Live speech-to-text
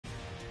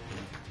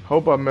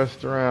Hope I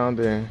messed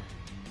around and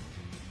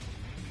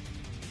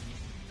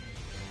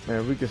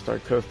man, we can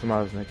start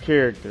customizing the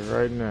character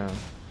right now.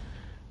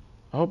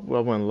 I hope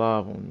I went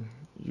live on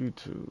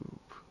YouTube.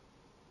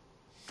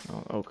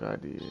 Oh, okay, I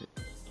did.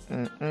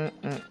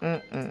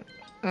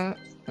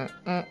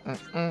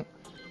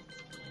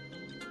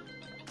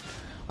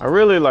 I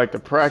really like to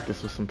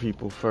practice with some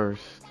people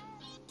first.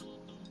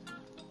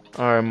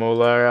 Alright,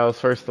 Molar, I was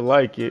first to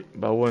like it,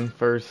 but I wasn't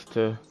first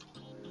to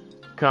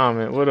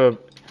comment. What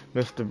up,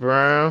 Mr.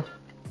 Brown?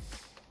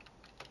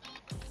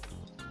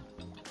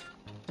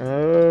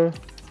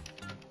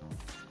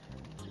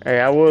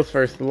 Hey, I was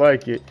first to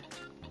like it.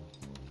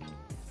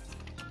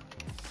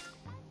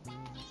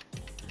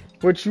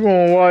 What you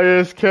on,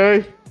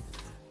 YSK?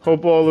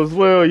 Hope all is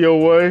well your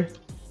way.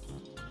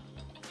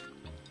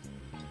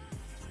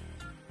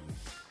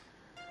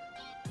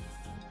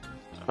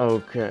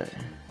 Okay.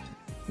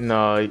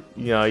 No,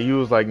 you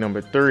was like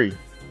number 3.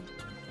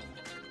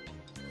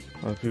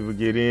 Let people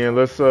get in.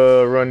 Let's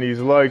run these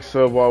likes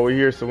up while we're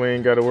here so we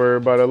ain't gotta worry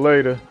about it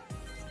later.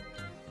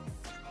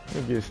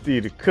 Let me get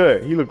Steve to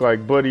cut. He looked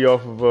like Buddy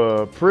off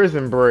of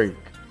Prison Break.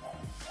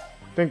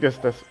 I think that's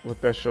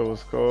what that show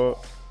was called.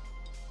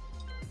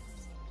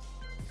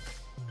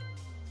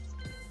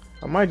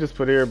 I might just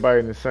put everybody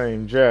in the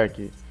same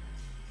jacket.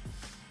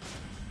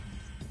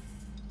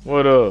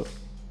 What up?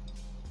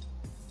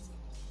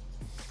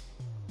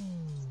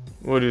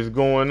 What is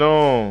going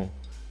on?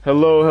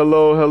 Hello,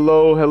 hello,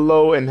 hello,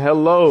 hello, and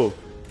hello.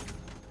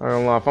 I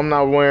don't know if I'm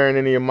not wearing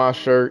any of my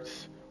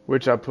shirts,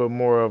 which I put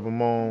more of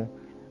them on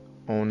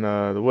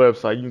the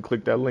website. You can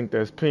click that link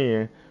that's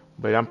pinned,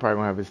 but I'm probably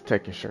gonna have his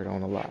Tekken shirt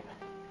on a lot.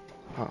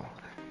 Oh.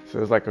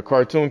 So it's like a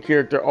cartoon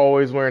character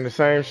always wearing the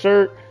same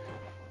shirt.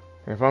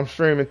 If I'm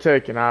streaming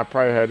Tekken, I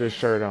probably have this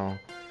shirt on.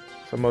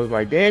 Someone's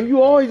like, damn,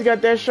 you always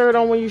got that shirt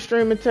on when you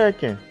streaming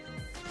Tekken.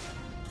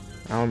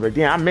 I'm like,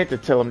 damn, I meant to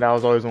tell him that I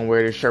was always gonna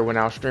wear this shirt when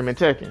I was streaming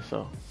Tekken,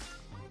 so.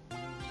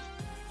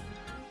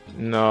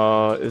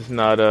 No, it's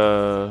not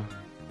a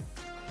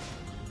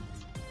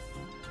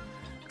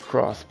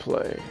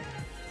crossplay.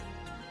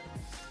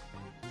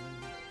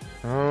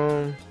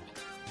 I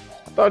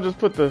thought I just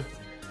put the.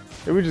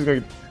 We just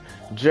gonna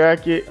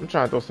jacket. I'm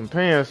trying to throw some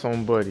pants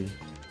on Buddy.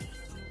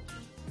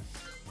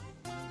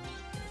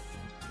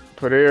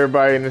 Put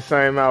everybody in the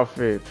same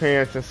outfit,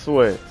 pants and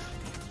sweats.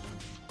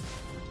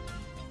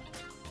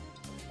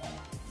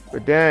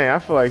 But dang, I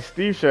feel like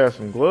Steve should have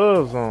some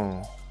gloves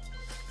on.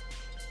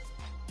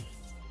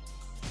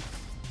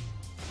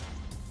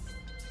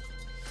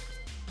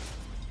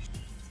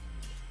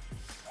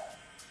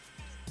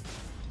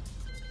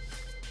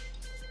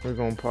 We're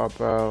gonna pop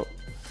out.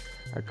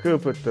 I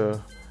could put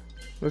the.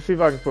 Let's see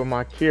if I can put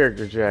my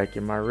character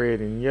jacket, my red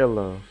and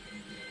yellow.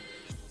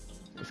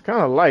 It's kind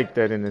of like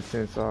that in a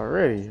sense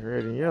already,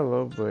 red and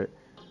yellow, but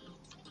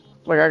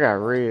like I got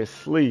red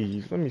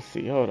sleeves. Let me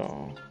see, hold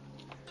on.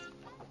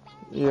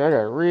 Yeah, I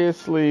got red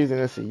sleeves and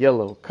it's a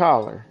yellow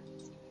collar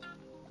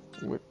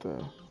with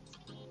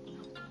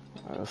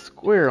a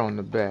square on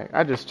the back.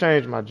 I just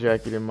changed my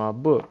jacket in my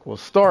book. Well,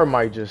 Star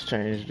might just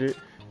changed it.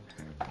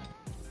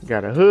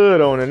 Got a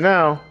hood on it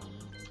now.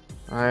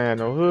 I ain't had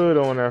no hood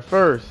on at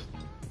first.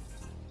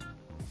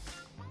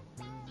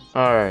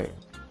 Alright.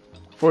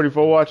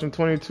 44 watching,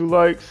 22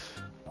 likes.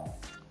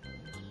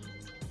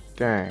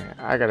 Dang,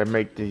 I gotta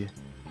make the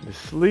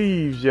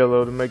sleeves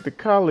yellow to make the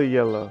collar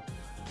yellow.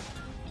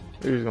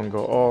 We're just gonna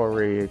go all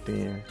red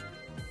then.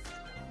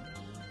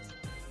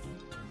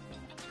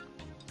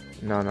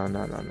 No.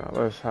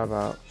 Let's how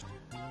about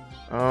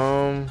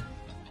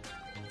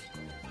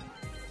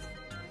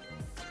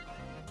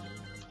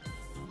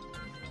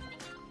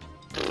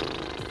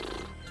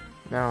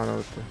now I don't know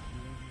what to.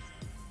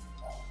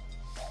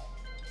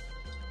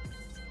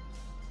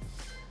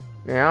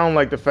 Man, I don't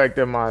like the fact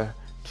that my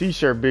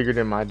t-shirt bigger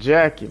than my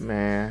jacket,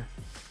 man.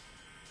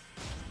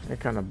 That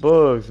kind of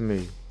bugs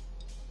me.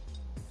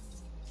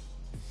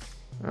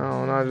 I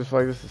don't know, I just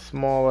like this a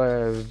small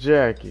ass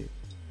jacket.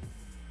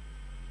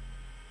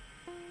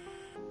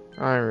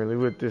 I ain't really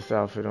with this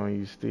outfit on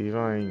you, Steve.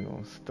 I ain't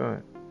gonna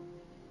stunt.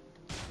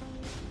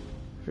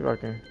 See if I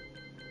can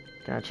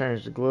I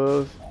change the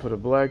gloves, put a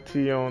black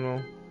tee on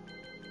them.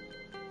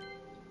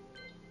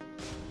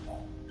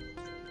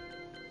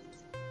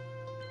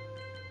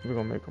 We're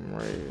gonna make them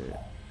red.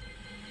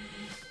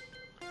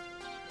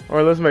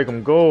 Alright, let's make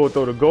them gold.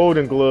 Throw the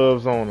golden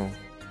gloves on them.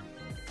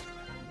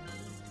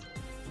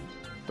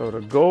 Throw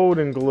the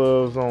golden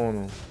gloves on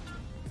them.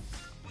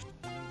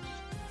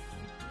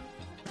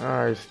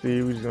 Alright,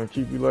 Steve, we're just gonna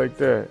keep you like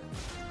that.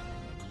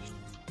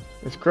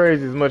 It's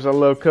crazy as much as I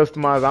love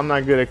customizing. I'm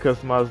not good at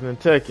customizing in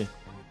Tekken.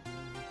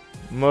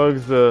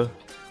 Mugs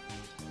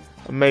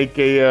make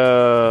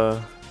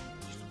a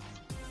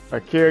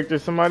character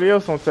somebody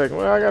else on Tekken.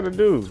 What I gotta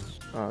do?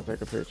 I'll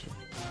take a picture.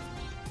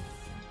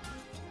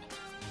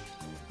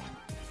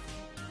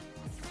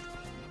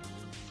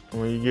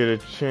 When you get a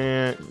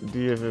chance,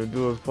 DFF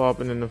duels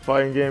popping in the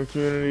fighting game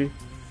community.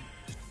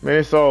 Man,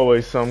 it's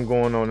always something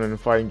going on in the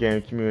fighting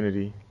game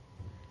community.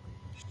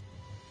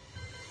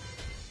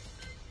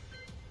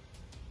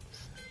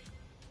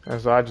 And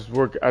so I just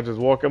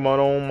walk at my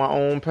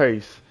own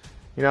pace.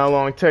 You know how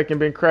long Tekken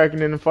been cracking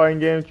in the fighting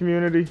game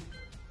community?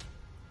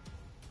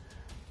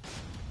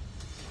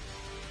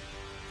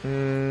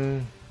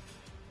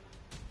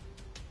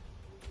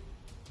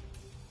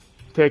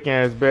 Tekken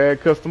has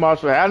bad custom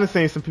options. I done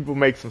seen some people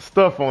make some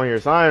stuff on here,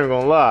 so I ain't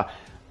gonna lie.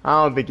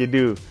 I don't think you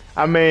do.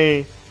 I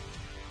mean,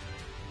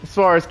 as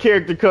far as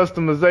character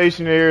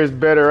customization, there is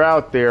better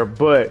out there,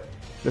 but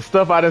the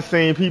stuff I done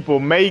seen people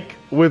make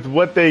with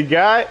what they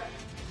got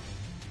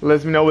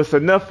lets me know it's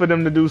enough for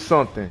them to do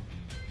something.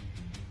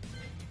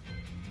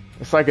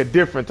 It's like a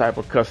different type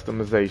of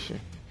customization.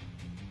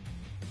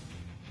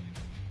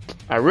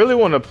 I really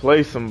want to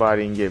play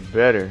somebody and get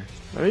better.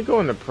 Let me go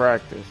into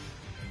practice.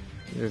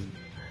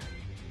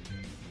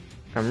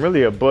 I'm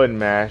really a button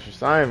masher,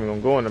 so I ain't even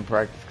gonna go into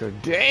practice because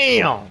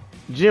damn,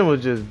 Jim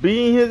was just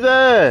beating his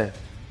ass.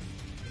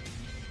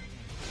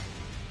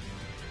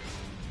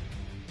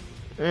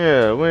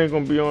 Yeah, we ain't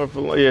gonna be on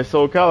for long. Yeah,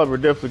 Soul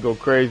Calibur definitely go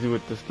crazy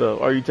with this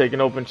stuff. Are you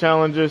taking open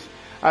challenges?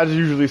 I just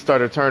usually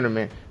start a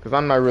tournament because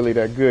I'm not really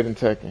that good in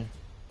Tekken.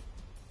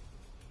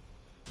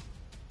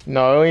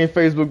 No, it ain't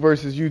Facebook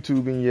versus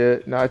YouTubing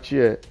yet. Not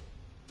yet.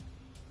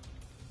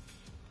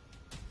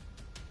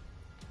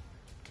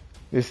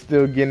 It's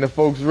still getting the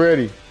folks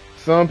ready.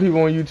 Some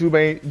people on YouTube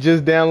ain't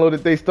just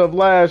downloaded they stuff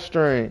live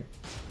stream.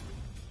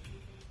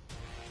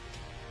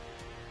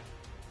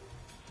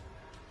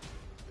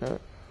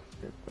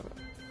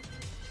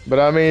 But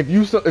I mean, if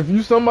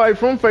you somebody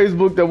from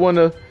Facebook that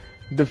wanna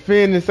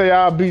defend and say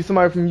I'll beat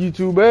somebody from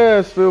YouTube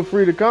ass, feel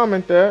free to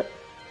comment that.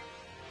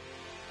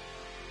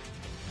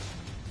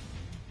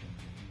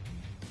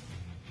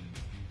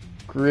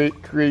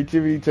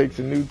 Creativity takes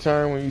a new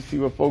turn when you see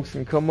what folks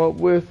can come up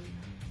with.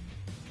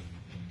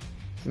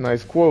 It's a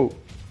nice quote.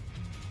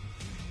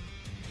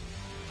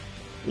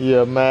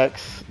 Yeah,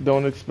 Max,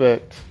 don't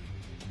expect.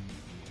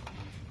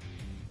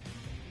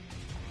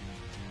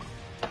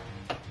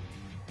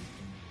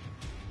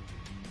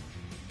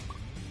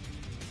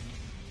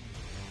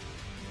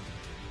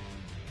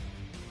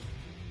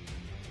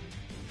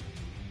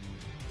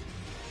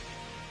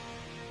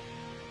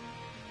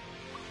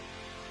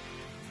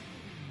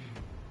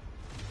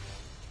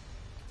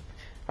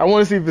 I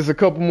want to see if there's a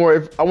couple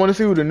more. I want to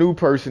see who the new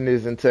person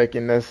is in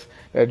Tekken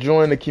that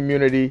joined the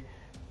community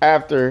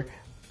after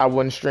I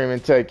wasn't streaming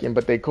Tekken,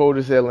 but they cold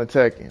as hell in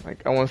Tekken.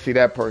 Like, I want to see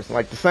that person.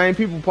 Like, the same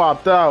people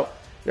popped out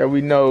that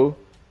we know.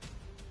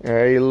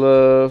 Hey,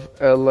 Love,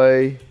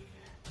 LA,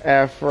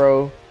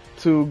 Afro,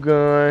 Two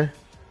Gun,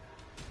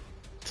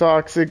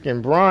 Toxic,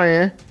 and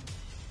Brian.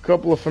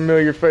 Couple of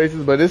familiar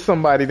faces, but it's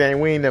somebody that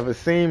we ain't never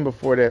seen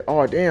before that.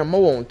 Oh, damn,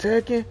 Mo on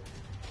Tekken?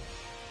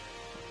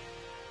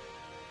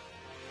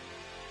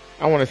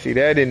 I want to see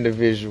that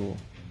individual.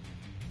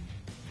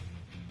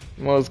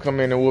 Mo's come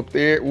in and whoop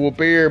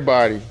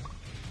everybody.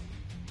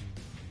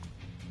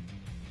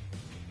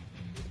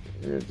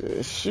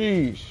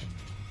 Sheesh.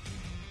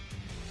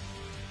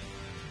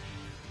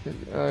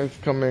 Let's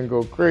come in and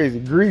go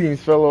crazy.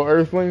 Greetings, fellow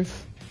Earthlings.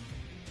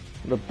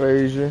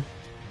 LaPhasia.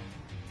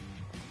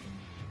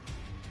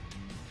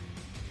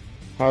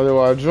 How do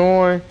I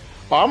join?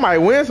 Oh, I might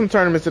win some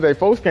tournaments today.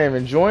 Folks can't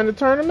even join the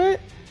tournament.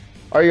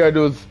 All you gotta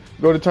do is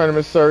go to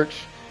tournament search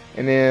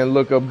and then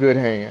look up Good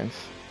Hands.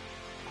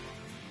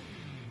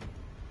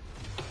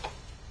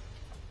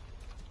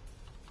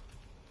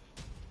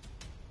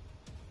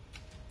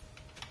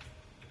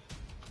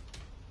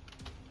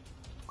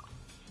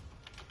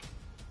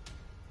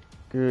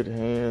 Good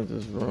Hands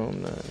is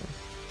room 9.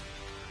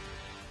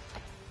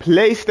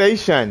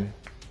 PlayStation.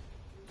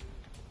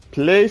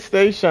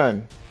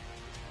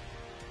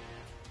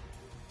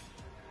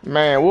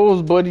 Man, what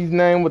was Buddy's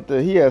name with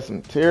he had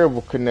some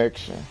terrible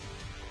connection.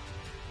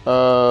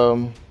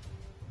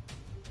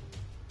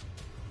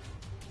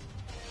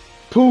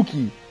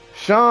 Pookie,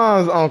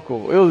 Sean's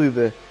uncle. It was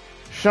either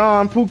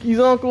Sean Pookie's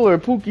uncle or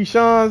Pookie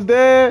Sean's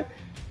dad.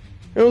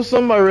 It was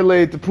somebody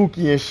related to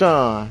Pookie and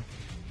Sean.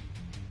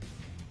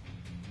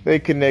 Their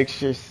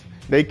connection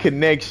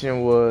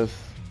was,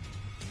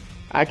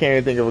 I can't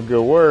even think of a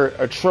good word,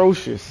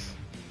 atrocious.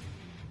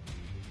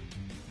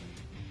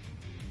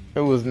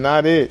 It was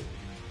not it.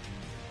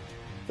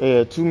 They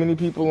had too many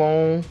people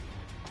on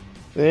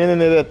the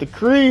internet at the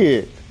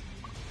crib.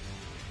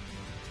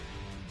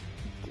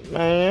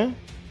 Man.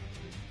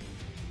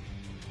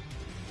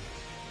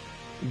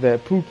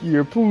 That Pookie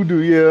or Poodoo,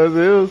 yeah, it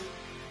was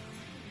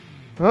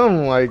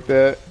something like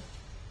that.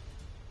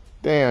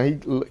 Damn, he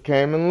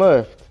came and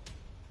left.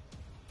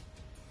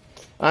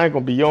 I ain't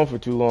gonna be on for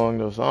too long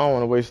though, so I don't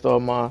want to waste all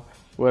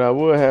what I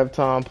would have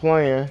time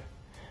playing,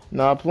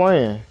 not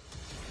playing.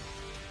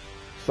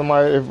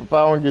 Somebody, if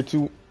I don't get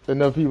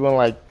enough people in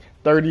like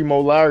 30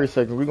 more Lowery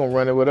seconds, we're gonna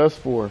run it with us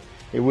for.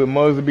 It with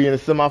Muzzy be in the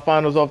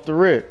semifinals off the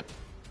rip.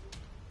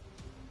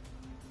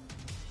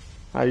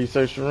 How you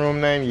search the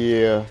room name?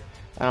 Yeah.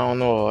 I don't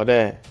know all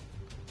that.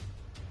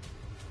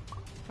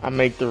 I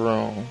make the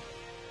room.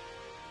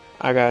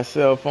 I got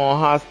cell phone,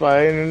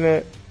 hotspot,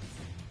 internet.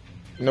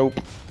 Nope.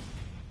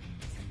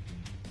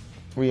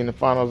 We in the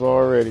finals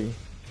already.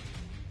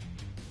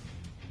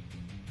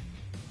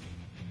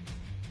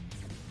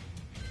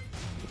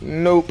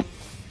 Nope.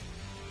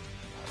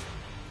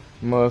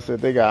 Must said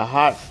they got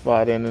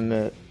hotspot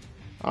internet.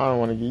 I don't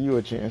want to give you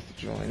a chance to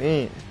join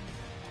in.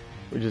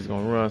 We're just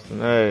gonna run some.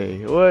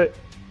 Hey, what?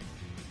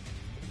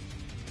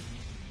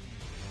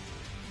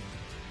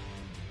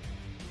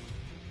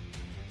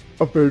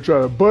 I'm finna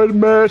try to button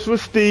mash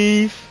with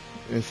Steve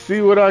and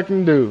see what I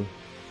can do.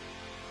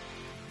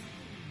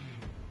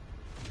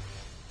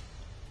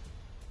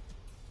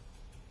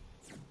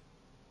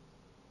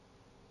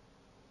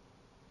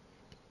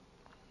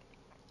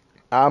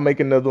 I'll make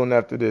another one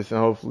after this, and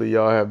hopefully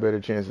y'all have better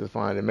chances to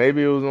find it.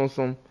 Maybe it was on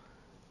some,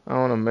 I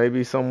don't know,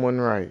 maybe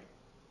someone right.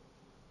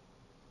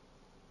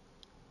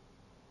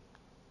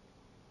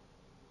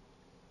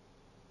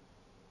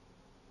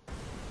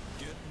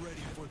 Get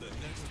ready for the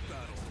next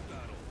battle.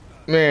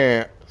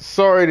 Man,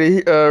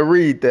 sorry to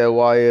read that,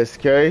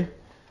 YSK.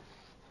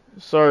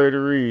 Sorry to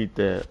read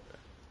that.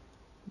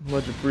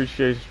 Much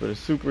appreciation for the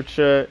super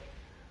chat.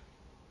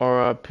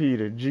 RIP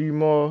to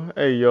Gmail.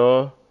 Hey,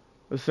 y'all.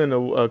 Let's send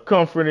a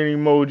comforting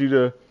emoji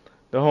to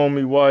the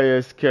homie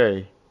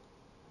YSK,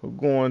 who's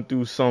going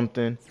through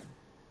something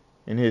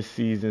in his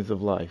seasons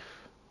of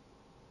life.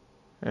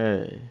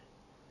 Hey,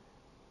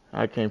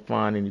 I can't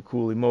find any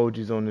cool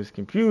emojis on this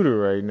computer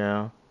right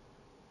now,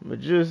 but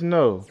just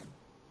know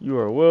you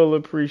are well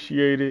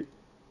appreciated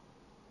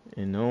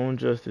in the own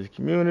justice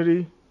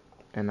community,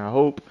 and I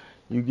hope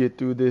you get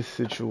through this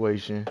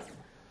situation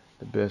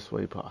the best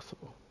way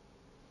possible.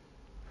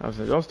 I was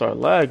like, don't start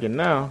lagging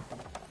now.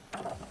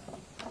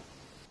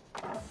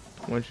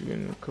 Once you get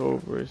in the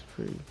Cobra, it's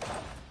pretty.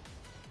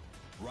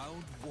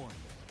 Round one.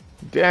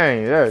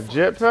 Dang, that a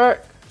jetpack?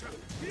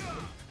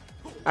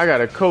 I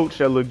got a coach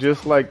that look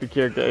just like the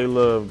character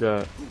A-Love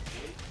got.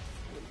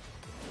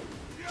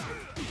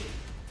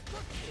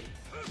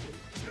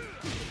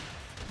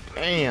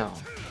 Damn.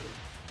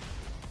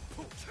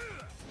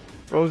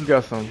 Bro's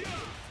got some.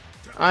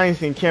 I ain't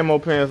seen camo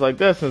pants like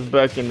that since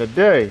back in the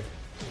day.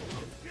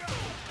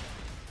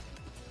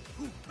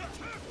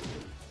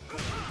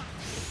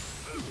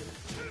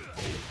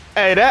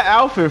 Hey, that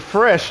outfit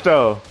fresh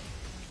though.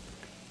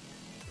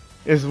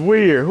 It's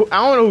weird. I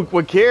don't know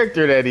what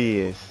character that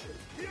is.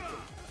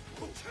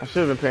 I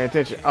should have been paying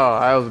attention. Oh,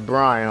 that was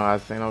Brian. I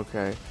was saying,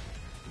 okay.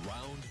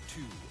 Round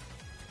two.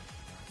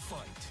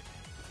 Fight.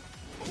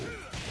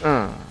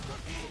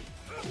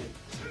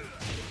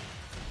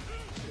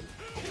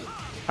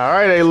 All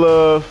right,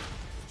 A-Love.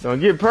 Don't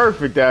get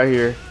perfect out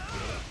here.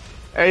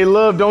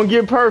 A-Love, don't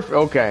get perfect.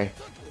 Okay.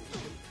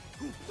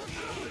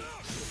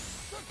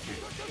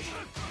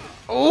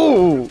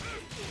 Ooh.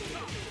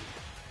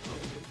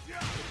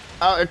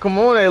 Come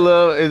on,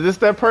 A-Love. Is this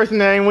that person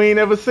that we ain't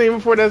never seen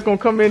before that's gonna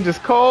come in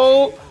just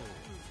cold?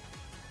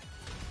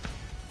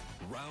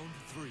 Round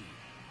three.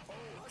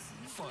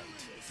 Fight.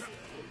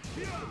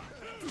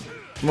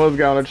 Most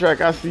guy on the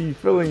track, I see you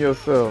feeling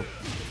yourself.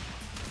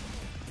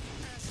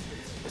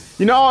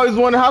 You know, I always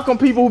wonder how come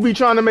people who be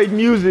trying to make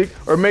music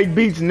or make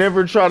beats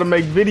never try to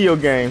make video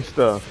game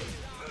stuff.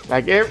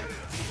 Like,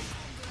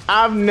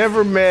 I've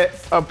never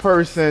met a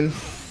person.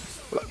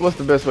 What's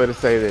the best way to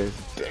say this?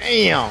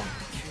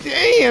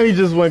 Damn, he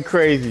just went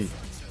crazy.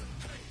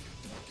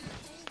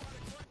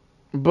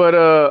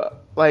 But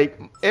like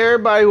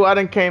everybody who I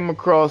done came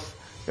across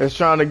that's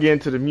trying to get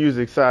into the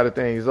music side of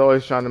things is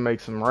always trying to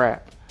make some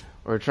rap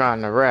or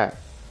trying to rap.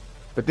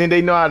 But then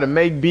they know how to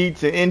make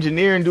beats and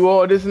engineer and do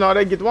all this and all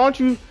that. Why don't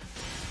you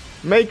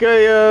make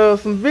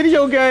some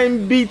video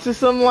game beats or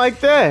something like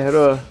that?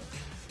 Or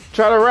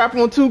try to rap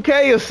on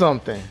 2K or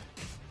something.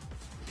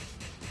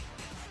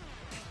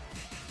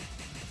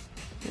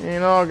 You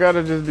know, I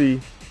gotta just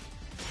be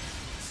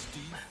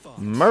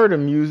murder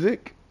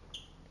music.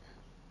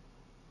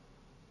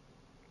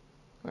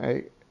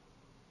 Like,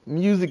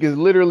 music is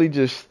literally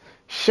just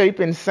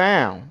shaping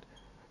sound.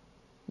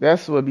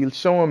 That's what be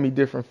showing me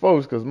different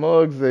folks, cause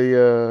Muggs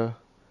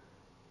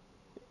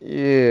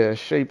yeah,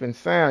 shaping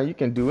sound. You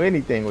can do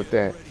anything with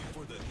that.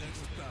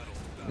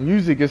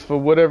 Music is for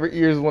whatever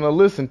ears want to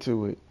listen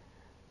to it.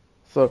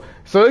 So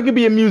it could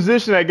be a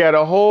musician that got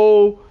a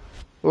whole,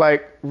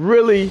 like,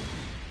 really,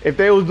 if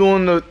they was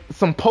doing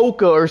some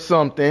polka or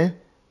something,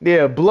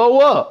 they'll blow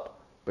up.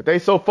 But they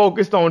so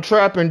focused on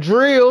trap and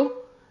drill,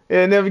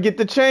 they'll never get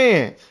the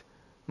chance.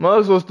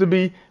 Muggs supposed to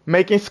be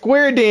making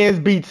square dance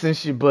beats and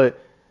shit, but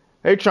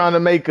they trying to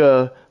make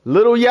a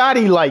Little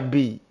Yachty-like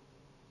beat.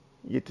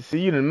 You get to see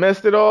you done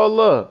messed it all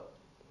up.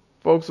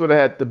 Folks would have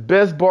had the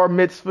best bar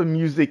mitzvah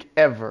music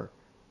ever.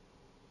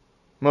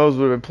 Muggs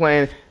would have been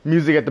playing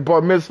music at the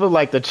bar mitzvah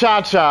like the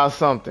cha-cha or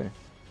something.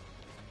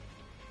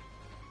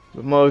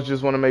 But Muggs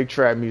just want to make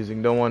trap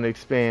music, don't want to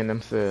expand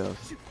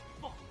themselves.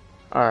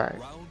 Alright.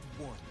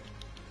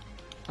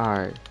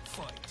 Alright.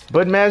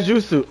 But Maz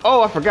Jutsu.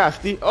 Oh, I forgot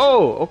Steve.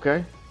 Oh,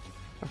 okay.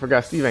 I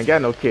forgot Steve ain't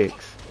got no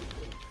kicks.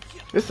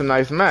 This is a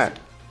nice map.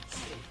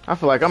 I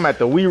feel like I'm at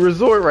the Wii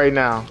Resort right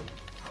now.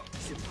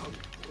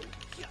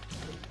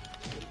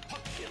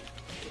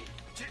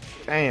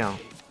 Damn.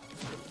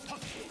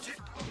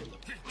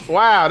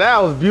 Wow,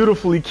 that was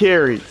beautifully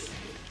carried.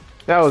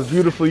 That was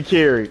beautifully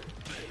carried.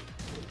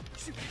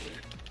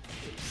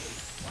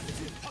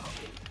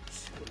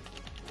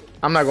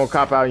 I'm not gonna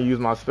cop out and use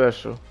my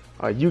special.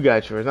 You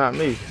got yours, not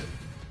me.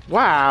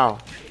 Wow.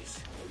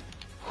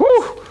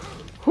 Whew.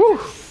 Whew.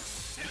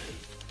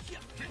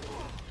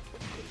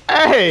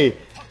 Hey,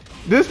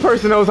 this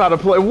person knows how to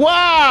play.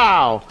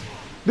 Wow.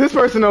 This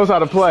person knows how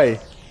to play.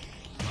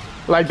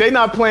 Like, they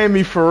not playing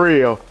me for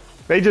real.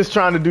 They just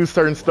trying to do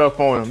certain stuff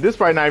on them. This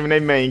probably not even their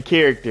main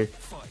character.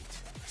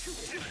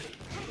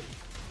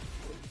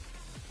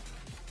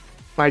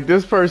 Like,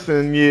 this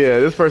person, yeah,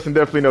 this person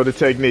definitely know the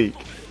technique.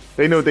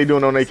 They know what they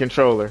doing on their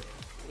controller.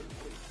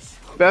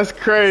 That's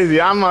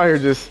crazy. I'm out here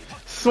just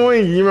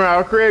swinging. You remember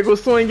how Craig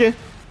was swinging?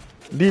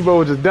 Debo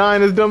was just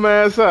dying his dumb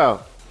ass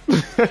out.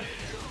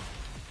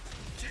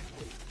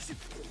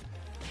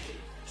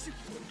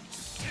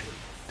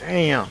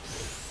 Damn.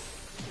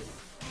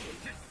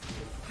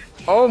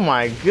 Oh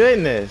my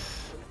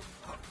goodness.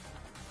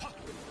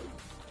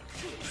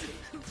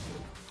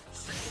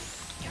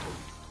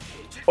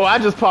 Oh, I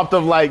just popped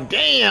up like,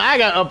 damn, I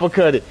got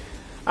uppercutted.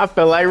 I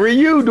felt like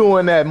Ryu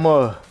doing that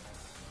mud.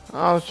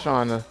 I was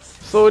trying to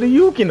slow the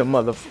Yuke in the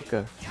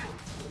motherfucker.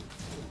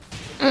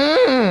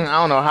 I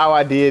don't know how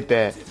I did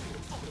that.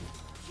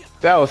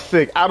 That was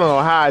sick. I don't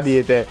know how I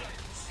did that.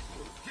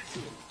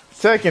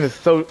 Tekken is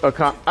so,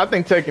 I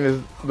think Tekken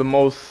is the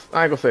most,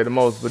 I ain't gonna say the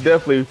most, but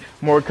definitely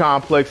more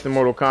complex than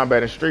Mortal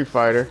Kombat and Street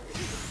Fighter.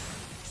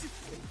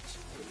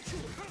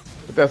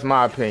 But that's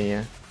my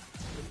opinion.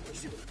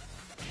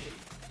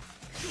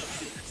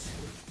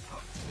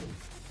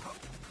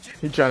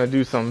 He trying to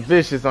do something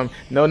vicious.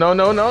 No.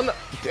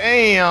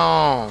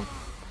 Damn.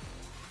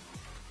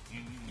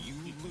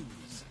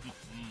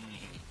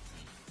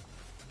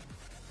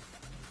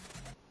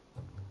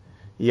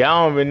 Yeah,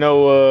 I don't even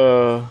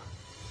know,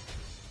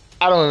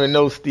 I don't even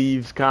know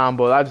Steve's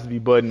combos. I just be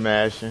button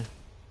mashing.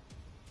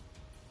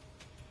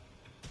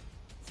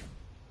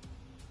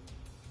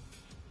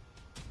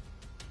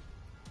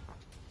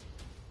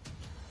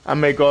 I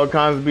make all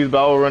kinds of beats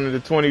about running the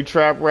 20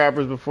 trap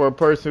rappers before a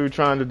person who's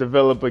trying to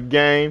develop a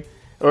game.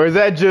 Or is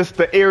that just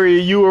the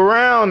area you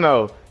around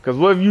though? Because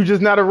what if you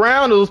just not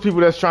around those people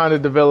that's trying to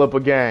develop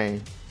a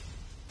game?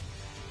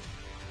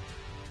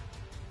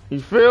 You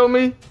feel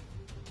me?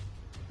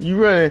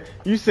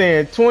 You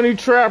saying 20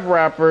 trap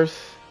rappers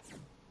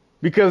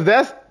because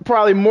that's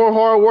probably more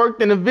hard work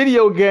than a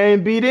video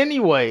game beat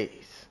anyways.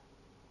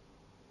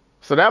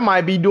 So that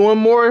might be doing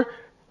more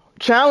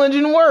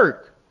challenging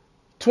work.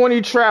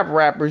 20 trap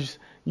rappers,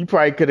 you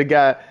probably could have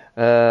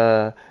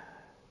got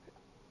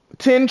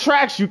 10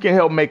 tracks you can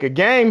help make a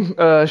game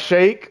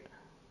shake.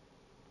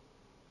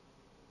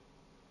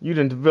 You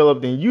done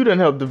developed and you done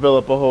helped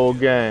develop a whole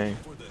game.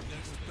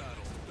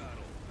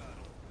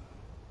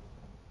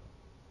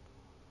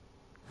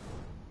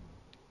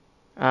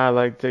 I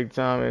like to take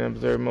time and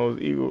observe most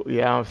equal.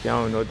 Yeah, I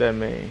don't know what that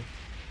means.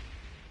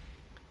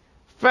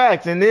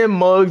 Facts, and then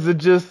mugs are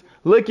just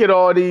look at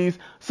all these.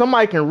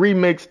 Somebody can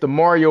remix the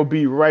Mario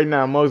beat right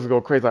now. Mugs will go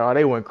crazy. Like, oh,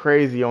 they went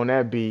crazy on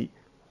that beat.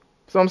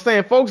 So I'm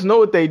saying, folks know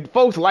what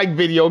folks like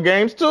video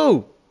games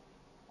too.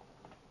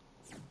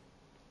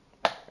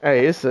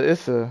 Hey, it's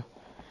a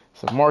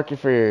market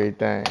for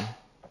everything.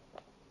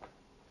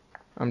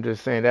 I'm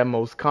just saying that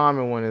most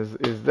common one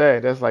is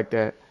that. That's like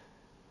that.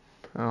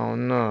 I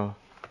don't know.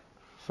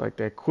 It's like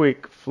that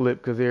quick flip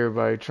because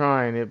everybody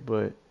trying it,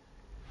 but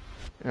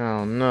I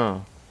don't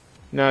know.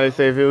 Now they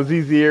say if it was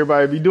easy,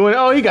 everybody would be doing it.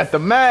 Oh, he got the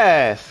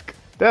mask.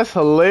 That's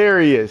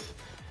hilarious.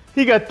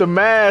 He got the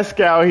mask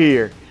out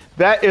here.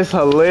 That is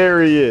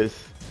hilarious.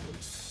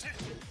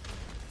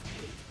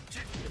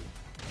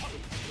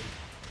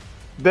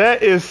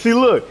 That is, see,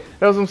 look,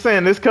 that's what I'm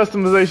saying. This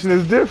customization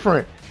is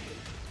different.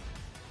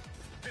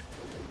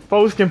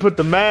 Folks can put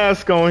the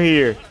mask on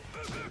here.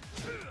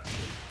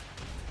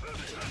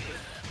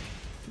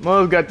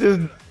 Mother's got this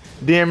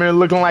damn near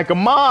looking like a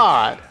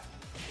mod.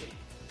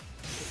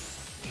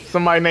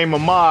 Somebody named a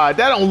mod.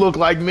 That don't look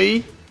like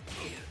me.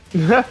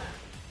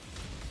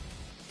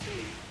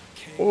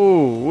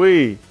 Ooh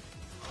wee.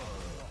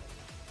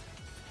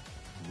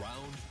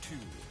 Round 2.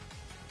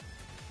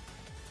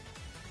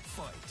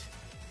 Fight.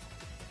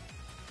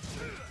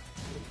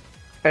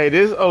 Hey,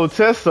 this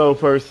Otesso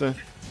person.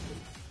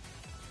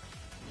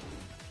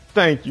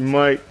 Thank you,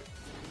 Mike.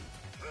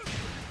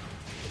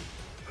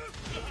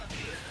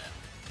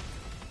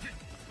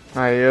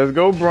 Alright, let's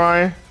go,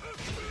 Brian.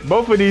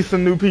 Both of these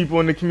some new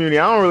people in the community.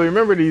 I don't really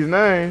remember these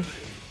names.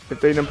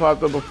 If they done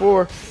popped up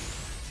before.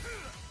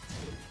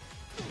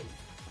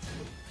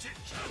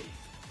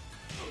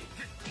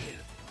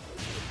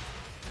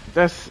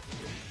 That's...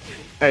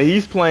 Hey,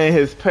 he's playing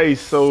his pace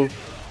so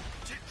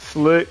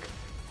slick.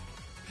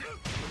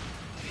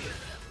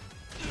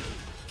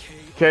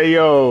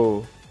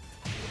 KO.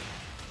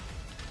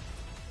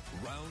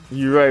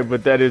 You're right,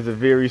 but that is a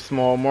very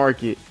small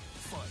market.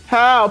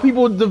 How?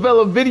 People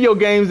develop video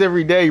games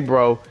every day,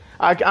 bro.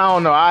 I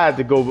don't know. I had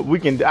to go,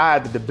 but I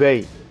had to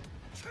debate.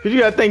 Cause you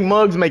gotta think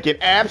mugs making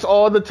apps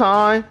all the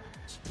time,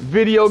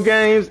 video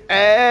games,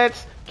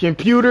 ads,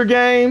 computer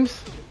games.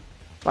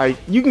 Like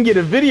you can get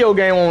a video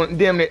game on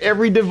damn near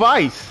every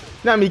device. You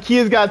know how many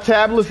kids got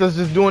tablets that's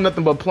just doing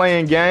nothing but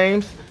playing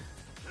games?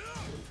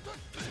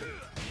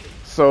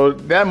 So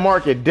that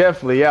market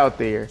definitely out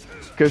there.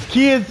 Because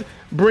kids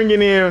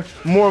bringing in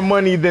more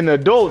money than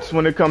adults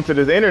when it comes to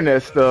this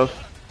internet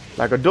stuff.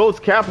 Like adults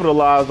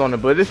capitalize on it,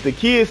 but it's the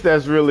kids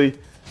that's really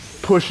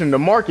pushing the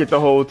market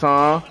the whole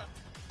time.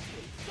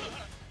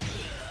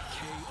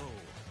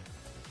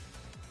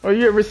 Or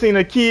you ever seen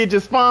a kid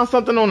just find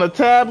something on a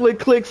tablet,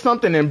 click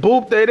something, and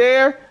boop, they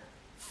there?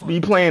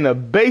 Be playing a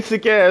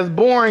basic ass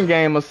boring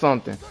game or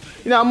something.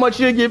 You know how much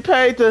you get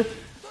paid to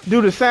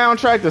do the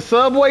soundtrack to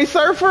Subway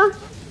Surfer?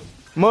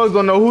 Mugs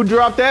don't know who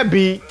dropped that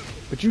beat,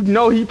 but you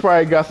know he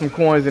probably got some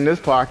coins in his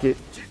pocket.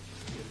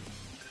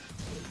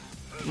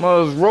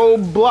 Mugs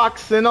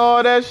Roblox and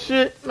all that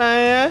shit,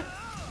 man.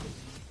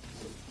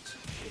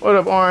 What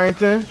up,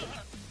 Arlington?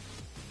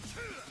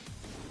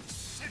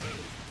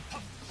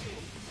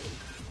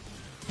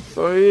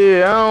 So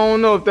yeah, I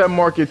don't know if that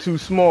market too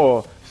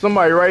small.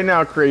 Somebody right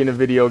now creating a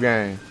video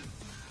game.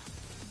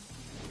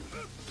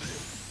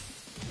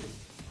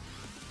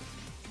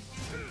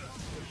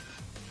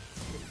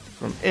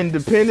 From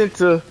independent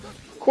to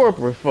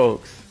corporate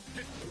folks.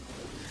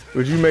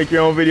 Would you make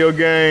your own video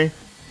game?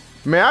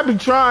 Man, I be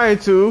trying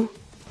to.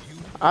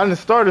 I done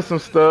started some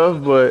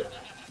stuff, but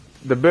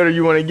the better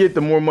you want to get,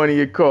 the more money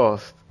it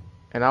costs.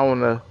 And I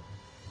want to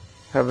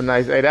have a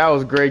nice... Hey, that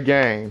was great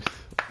games.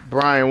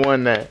 Brian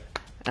won that.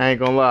 I ain't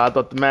gonna lie, I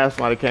thought the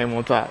mask might have came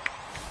on top.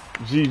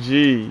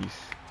 GG's.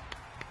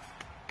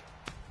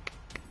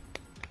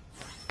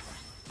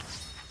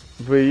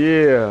 But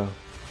yeah.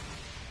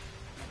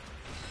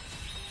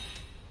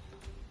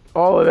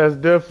 All of that's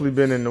definitely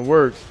been in the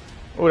works.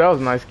 Oh, that was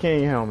a nice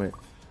king helmet.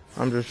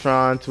 I'm just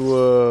trying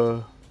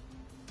to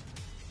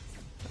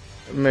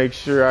make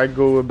sure I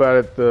go about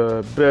it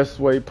the best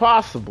way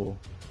possible.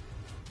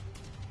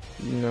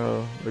 You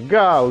know, the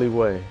godly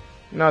way,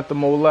 not the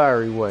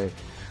Lowery way.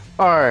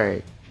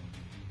 Alright.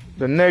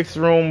 The next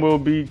room will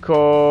be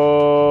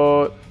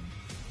called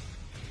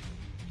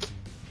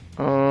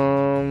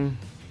The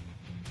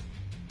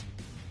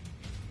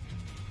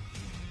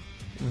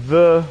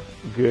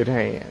Good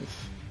Hands.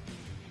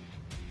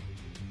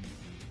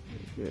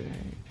 Good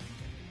Hands.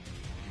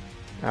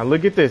 Now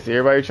look at this.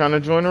 Everybody trying to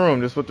join the room.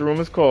 This is what the room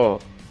is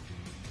called.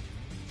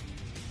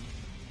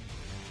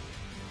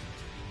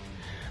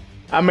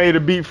 I made a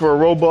beat for a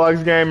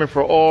Roblox game, and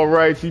for all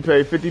rights, he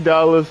paid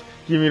 $50.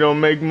 Give me don't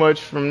make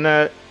much from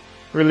that.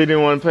 Really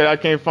didn't want to pay. I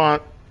can't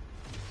find.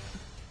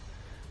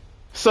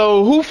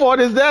 So who fault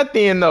is that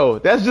then, though?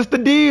 That's just the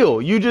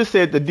deal. You just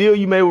said the deal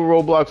you made with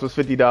Roblox was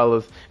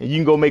 $50, and you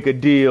can go make a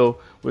deal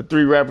with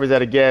 3 rappers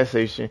at a gas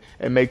station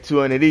and make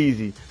 200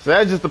 easy. So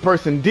that's just the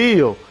person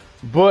deal.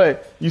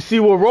 But you see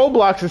what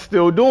Roblox is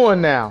still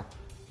doing now.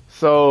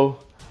 So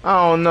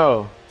I don't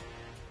know.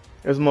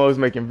 There's Mo's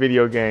making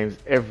video games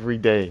every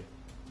day.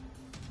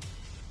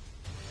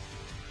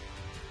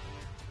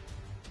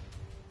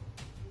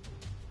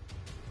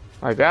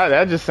 Like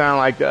that just sounded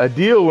like a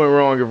deal went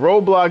wrong. If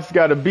Roblox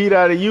got a beat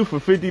out of you for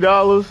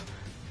 $50,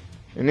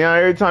 and now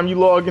every time you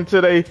log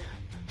into their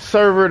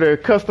server to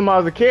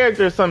customize a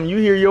character or something, you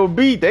hear your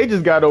beat, they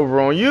just got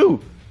over on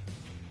you.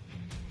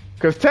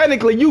 Cause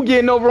technically you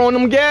getting over on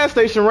them gas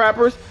station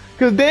rappers.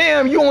 Cause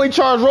damn, you only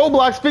charge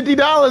Roblox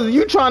 $50 and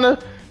you trying to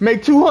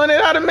make 200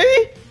 out of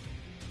me?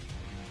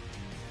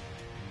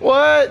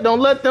 What? Don't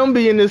let them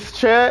be in this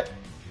chat.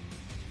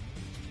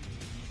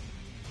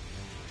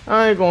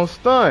 I ain't gonna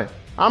stunt.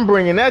 I'm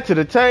bringing that to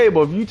the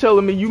table. If you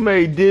telling me you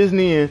made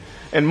Disney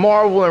and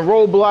Marvel and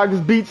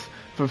Roblox beats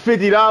for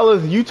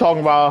 $50, you talking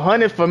about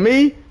 100 for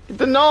me? Get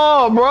the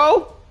no,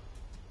 bro.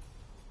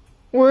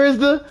 Where's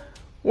the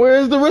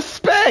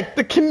respect?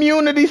 The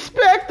community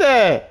spec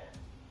at?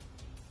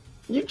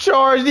 You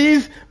charge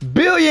these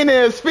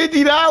billionaires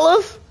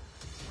 $50?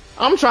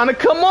 I'm trying to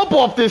come up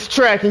off this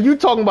track and you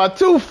talking about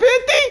 $250?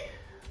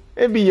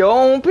 It be your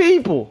own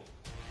people.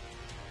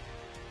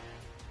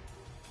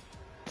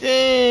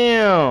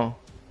 Damn.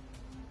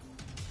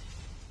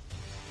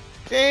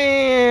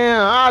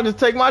 Damn, I'll just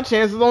take my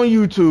chances on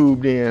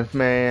YouTube then,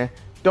 man.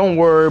 Don't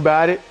worry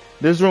about it.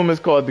 This room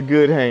is called The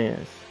Good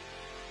Hands.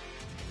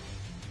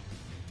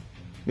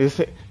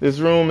 This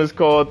room is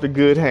called The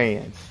Good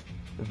Hands.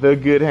 The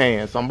Good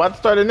Hands. So I'm about to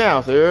start it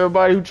now. So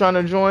everybody who's trying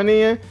to join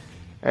in,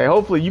 hey,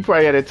 hopefully you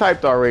probably had it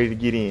typed already to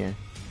get in.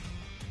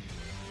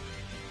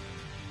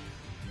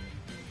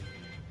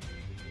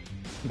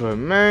 But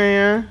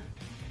man,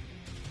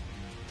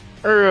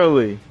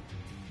 early.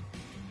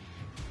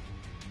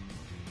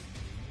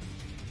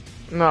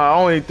 No, I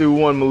only threw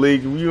one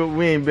Malik.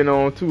 We ain't been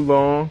on too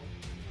long.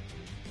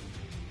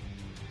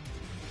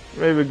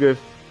 Maybe a good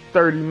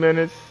 30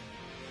 minutes.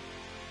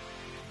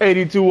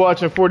 82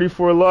 watching,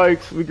 44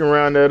 likes. We can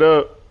round that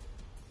up.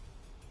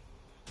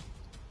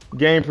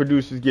 Game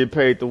producers get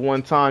paid the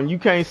one time. You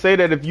can't say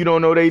that if you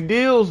don't know they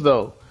deals,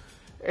 though.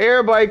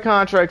 Everybody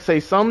contracts say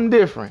something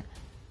different.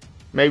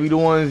 Maybe the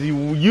ones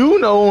you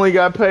know only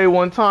got paid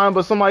one time,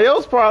 but somebody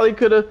else probably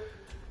could have.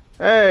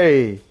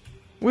 Hey,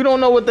 we don't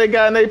know what they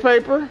got in their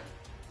paper.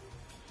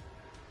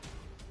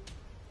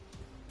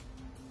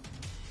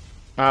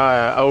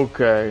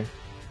 Okay.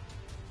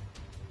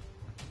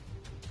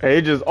 Hey,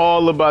 it's just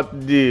all about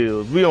the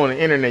deals. We on the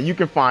internet. You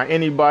can find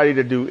anybody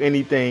to do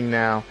anything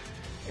now.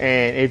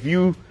 And if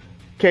you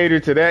cater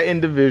to that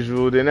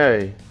individual, then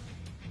hey.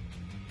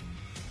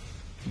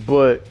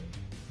 But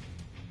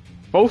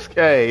folks,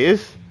 hey,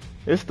 it's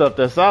stuff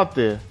that's out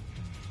there.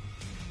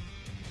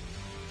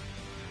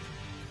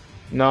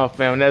 No,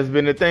 fam, that's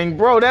been the thing,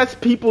 bro. That's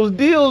people's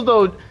deals,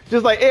 though.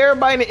 Just like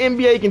everybody in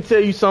the NBA can tell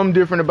you something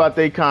different about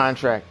their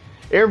contract.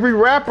 Every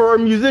rapper or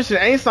musician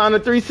ain't signed a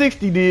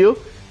 360 deal.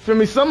 Feel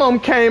me? Some of them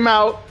came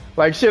out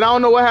like shit. I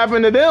don't know what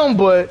happened to them,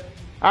 but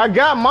I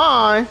got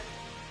mine.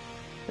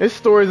 There's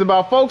stories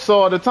about folks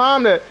all the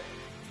time that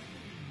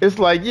it's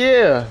like,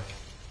 yeah,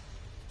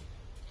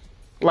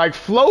 like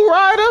Flow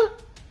Rider.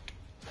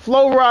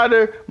 Flow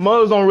Rider,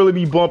 mothers don't really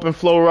be bumping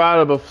Flow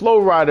Rider, but Flow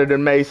Rider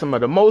done made some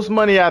of the most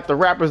money out the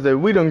rappers that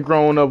we done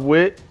grown up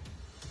with.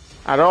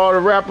 Out of all the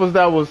rappers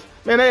that was,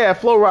 man, they had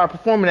Flow Rider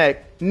performing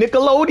at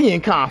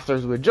Nickelodeon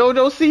concerts with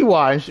JoJo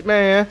Siwa and shit,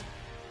 man.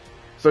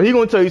 So he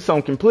gonna tell you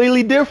something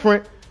completely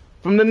different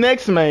from the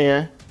next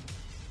man.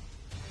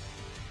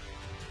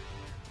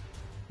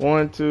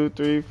 1, 2,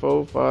 3,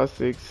 4, 5,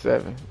 6,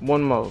 7.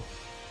 One more.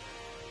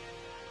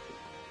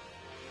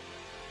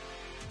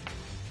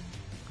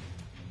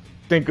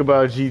 Think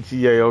about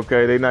GTA,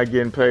 okay? They not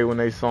getting paid when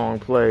they song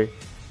play.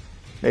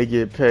 They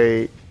get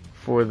paid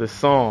for the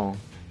song.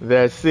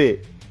 That's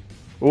it.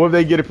 Or if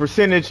they get a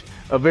percentage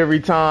of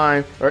every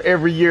time or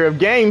every year of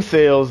game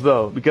sales,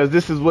 though, because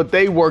this is what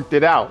they worked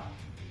it out.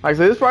 Like I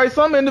said, there's probably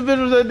some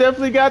individuals that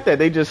definitely got that.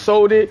 They just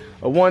sold it,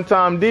 a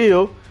one-time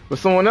deal, but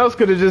someone else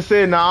could have just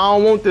said, nah, I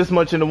don't want this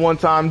much in a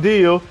one-time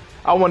deal.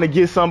 I want to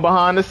get some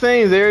behind the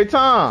scenes every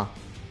time.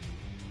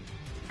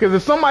 Because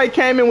if somebody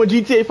came in when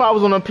GTA 5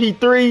 was on a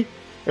P3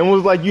 and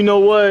was like, you know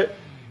what,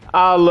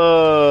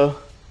 I'll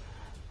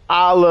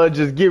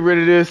just get rid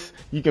of this.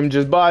 You can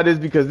just buy this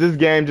because this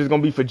game just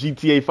gonna be for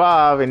GTA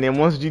 5, and then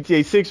once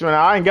GTA 6 run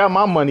out, I ain't got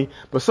my money.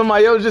 But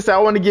somebody else just said, I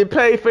want to get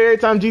paid for every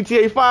time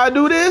GTA 5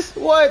 do this.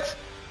 What?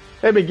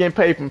 They been getting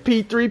paid from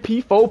P3,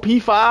 P4,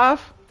 P5,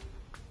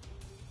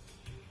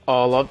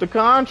 all off the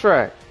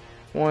contract.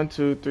 1,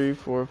 2, 3,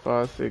 4,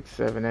 5, 6,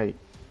 7, 8.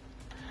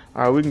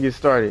 All right, we can get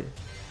started.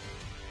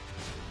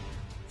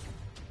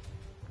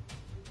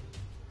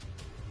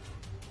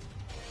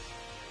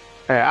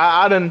 Hey,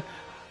 I done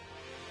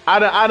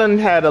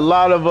had a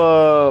lot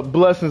of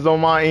blessings on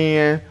my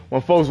end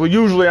when folks, well,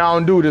 usually I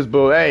don't do this,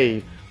 but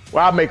hey,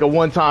 well, I make a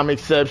one-time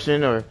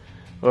exception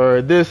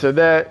or this or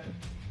that.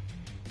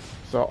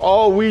 So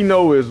all we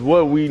know is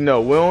what we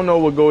know. We don't know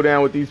what go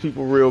down with these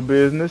people real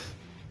business.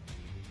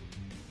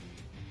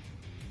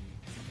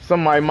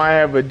 Somebody might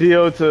have a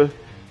deal to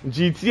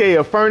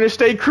GTA or furnish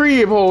their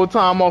crib whole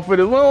time off of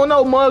it. We don't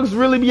know. Mugs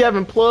really be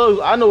having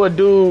plugs. I know a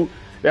dude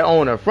that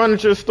own a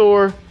furniture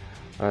store,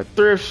 a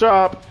thrift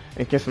shop,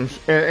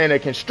 and a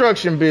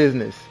construction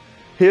business.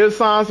 He'll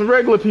sign some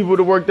regular people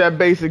to work that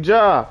basic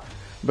job.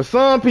 But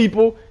some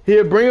people,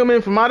 he'll bring them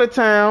in from out of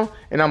town,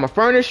 and I'm going to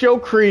furnish your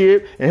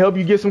crib and help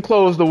you get some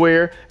clothes to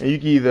wear, and you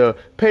can either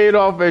pay it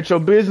off at your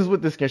business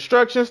with this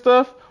construction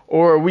stuff,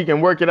 or we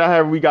can work it out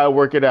however we got to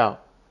work it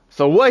out.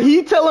 So what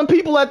he telling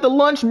people at the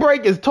lunch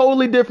break is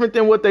totally different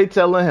than what they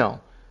telling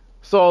him.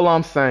 That's all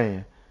I'm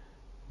saying.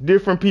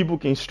 Different people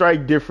can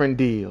strike different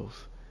deals.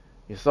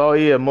 It's all,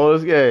 yeah,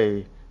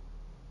 Musgay.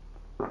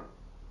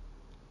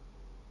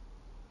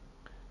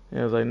 And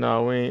I was like,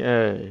 no, we ain't,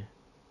 hey.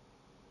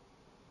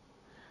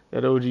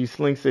 That OG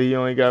Slink said he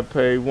only got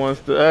paid once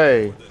to,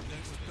 hey.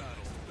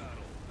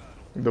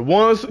 The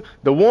ones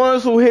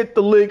who hit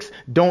the licks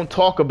don't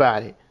talk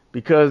about it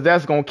because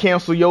that's gonna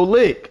cancel your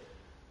lick.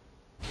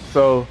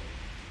 So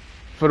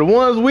for the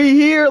ones we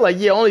hear, like,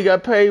 yeah, only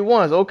got paid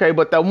once. Okay,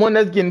 but that one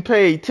that's getting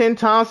paid 10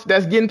 times,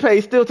 that's getting paid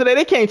still today,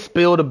 they can't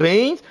spill the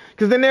beans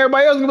because then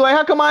everybody else gonna be like,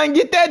 how come I didn't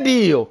get that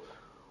deal?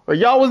 Or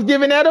y'all was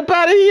giving that up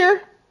out of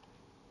here?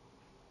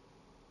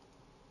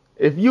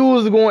 If you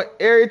was going,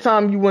 every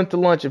time you went to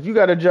lunch, if you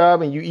got a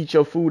job and you eat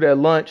your food at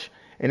lunch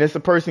and it's a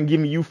person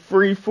giving you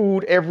free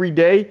food every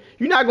day,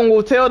 you're not going to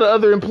go tell the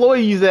other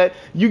employees that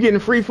you getting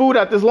free food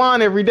out this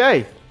line every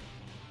day.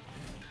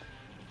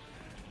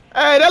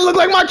 Hey, that looked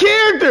like my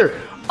character.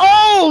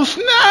 Oh,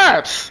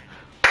 snaps.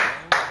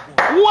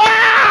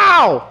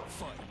 Wow.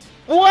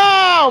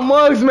 Wow,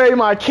 Muggs made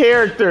my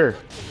character.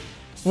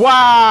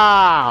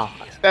 Wow.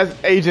 That's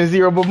Agent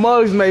Zero, but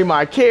Muggs made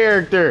my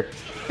character.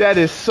 That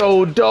is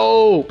so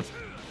dope.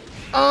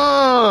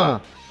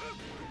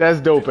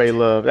 That's dope,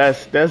 A-Love.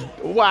 That's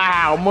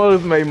wow.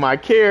 Muggs made my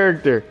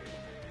character.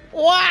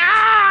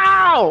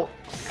 Wow.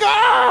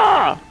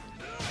 Ah!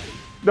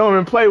 Don't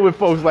even play with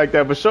folks like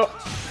that, but sure.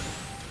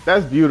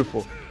 That's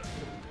beautiful.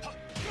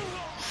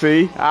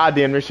 See, I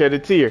damn near shed a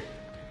tear.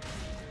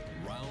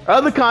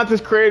 Other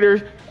content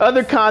creators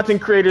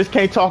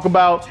can't talk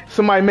about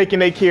somebody making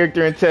their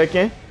character in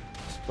Tekken,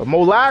 but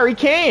Lowery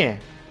can.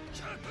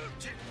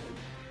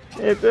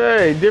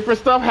 Hey, different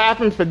stuff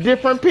happens for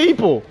different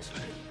people.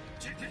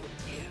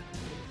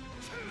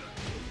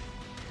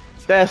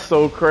 That's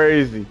so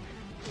crazy.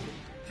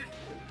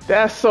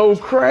 That's so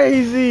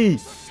crazy.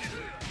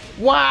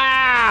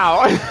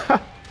 Wow.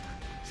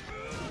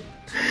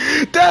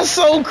 That's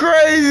so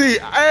crazy.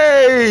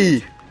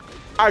 Hey,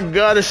 I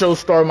gotta show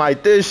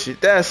Starmite this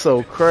shit. That's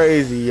so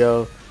crazy,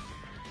 yo.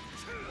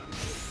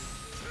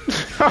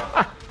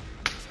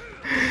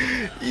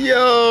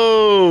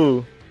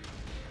 Yo.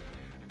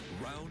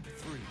 Round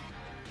 3.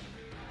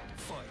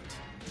 Fight.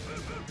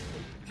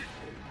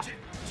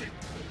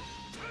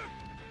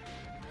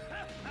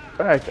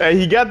 Fact. Hey,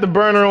 he got the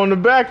burner on the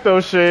back though,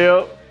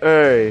 Shell.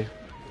 Hey.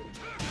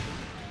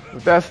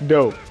 That's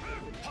dope.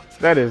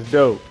 That is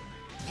dope.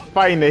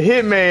 Fighting the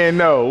Hitman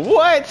though.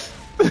 What?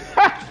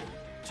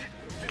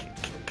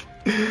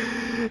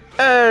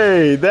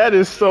 Hey, that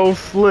is so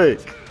slick.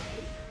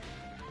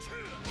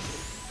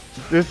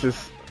 This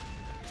is...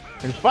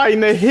 And fighting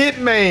the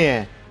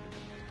Hitman.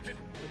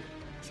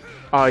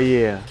 Oh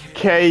yeah.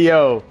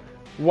 KO.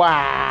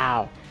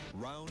 Wow.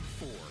 Round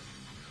 4.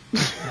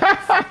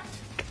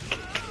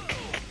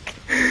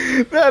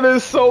 That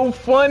is so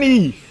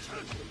funny.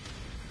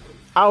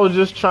 I was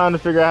just trying to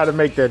figure out how to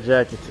make that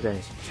jacket today.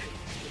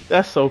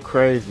 That's so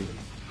crazy.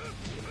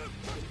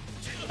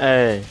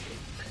 Hey,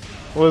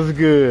 what's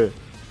good?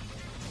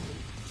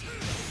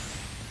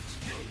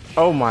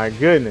 Oh my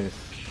goodness.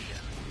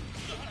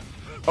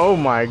 Oh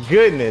my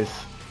goodness.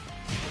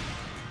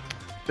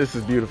 This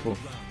is beautiful.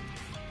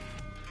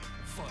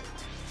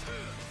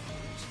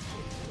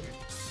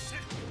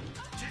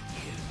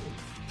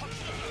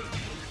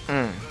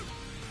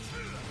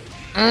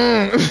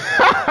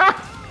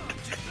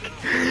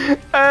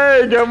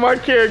 Hey, got my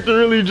character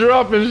really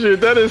dropping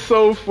shit. That is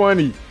so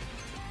funny.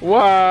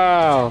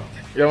 Wow.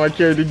 Got my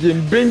character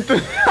getting binked.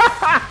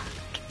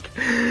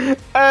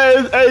 Hey,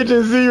 it's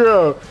Agent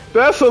Zero.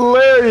 That's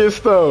hilarious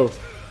though.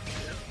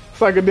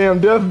 It's like a damn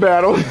death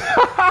battle.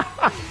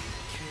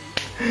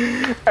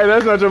 Hey,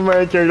 that's not your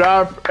main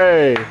character.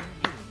 Hey.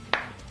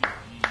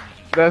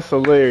 That's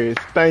hilarious.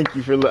 Thank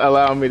you for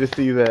allowing me to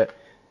see that.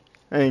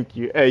 Thank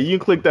you. Hey, you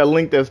can click that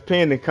link that's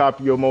pinned and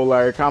copy your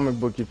Lowery comic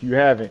book if you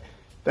haven't.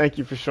 Thank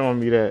you for showing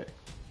me that.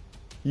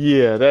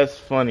 Yeah, that's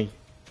funny.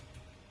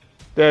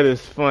 That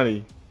is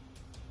funny.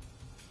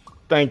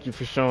 Thank you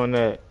for showing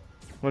that.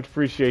 Much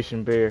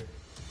appreciation, Bear.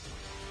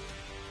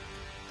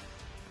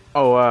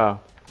 Oh, wow.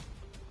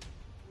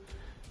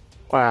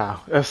 Wow.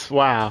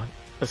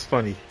 That's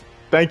funny.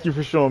 Thank you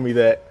for showing me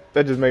that.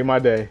 That just made my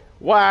day.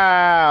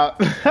 Wow.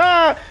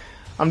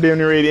 I'm damn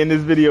near ready to end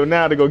this video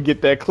now to go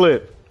get that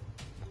clip.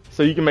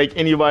 So you can make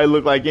anybody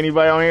look like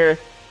anybody on here.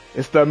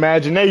 It's the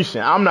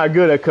imagination. I'm not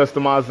good at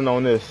customizing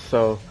on this,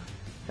 so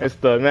it's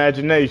the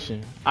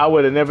imagination. I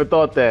would have never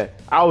thought that.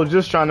 I was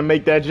just trying to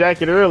make that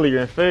jacket earlier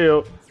and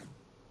failed.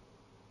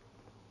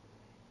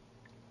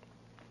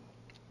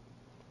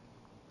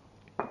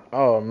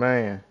 Oh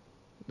man,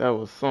 that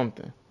was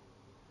something.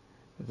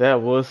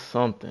 That was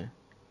something.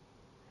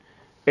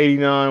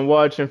 89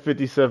 watching,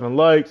 57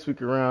 likes. We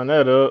can round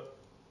that up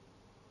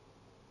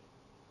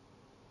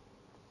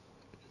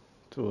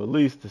to at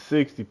least the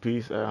 60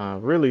 piece.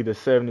 Really the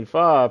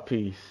 75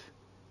 piece.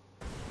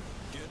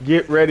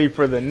 Get ready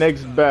for the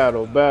next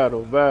battle.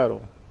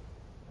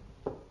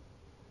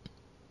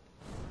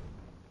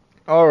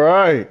 All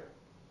right.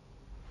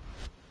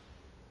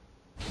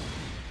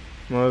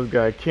 Well, this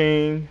guy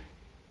King.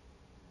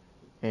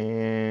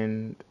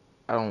 And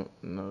I don't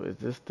know, is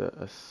this the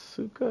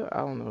Asuka? I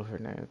don't know if her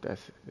name,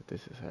 if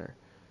this is her.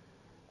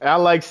 I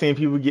like seeing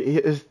people get,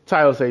 his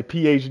title say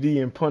PhD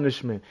in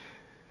punishment.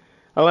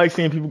 I like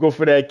seeing people go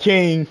for that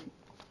King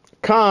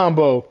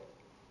combo.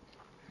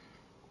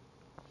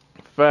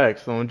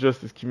 Facts on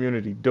Justice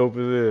Community, dope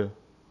as hell.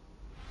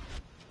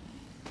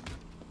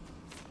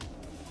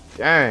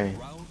 Dang.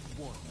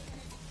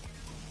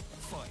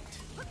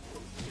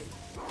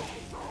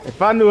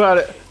 If I knew how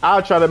to,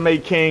 I'll try to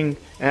make King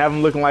and have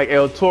him looking like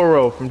El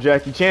Toro from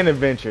Jackie Chan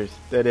Adventures.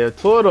 That El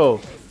Toro.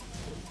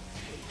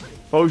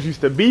 Folks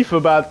used to beef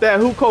about that.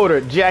 Who called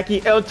her?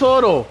 Jackie El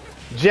Toro.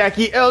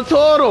 Jackie El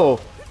Toro.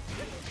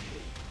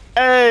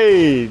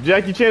 Hey,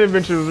 Jackie Chan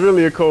Adventures was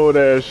really a cold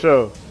ass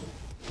show.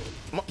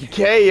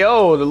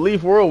 KO, the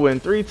Leaf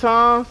Whirlwind 3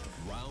 times.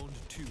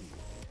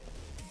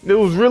 There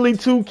was really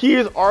 2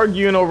 kids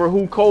arguing over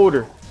who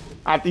colder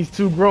out these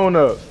 2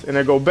 grown-ups. And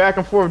they go back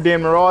and forth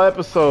damn near all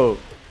episode.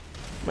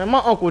 Man, my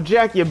Uncle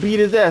Jackie beat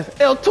his ass.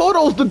 El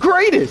Toro's the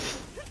greatest.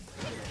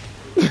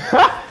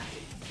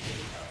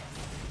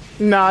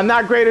 Nah,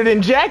 not greater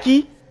than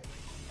Jackie.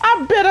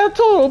 I bet El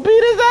Toro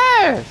beat his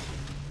ass.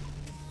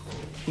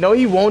 No,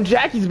 he won't.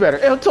 Jackie's better.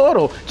 El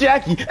Toro,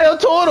 Jackie, El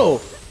Toro.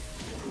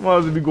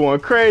 Must be going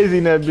crazy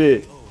in that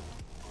bit.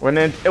 When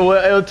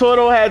El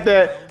Toro had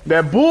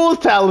that Bulls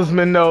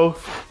talisman though,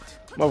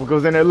 mother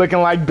goes in there looking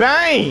like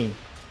Bane.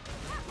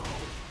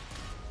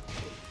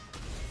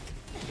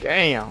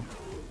 Damn.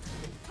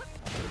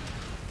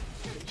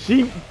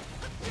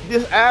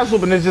 This ass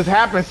whooping has just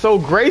happened so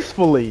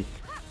gracefully.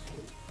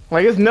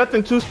 Like it's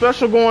nothing too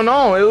special going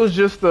on. It was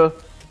just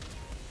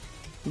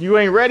you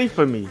ain't ready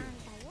for me.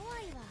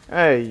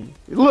 Hey,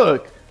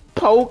 look,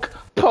 poke.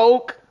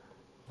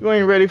 You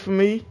ain't ready for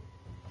me.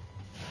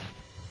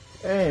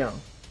 Damn.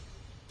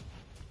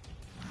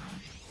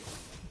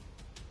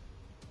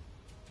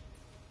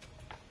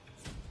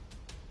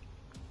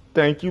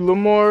 Thank you,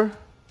 Lamar.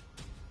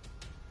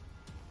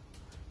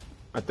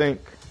 I think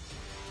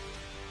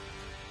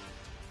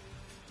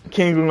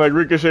King looking like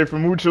Ricochet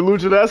from Mucha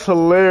Lucha. That's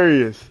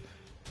hilarious.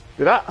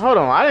 Did I? Hold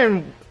on. I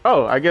didn't.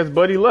 Oh, I guess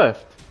Buddy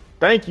left.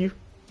 Thank you.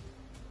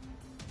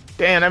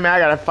 Damn, I mean, I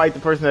gotta fight the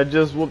person that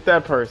just whooped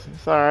that person.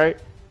 It's alright.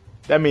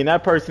 That mean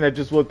that person that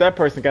just whooped that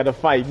person gotta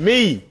fight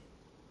me.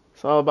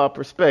 It's all about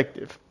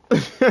perspective.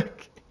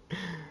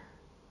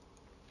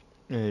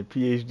 And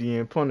PhD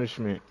in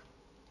punishment.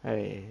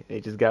 Hey,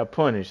 they just got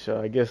punished, so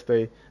I guess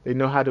they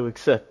know how to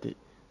accept it.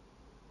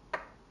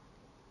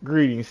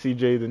 Greetings,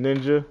 CJ the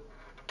Ninja.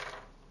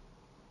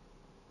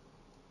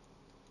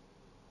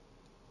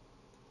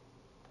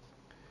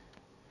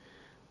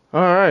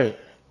 Alright,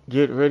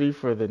 get ready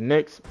for the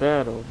next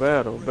battle.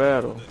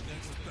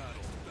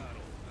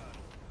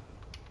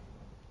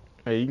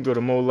 Hey, you can go to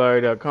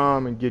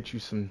Lowery.com and get you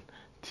some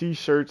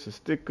t-shirts and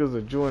stickers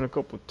or join a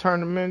couple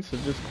tournaments or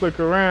just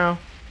click around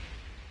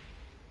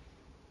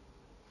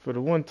for the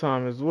one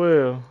time as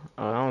well.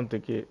 I don't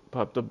think it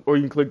popped up. Or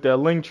you can click that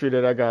link tree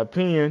that I got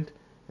pinned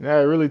and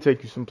that'll really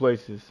take you some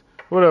places.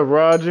 What up,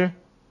 Roger?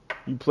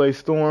 You play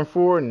Storm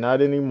 4?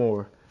 Not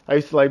anymore. I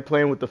used to like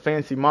playing with the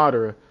fancy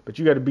Madara, but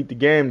you got to beat the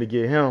game to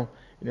get him.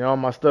 And then all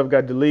my stuff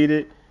got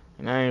deleted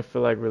and I didn't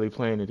feel like really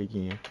playing it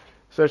again.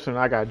 Especially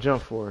when I got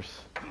Jump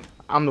Force.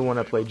 I'm the one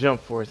that played Jump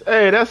Force.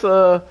 Hey, that's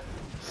Sun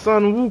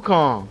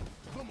Wukong.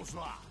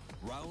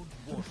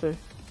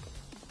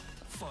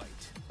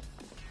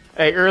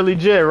 Hey, Early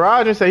Jet.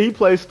 Roger said he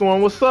plays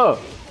Storm. What's up?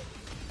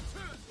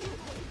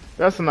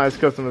 That's a nice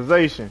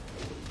customization.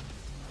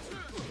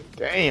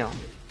 Damn.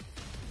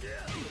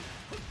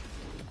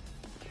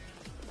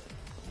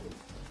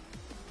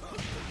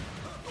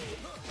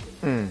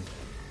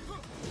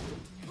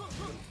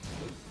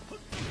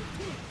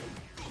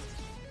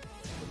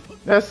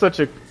 That's such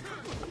a...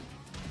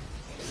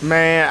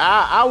 Man,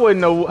 I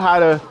wouldn't know how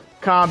to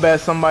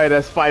combat somebody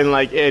that's fighting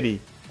like Eddie.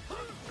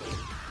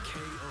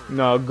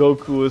 No,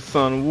 Goku is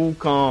Sun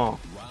Wukong.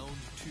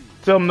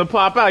 Tell them to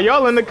pop out.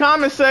 Y'all in the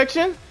comment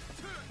section.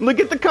 Look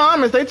at the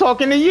comments. They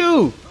talking to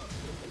you.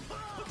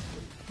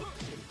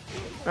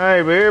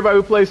 Hey, but everybody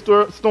who plays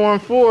Storm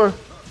 4,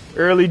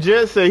 Early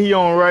Jet said he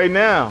on right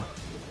now.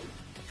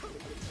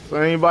 So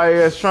anybody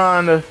that's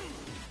trying to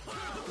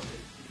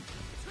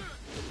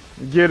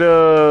get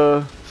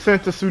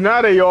sent to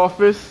Tsunade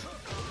office,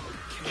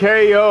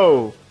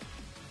 KO.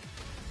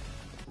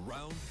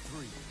 Round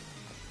 3.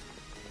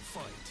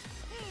 Fight.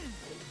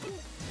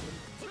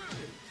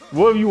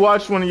 What have you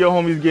watched one of your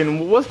homies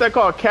getting? What's that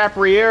called?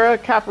 Capoeira?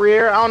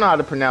 Capoeira? I don't know how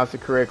to pronounce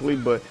it correctly,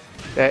 but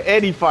that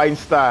Eddie fighting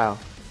style.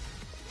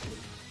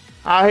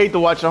 I hate to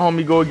watch a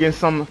homie go against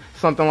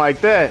something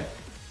like that.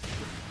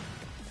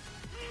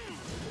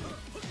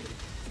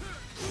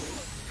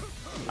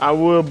 I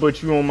would,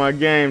 but you on my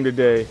game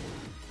today.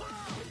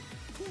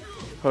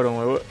 Hold on,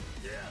 wait, what?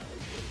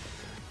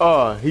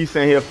 Oh, he's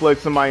saying he'll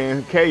flex somebody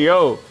in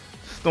KO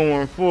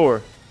Storm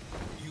 4,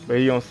 but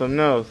he on something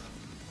else.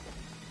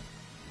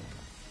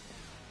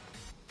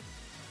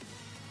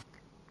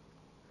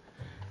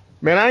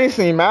 Man, I ain't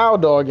seen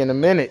Mad Dog in a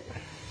minute.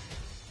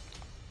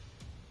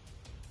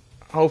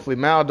 Hopefully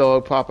Mad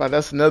Dog pop out.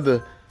 That's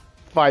another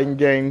fighting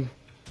game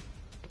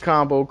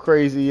combo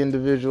crazy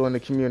individual in the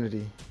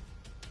community.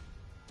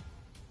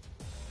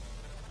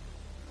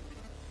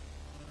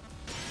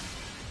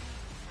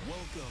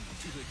 Welcome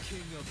to the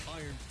King of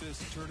Iron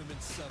Fist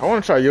Tournament 7. I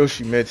want to try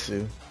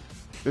Yoshimitsu.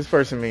 This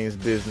person means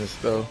business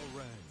though.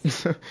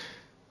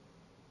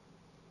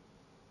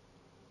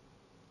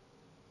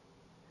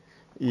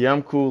 Yeah,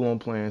 I'm cool on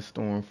playing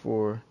Storm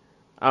 4.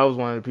 I was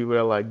one of the people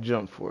that like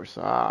Jump Force,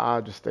 so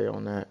I'll just stay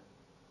on that.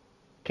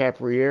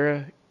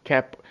 Capoeira?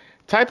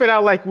 Type it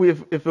out like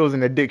if it was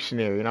in a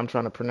dictionary and I'm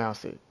trying to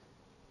pronounce it.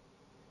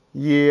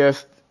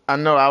 Yes, I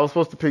know I was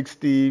supposed to pick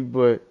Steve,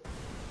 but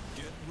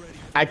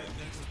I can't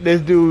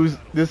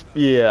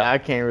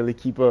really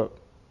keep up.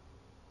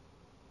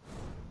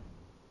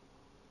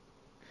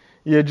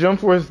 Yeah,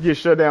 Jump Force gets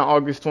shut down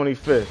August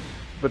 25th,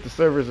 but the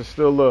servers are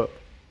still up.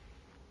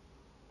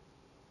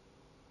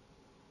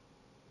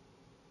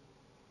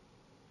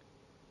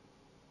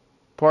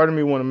 Part of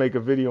me want to make a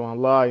video on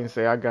Lie and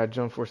say I got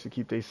Jump Force to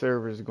keep their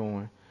servers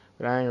going,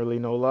 but I ain't really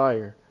no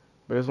liar.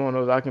 But it's one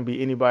of those, I can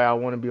be anybody I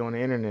want to be on the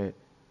internet.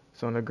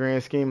 So in the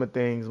grand scheme of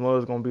things,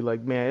 Mo's gonna be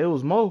like, man, it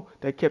was Mo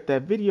that kept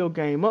that video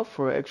game up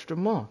for an extra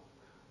month,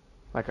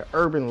 like an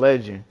urban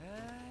legend.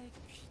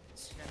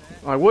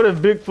 Like, what if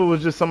Bigfoot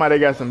was just somebody that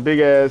got some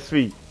big ass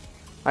feet?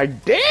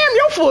 Like, damn,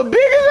 your foot big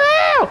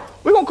as hell.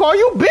 We gonna call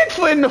you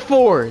Bigfoot in the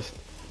forest.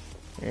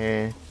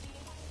 And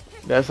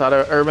that's how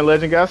the urban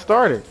legend got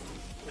started.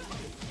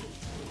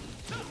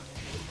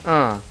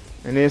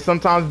 And then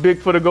sometimes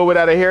Bigfoot will go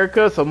without a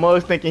haircut, so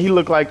Mug's thinking he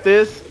look like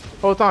this.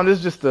 Whole time this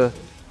is just a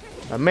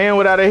man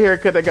without a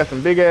haircut that got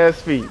some big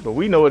ass feet, but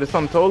we know it is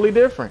something totally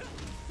different.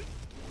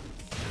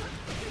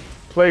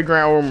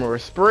 Playground rumor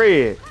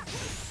spread.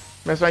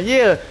 That's right.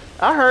 Yeah,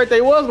 I heard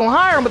they was gonna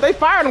hire him, but they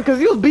fired him because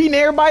he was beating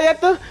everybody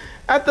at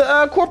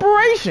the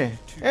corporation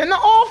in the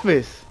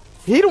office.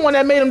 He the one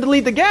that made him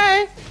delete the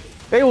game.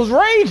 They was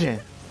raging.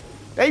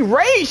 They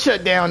rage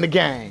shut down the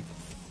game.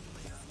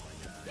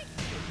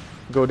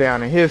 Go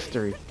down in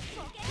history.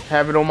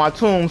 Have it on my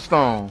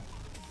tombstone.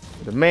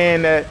 The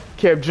man that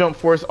kept Jump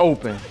Force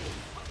open.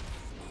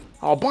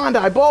 Oh,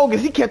 Bondi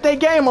bogus. He kept that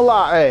game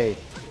alive. Hey.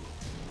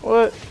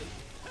 What?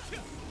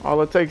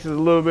 All it takes is a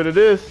little bit of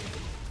this.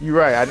 You're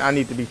right. I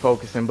need to be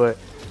focusing, but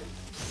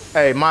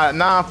hey, my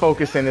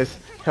non-focusing is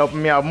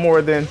helping me out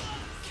more than,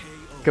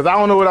 because I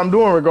don't know what I'm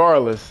doing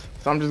regardless.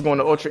 So I'm just going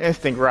the Ultra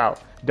Instinct route.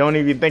 Don't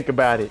even think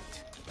about it.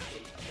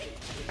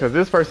 Because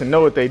this person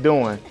know what they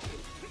doing.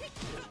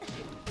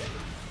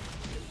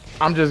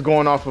 I'm just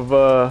going off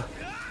of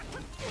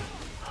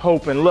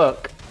hope and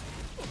luck.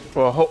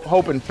 Or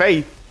hope and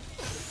faith.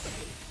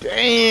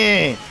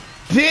 Dang!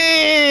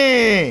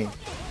 Dang!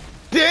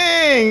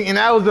 Dang! And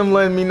that was them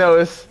letting me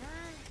know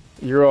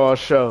you're all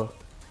show.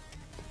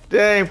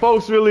 Dang,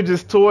 folks really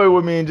just toyed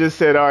with me and just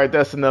said, alright,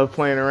 that's enough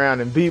playing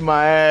around, and beat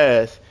my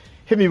ass.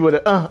 Hit me with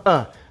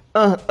a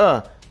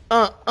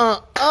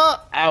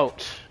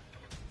ouch.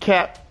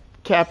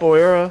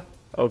 Capoeira?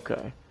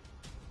 Okay.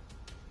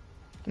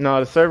 No,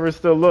 the server's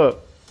still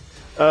up.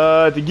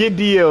 To get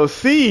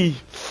DLC,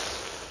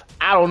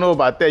 I don't know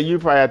about that. You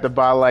probably have to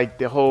buy like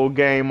the whole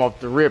game off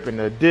the rip in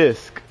a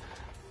disc.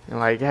 And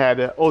like had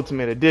the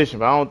Ultimate Edition,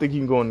 but I don't think you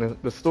can go in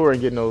the store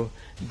and get no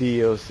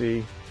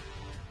DLC.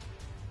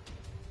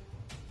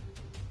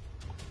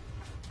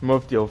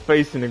 Muffed your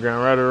face in the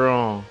ground, right or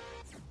wrong.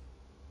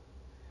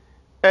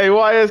 Hey,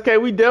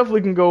 YSK, we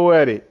definitely can go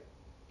at it.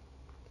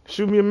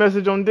 Shoot me a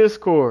message on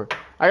Discord.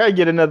 I gotta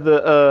get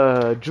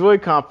another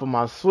Joy-Con for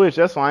my Switch.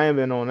 That's why I ain't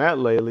been on that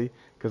lately.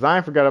 Cause I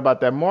ain't forgot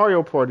about that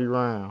Mario Party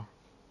round.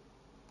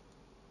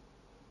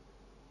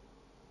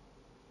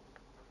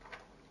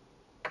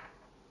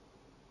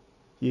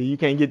 Yeah, you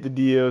can't get the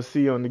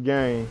DLC on the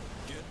game.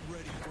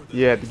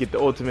 You have to get the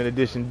Ultimate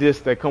Edition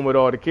disc that come with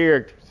all the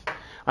characters.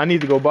 I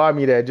need to go buy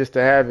me that just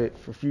to have it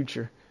for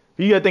future.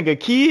 You gotta think a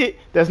kid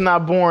that's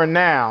not born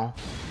now,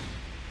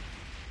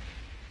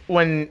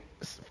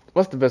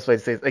 what's the best way to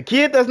say this? A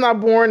kid that's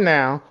not born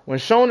now, when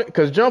Shonen,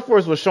 because Jump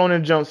Force was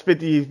Shonen Jump's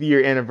 50th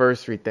year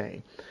anniversary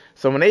thing.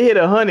 So when they hit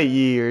 100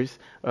 years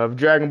of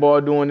Dragon Ball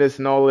doing this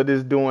and all of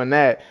this doing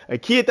that, a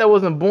kid that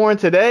wasn't born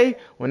today,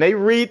 when they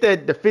read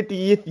that the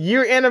 50th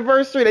year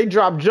anniversary, they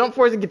drop Jump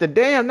Force and get the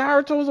damn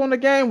Naruto's on the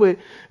game with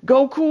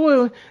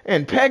Goku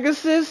and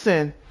Pegasus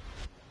and,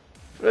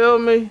 feel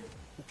me?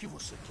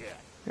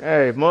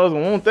 Hey, mothers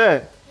want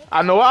that.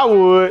 I know I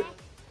would.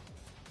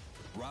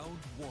 Round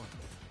one.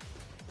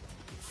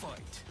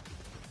 Fight.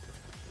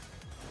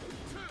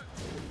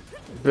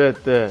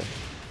 Bet that.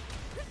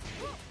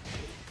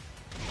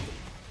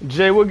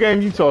 Jay, what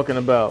game you talking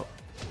about?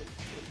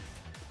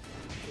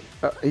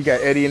 He got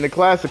Eddie in the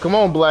classic. Come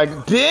on, Black.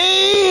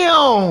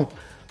 Damn!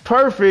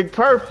 Perfect,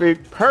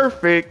 perfect,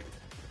 perfect.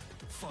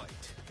 Fight.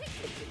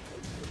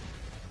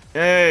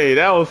 Hey,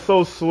 that was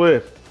so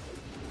swift.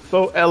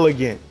 So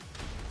elegant.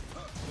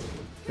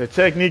 The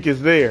technique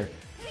is there.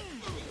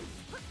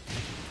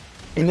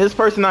 And this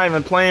person not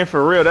even playing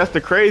for real. That's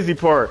the crazy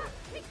part.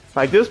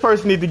 Like, this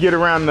person need to get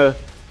around the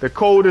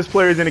coldest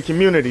players in the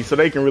community so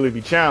they can really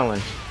be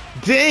challenged.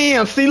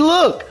 Damn, see,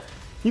 look.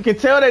 You can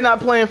tell they're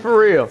not playing for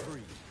real.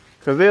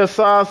 Because they'll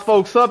size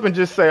folks up and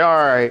just say, all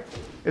right.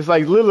 It's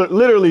like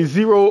literally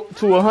 0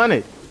 to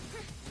 100.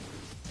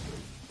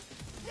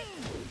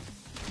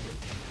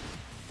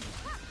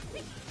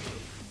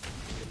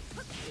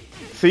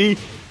 See,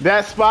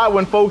 that spot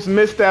when folks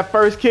missed that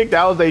first kick,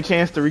 that was their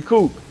chance to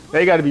recoup.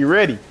 They got to be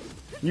ready.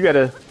 You got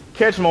to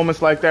catch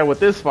moments like that with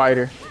this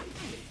fighter.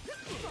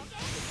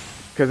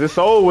 Because it's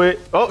over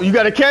with. Oh, you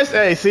got to catch.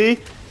 Hey, see?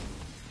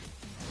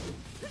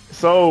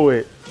 It's over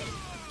with.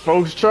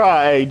 Folks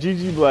try. Hey,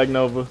 GG Black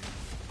Nova.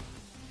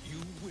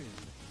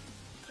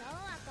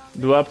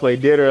 Do I play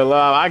Dead or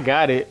Alive? I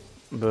got it,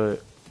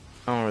 but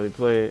I don't really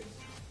play it.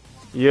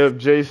 Yep,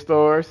 J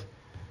Stars.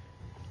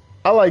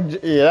 I like,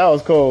 yeah, that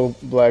was cool,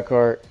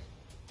 Blackheart.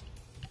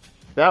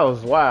 That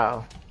was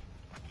wow.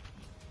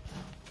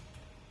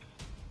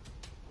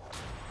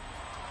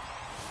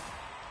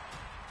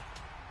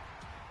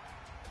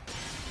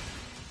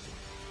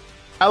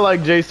 I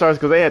like J Stars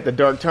because they had the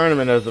Dark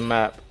Tournament as a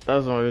map. That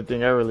was the only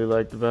thing I really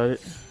liked about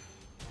it.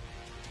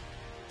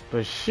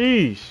 But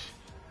sheesh.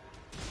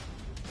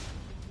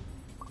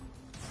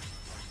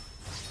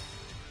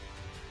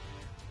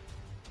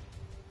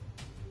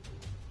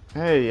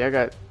 Hey, I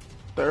got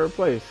 3rd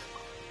place.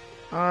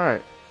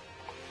 Alright.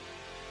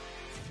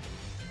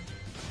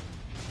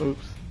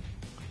 Oops.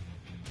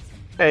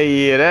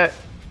 Hey, yeah,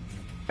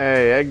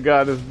 that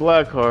got his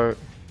Blackheart.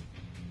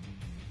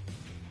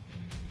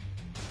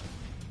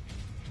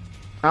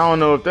 I don't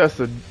know if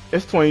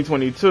it's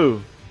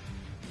 2022.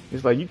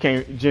 It's like you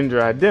can't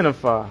gender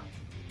identify.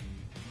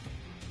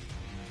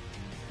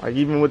 Like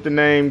even with the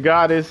name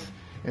Goddess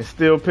and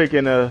still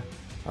picking a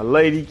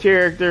lady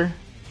character,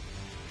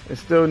 it's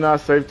still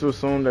not safe to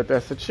assume that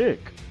that's a chick.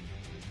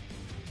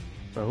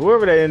 But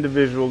whoever that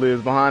individual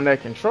is behind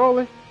that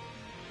controller,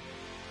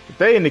 If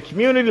they in the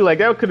community, like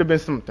that could have been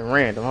something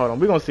random. Hold on,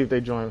 we're gonna see if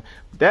they join.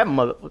 That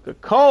motherfucker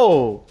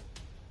cold.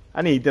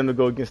 I need them to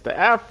go against the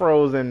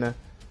Afros and the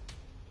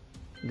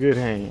good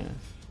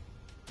hands.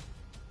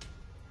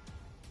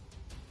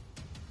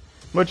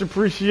 Much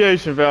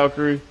appreciation,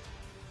 Valkyrie.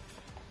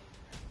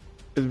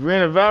 Is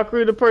Brenda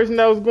Valkyrie the person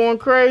that was going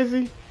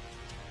crazy?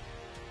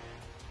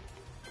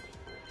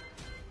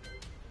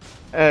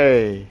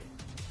 Hey.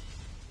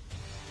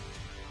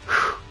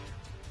 Whew.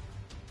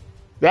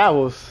 That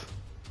was...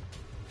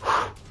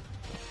 Whew.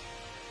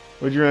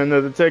 Would you run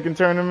another Tekken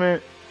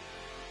tournament?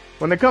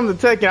 When it comes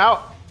to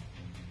Tekken,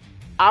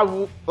 I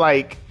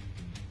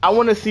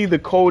want to see the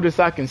coldest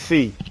I can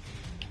see.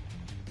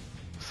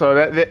 So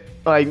that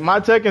like my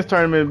Tekken's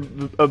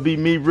tournament will be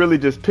me really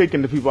just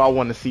picking the people I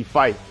want to see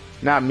fight,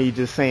 not me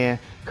just saying,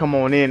 "Come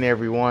on in,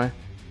 everyone,"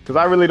 because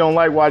I really don't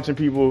like watching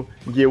people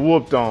get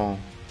whooped on.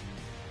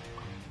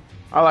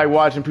 I like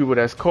watching people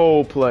that's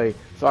cold play,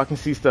 so I can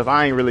see stuff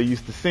I ain't really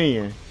used to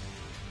seeing.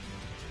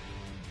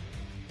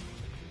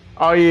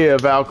 Oh yeah,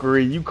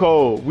 Valkyrie, you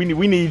cold. We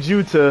need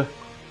you to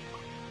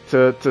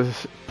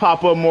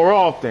pop up more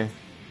often.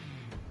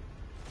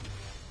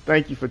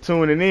 Thank you for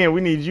tuning in.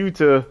 We need you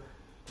to,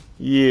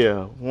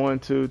 yeah, 1,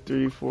 2,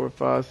 3, 4,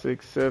 5,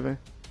 6, 7.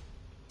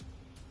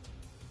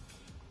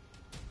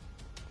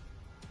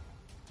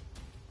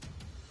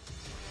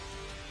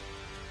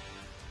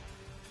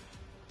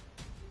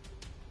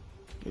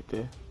 Get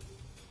there.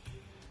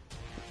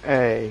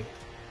 Hey,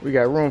 we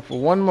got room for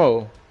one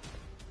more.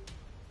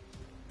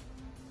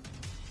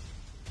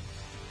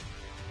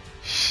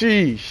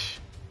 Sheesh.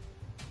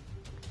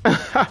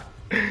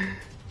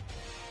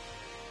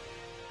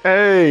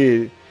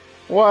 Hey,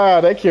 wow,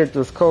 that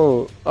character's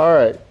cold. All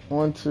right,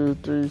 1, 2,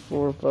 3,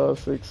 4, 5,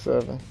 6,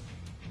 7.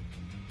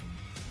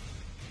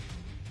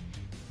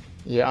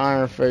 Yeah,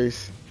 Iron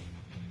Face.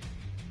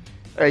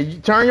 Hey, you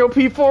turn your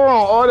P4 on.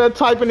 All that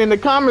typing in the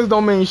comments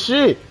don't mean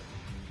shit.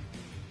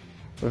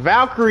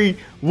 Valkyrie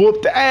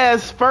whooped the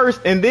ass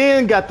first and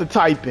then got the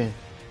typing.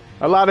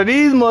 A lot of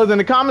these mothers in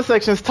the comment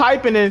sections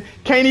typing and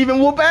can't even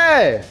whoop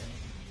ass.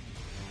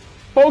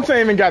 Folks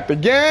ain't even got the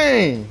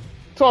game.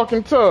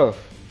 Talking tough.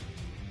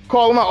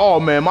 Call them out. Oh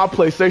man, my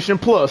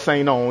PlayStation Plus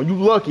ain't on. You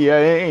lucky.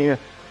 Oh,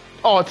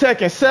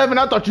 Tekken 7.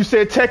 I thought you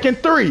said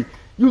Tekken 3.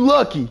 You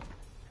lucky.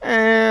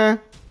 And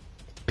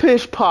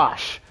pish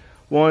posh.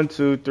 1,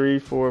 2, 3,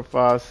 4,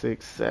 5,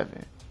 6,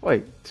 7.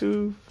 Wait,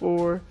 2,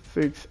 4,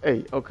 6,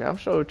 8. Okay, I'm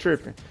sure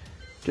tripping.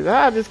 Cause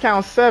I just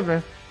count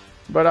 7,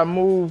 but I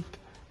moved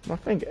my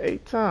finger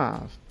 8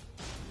 times.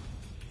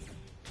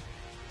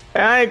 Hey,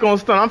 I ain't gonna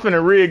stun. I'm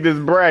finna rig this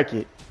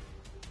bracket.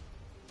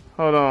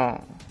 Hold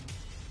on.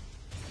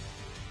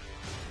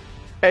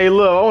 Hey,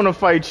 look, I wanna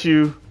fight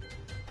you.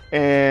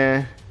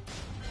 And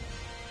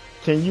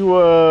can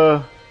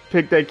you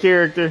pick that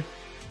character?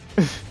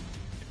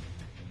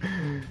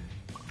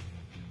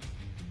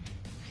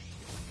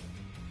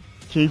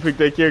 Can you pick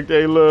that character,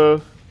 hey,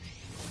 love?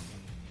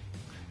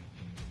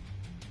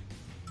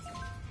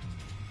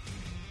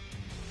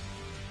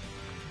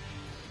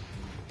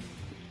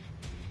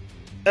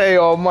 Hey,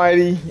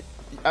 Almighty,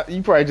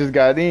 you probably just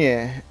got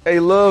in. Hey,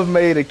 Love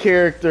made a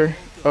character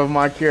of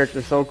my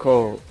character so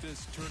cold.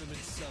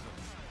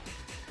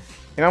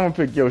 And I'm gonna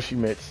pick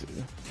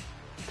Yoshimitsu.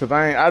 Cause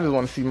I just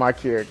wanna see my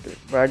character.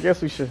 But I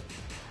guess we should,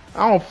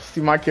 I don't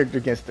see my character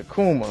against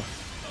Akuma.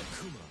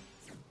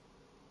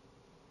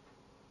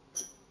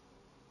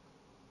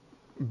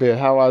 Bet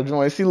how I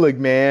join. See, look,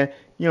 man,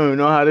 you don't even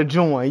know how to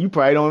join. You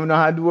probably don't even know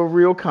how to do a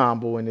real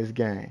combo in this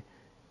game.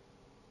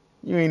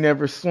 You ain't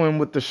never swim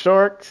with the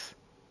sharks.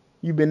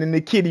 You been in the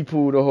kiddie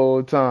pool the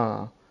whole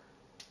time,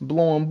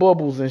 blowing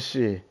bubbles and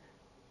shit.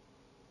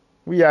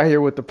 We out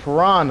here with the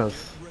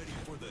piranhas.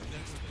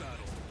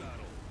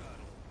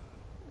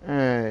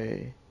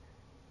 Hey,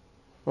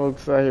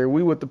 folks out here,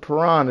 we with the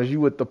piranhas. You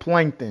with the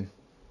plankton.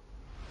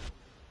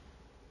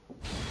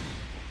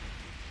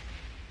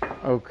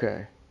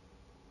 Okay.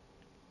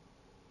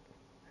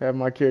 Have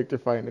my character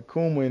fighting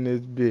Akuma in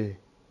this bit.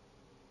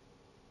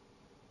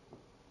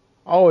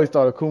 I always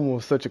thought Akuma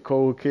was such a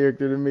cold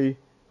character to me.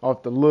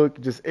 Off the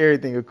look, just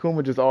everything.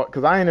 Akuma just all,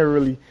 cause I ain't never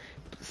really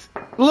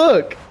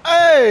look.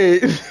 Hey,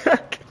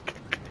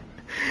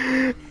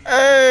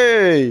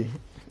 hey.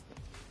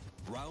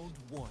 Round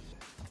 1.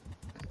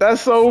 That's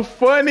so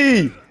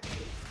funny.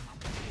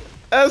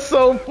 That's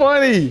so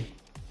funny.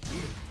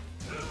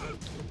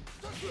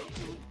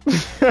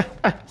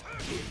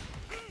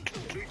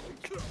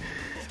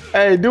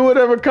 Hey, do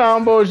whatever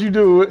combos you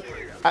do.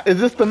 Is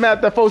this the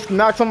map that folks can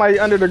knock somebody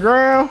under the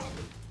ground?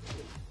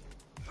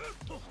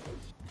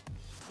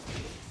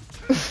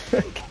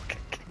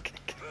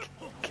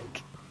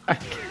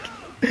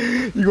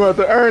 You're gonna have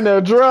to earn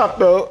that drop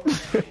though.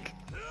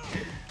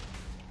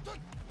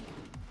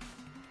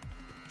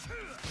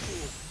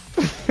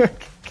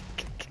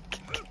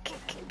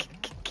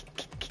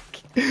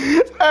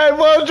 Hey,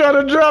 boy, I'm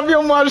trying to drop you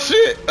on my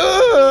shit.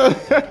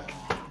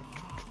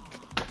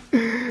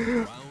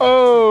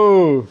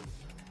 Oh.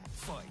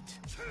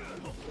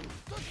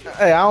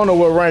 Hey, I don't know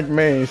what rank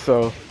means,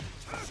 so.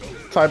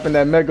 Type in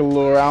that Mega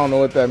Lure, I don't know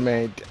what that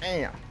means.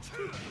 Damn.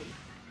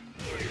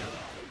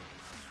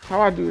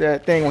 How I do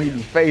that thing when he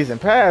be phasing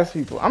past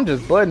people? I'm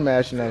just button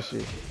mashing that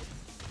shit.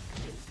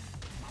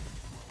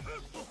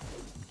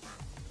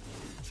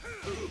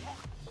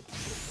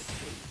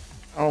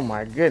 Oh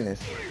my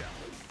goodness.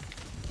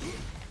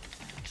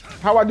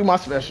 How I do my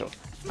special?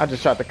 I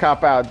just tried to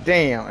cop out,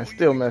 damn, and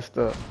still messed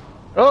up.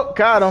 Oh,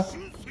 caught him.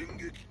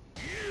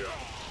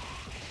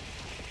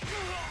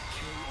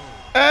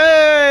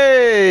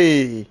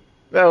 Hey!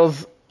 That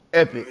was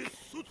epic.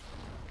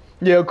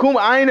 Yeah, Kuma,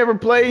 I ain't never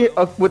played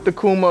with the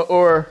Kuma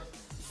or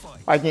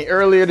like in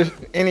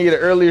any of the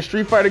earlier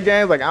Street Fighter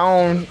games. Like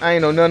I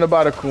ain't know nothing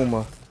about a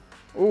Kuma.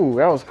 Ooh,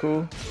 that was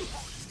cool.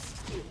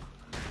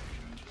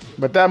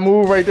 But that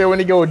move right there when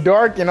he go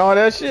dark and all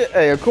that shit,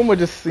 hey, Akuma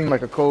just seemed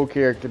like a cold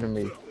character to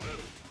me.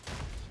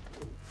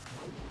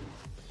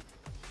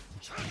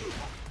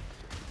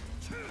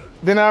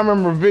 Then I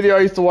remember a video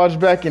I used to watch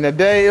back in the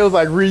day. It was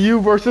like Ryu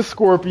versus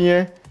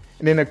Scorpion,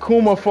 and then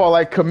Akuma fought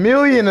like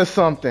Chameleon or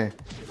something.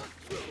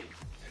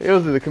 It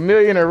was the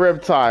Chameleon or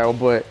Reptile,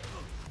 but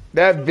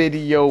that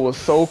video was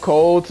so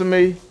cold to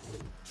me.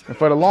 And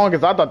for the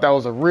longest, I thought that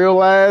was a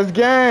real ass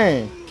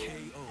game.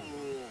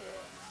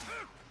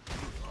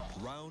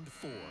 Round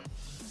 4.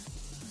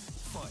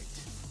 Fight.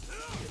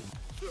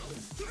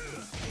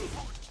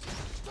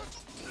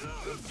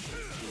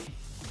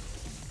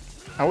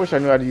 I wish I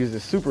knew how to use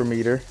the super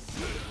meter.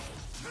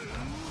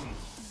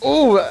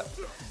 Ooh.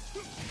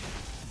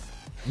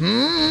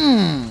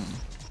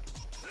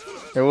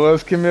 It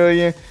was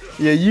Chameleon.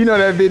 Yeah, you know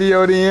that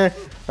video then.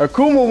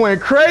 Akuma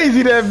went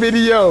crazy that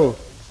video.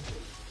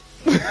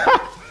 Hey,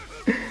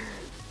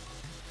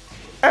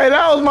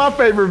 that was my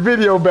favorite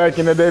video back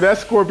in the day. That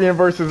Scorpion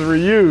versus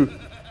Ryu.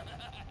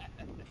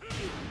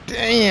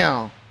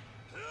 Damn.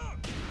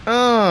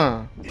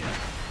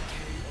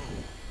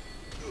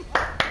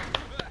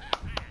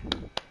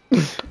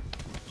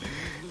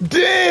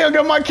 Damn,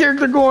 got my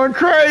character going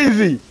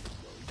crazy.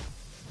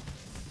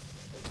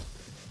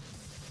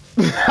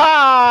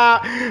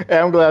 Hey,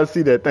 I'm glad to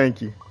see that.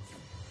 Thank you.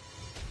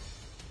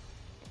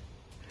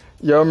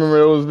 Y'all remember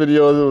those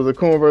videos? It was a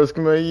Akuma versus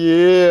Chameleon.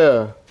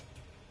 Yeah.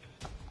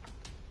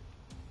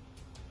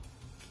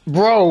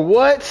 Bro,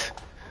 what?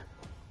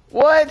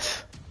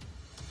 What?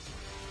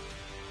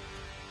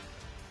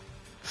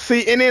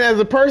 See, and then as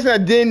a person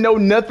that didn't know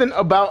nothing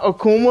about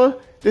Akuma,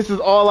 this is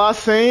all I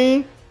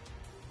seen.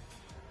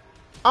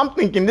 I'm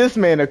thinking this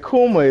man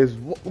Akuma is,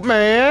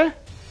 man.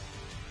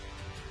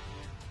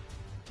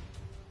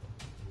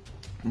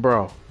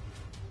 Bro,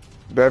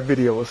 that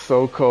video was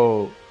so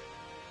cold.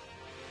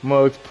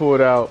 Muggs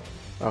pulled out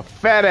a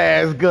fat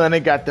ass gun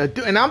and got the,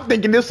 and I'm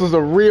thinking this was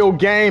a real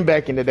game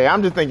back in the day.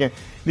 I'm just thinking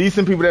these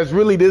some people that's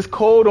really this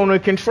cold on a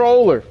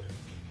controller.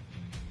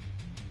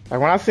 Like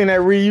when I seen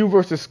that Ryu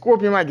versus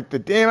Scorpion, I get the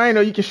damn, I didn't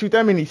know you can shoot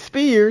that many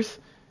spears.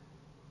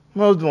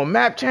 Muggs doing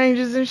map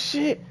changes and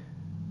shit.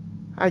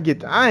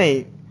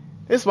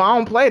 This why I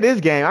don't play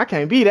this game. I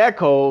can't be that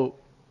cold.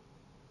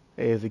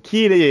 Hey, as a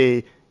kid,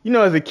 as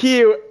a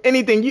kid,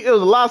 it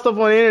was a lot of stuff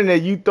on the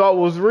internet you thought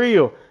was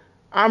real.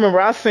 I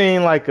remember I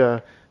seen like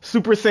a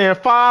Super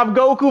Saiyan 5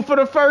 Goku for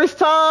the first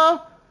time.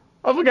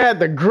 I forgot had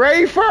the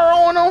gray fur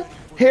on him,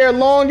 hair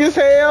long as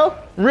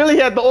hell. Really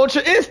had the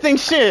Ultra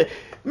Instinct shit.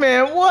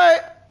 Man,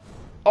 what?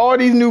 All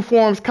these new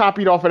forms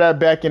copied off of that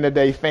back in the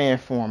day fan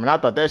form, and I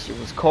thought that shit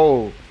was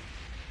cold.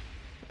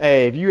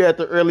 Hey, if you at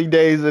the early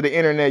days of the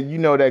internet, you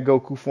know that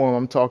Goku form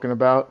I'm talking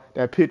about.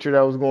 That picture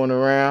that was going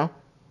around.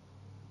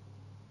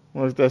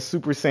 Was that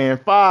Super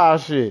Saiyan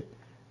 5 shit.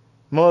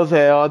 Muzz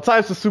had all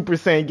types of Super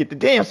Saiyan. Get the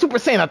damn Super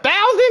Saiyan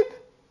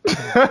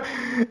 1000?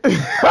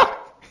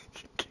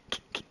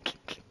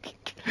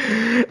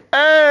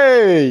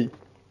 Hey!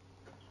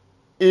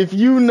 If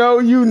you know,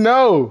 you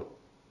know.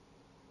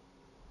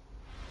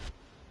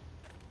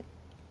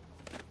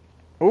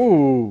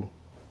 Ooh.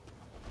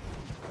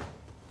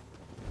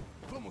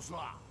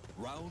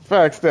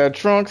 Facts that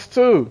Trunks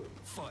too.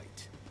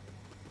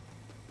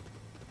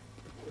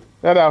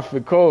 That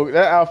outfit cold.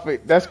 That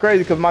outfit, that's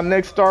crazy because my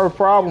next Star of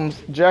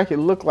Problems jacket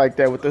looked like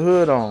that with the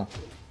hood on.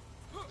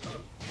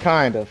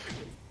 Kind of.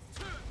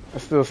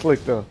 That's still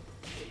slick though.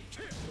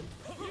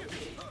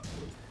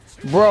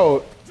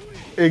 Bro,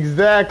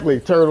 exactly,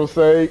 Turtle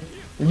say.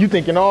 You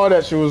thinking all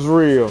that shit was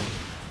real.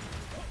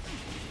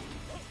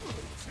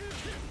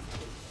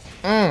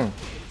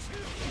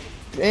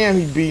 Damn,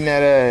 he beating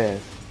that ass.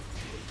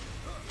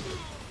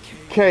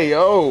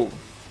 KO.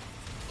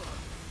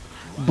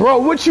 Bro,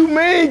 what you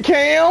mean,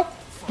 Cam?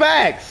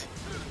 Facts.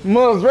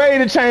 Muggs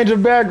ready to change the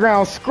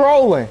background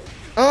scrolling.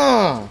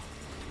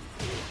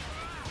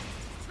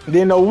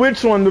 Didn't know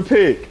which one to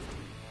pick.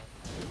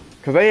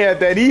 Cause they had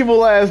that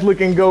evil ass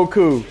looking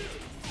Goku.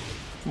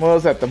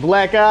 Muggs had the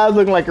black eyes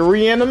looking like a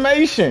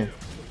reanimation.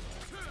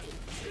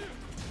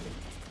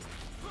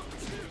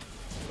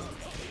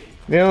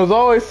 Then there was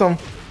always some,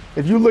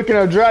 if you looking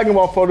at a Dragon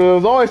Ball photo, there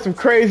was always some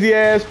crazy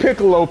ass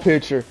Piccolo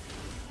picture.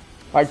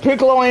 Like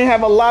Piccolo ain't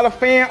have a lot of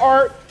fan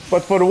art,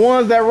 but for the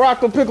ones that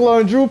rocked with Piccolo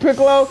and drew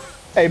Piccolo,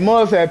 Hey,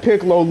 Muzz had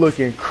Piccolo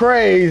looking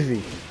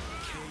crazy.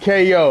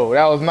 KO.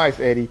 That was nice,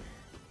 Eddie.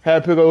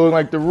 Had Piccolo looking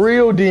like the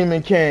real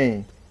Demon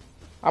King.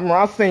 I remember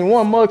I seen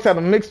one Muggs had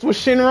him mixed with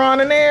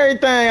Shinron and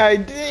everything.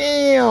 Like,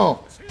 damn.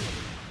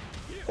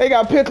 They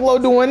got Piccolo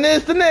doing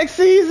this the next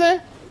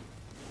season.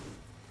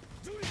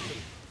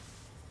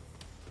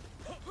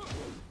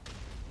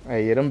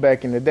 Hey, yeah, them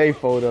back in the day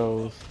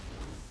photos.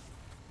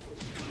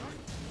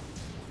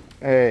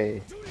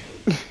 Hey.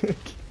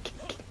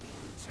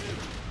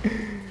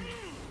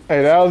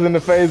 Hey, that was in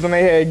the phase when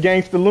they had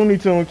gangster Looney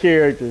Tune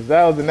characters.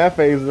 That was in that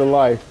phase of the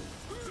life.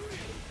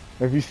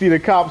 If you see the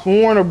cops,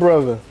 Warner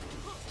Brother.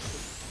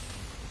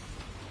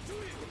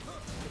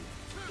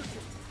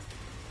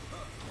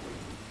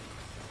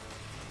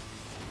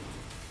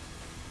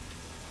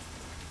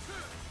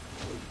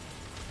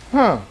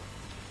 Huh.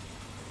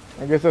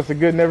 I guess that's a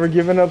good never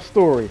giving up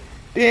story.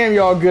 Damn,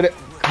 y'all good at...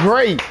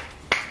 Great.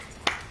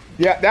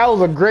 Yeah, that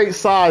was a great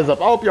size up.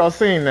 I hope y'all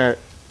seen that.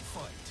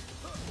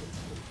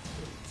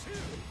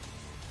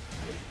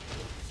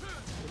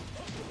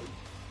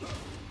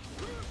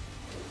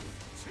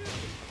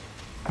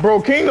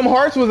 Bro, Kingdom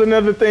Hearts was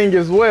another thing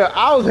as well.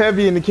 I was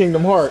heavy into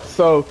Kingdom Hearts,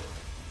 so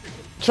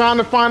trying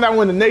to find out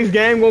when the next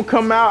game gonna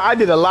come out, I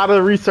did a lot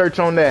of research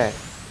on that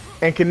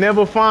and could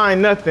never find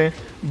nothing.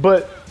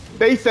 But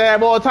they used to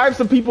have all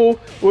types of people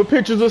with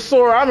pictures of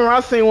Sora. I remember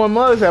I seen one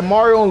Muzz had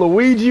Mario and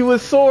Luigi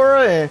with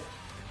Sora, and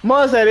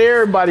Muzz had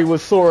everybody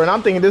with Sora, and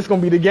I'm thinking this gonna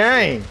be the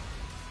game.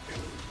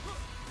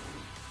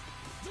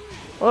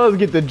 Let's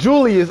get the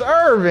Julius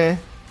Irvin.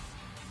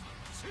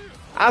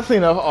 I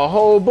seen a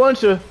whole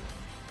bunch of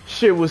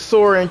shit with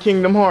Sora and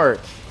Kingdom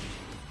Hearts.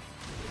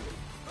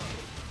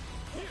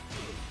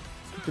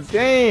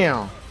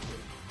 Damn.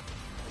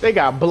 They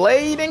got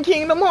Blade in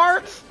Kingdom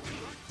Hearts?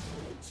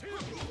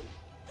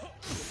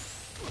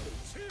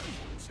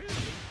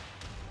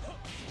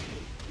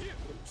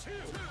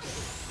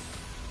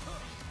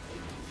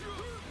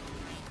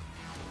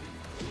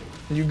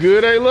 You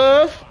good,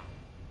 A-Love?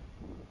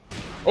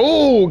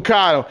 Oh,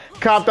 caught him.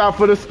 Copped out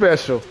for the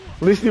special.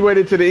 At least he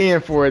waited to the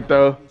end for it,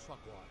 though.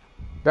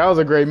 That was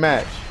a great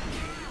match.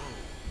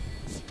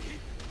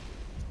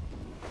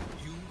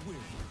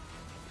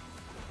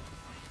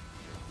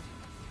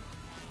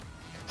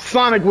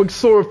 Sonic with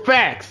sword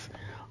facts.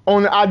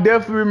 I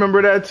definitely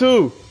remember that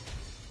too.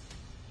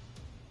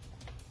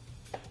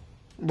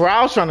 Bro,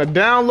 I was trying to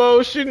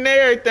download shit and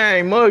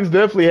everything. Muggs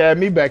definitely had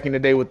me back in the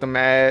day with them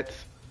ads.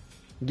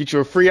 Get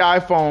you a free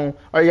iPhone.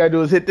 All you gotta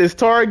do is hit this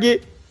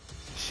target.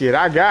 Shit,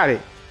 I got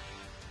it.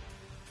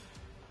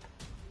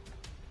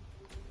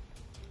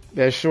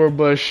 That short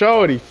bus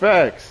shorty,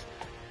 facts.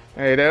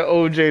 Hey, that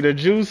OJ the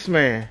Juice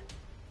Man.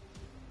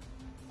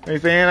 They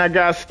saying I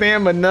got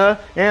stamina,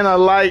 and I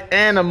like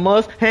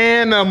animus,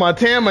 and I'm a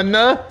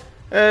stamina.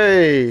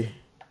 Hey.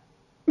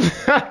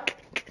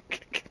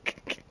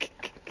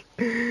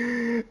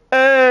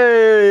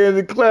 Hey, in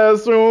the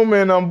classroom,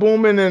 and I'm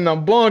booming and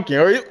I'm bunking.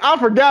 Or I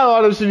forgot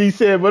all the shit he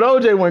said, but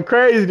OJ went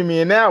crazy to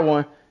me in that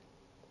one.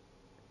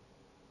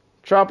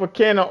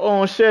 Tropicana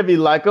on Chevy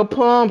like a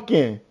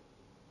pumpkin.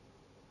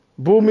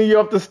 Boo me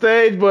off the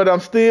stage, but I'm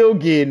still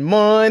getting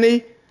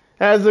money.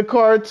 As a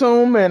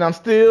cartoon, man, I'm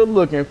still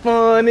looking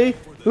funny.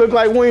 Look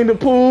like Winnie the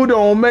Pooh,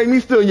 don't make me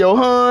steal your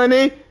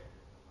honey.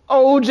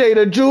 OJ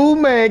the Jew,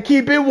 man,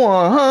 keep it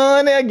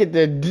 100. I get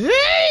the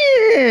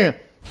damn.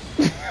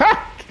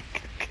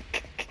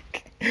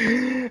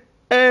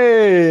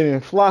 Hey,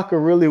 Flocka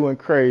really went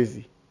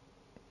crazy.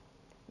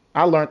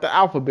 I learned the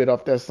alphabet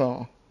off that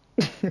song.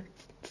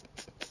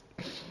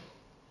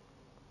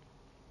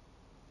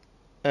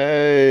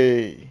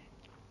 Hey.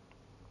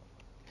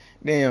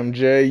 Damn,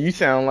 Jay, you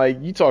sound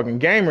like you talking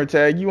gamer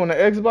tag. You on the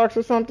Xbox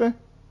or something?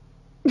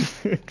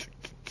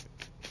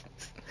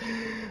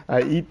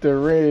 I eat the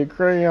red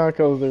crayon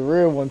because the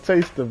red one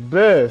tastes the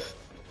best.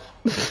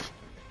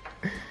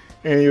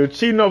 And you're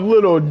cheating off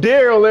little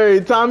Daryl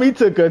every time he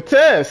took a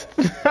test.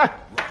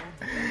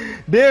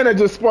 Then it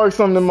just sparked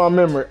something in my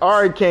memory.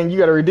 All right, King, you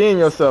got to redeem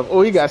yourself.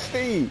 Oh, he got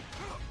Steve.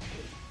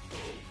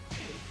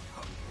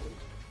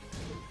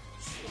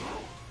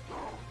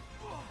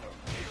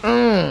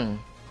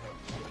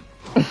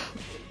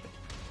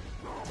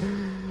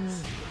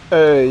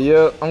 Hey,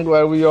 yeah, I'm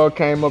glad we all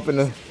came up in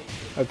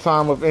a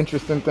time of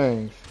interesting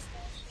things.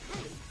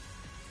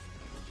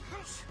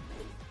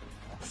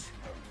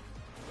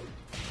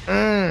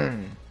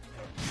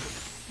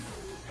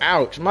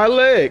 Ouch, my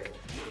leg.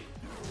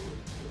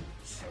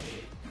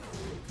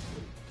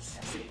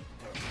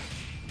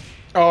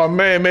 Oh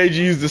man, made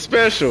you use the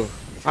special.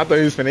 I thought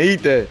he was finna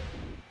eat that.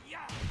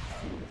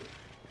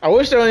 I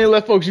wish they only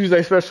let folks use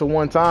that special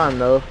one time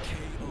though.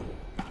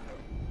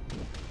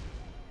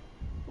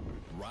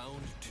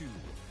 Round 2.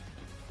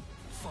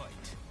 Fight.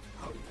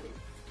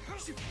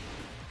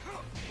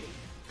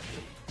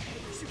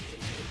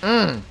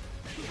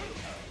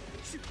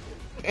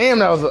 Damn,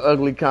 that was an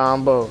ugly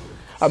combo.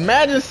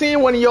 Imagine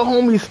seeing one of your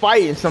homies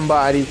fighting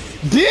somebody.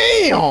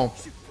 Damn!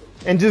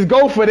 And just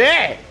go for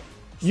that.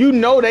 You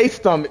know they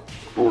stomach.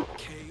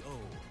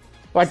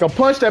 Like a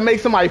punch that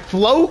makes somebody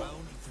float.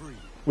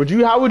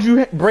 How would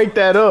you break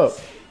that up?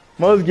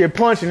 Mothers get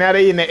punched and now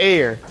they in the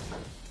air.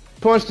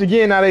 Punched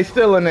again, now they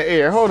still in the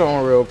air. Hold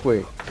on real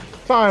quick.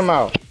 Time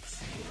out.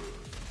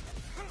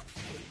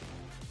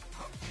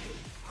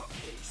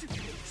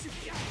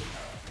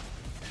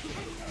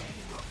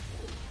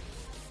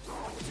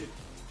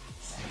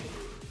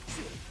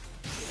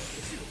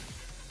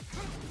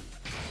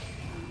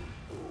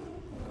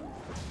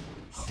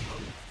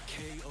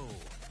 KO.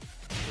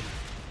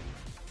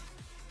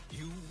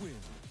 You win.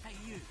 Hey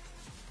you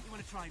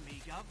wanna try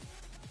me, Gov?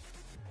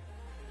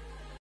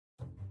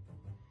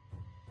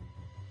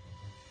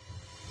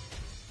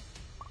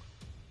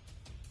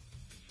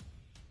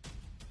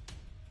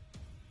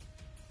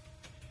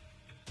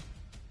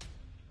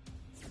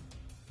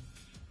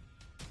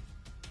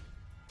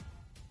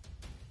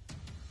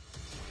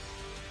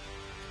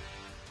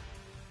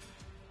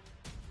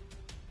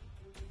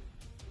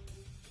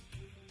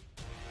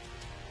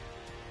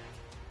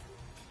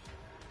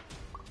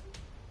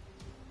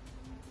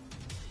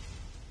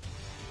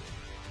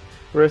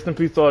 Rest in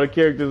peace to all the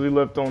characters we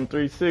left on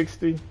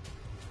 360.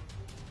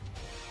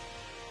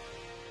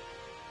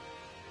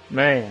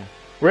 Man,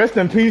 rest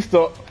in peace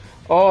to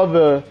all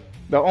the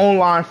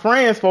online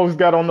friends folks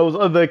got on those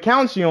other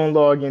accounts you don't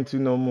log into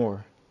no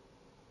more.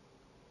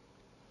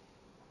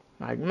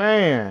 Like,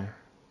 man.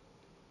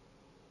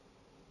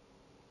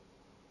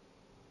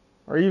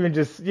 Or even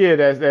just, yeah,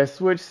 that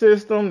Switch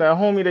system, that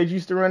homie that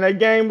used to run that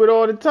game with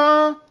all the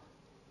time.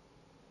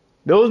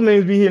 Those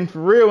memes be hitting for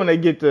real when they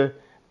get to,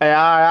 hey,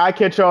 I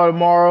catch y'all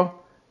tomorrow.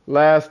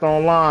 Last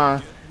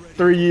online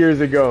 3 years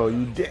ago.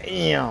 You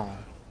damn.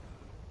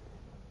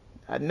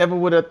 I never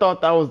would have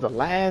thought that was the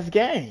last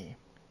game.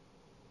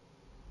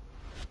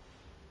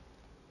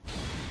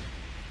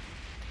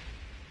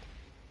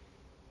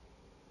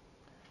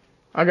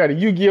 I got a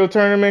Yu-Gi-Oh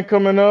tournament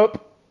coming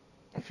up.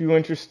 If you're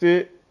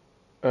interested.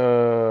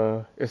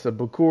 It's a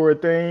Bakura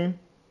theme.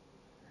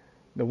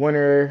 The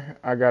winner,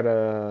 I got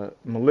a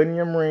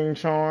Millennium Ring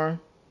charm.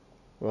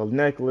 Well,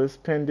 necklace,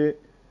 pendant,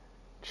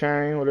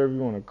 chain, whatever you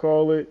want to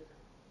call it.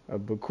 A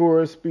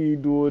Bakura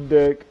Speed Dual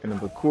Deck and a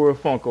Bakura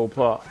Funko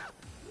Pop.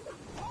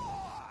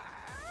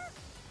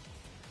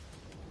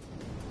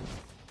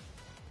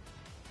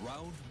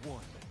 Round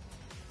one.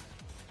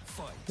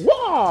 Fight.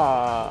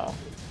 Wow!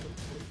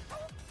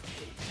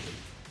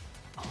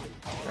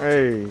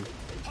 Hey,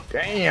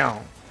 damn.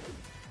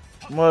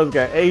 Muzz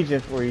got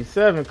Agent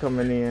 47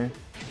 coming in.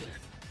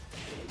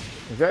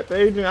 Is that the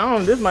agent? I don't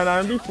know. This might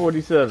not even be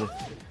 47.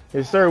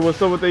 Yes, sir. What's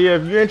up with the? Yeah,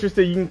 if you're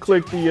interested, you can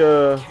click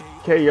the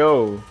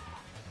KO.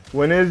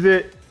 When is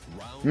it?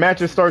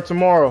 Matches start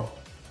tomorrow,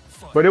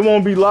 but it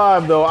won't be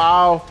live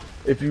though.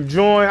 If you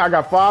join, I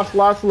got 5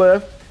 slots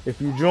left. If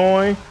you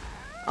join,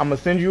 I'm gonna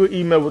send you an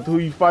email with who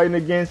you fighting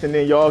against, and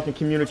then y'all can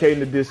communicate in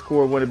the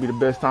Discord when it'd be the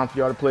best time for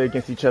y'all to play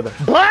against each other.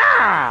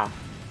 Blah!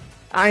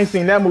 I ain't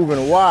seen that move in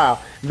a while.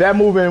 That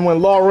move in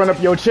when Law run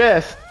up your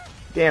chest.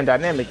 Damn,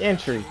 dynamic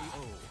entry.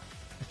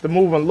 It's the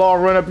move when Law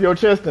run up your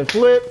chest and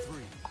flip.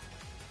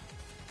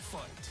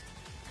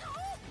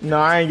 No,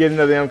 I ain't getting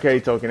another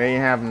MK token. They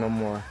ain't having no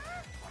more.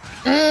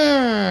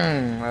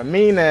 A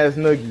mean ass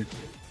noogie.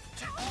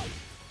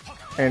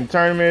 And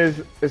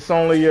tournament it's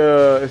only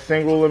a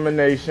single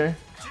elimination.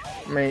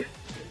 I mean,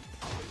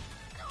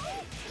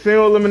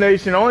 single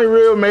elimination. Only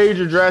real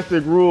major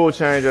drastic rule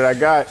change that I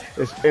got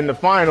is in the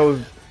finals.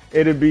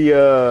 It'll be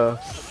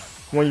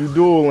when you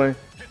dueling.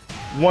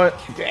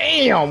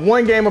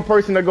 One game a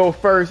person to go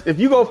first. If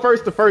you go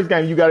first the first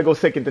game, you gotta go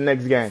second the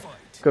next game.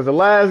 Cause the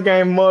last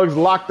game Muggs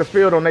locked the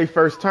field on their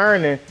first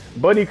turn and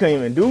Buddy couldn't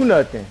even do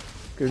nothing.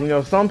 Cause you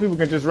know some people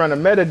can just run a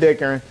meta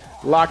decker and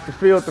lock the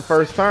field the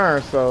first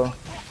turn. So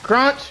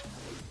crunch.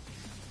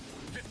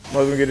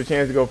 Muggs gonna get a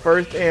chance to go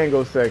first and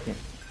go second.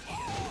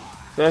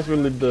 So that's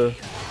really the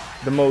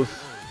most.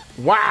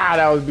 Wow,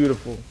 that was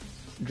beautiful.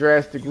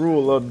 Drastic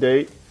rule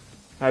update.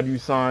 How do you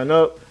sign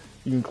up?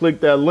 You can click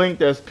that link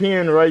that's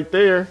pinned right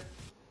there.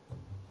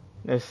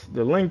 That's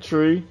the link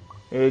tree.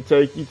 It'll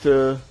take you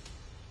to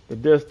the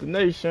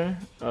destination.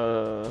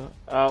 I'll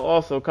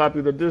also copy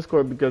the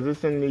Discord because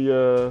it's in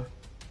the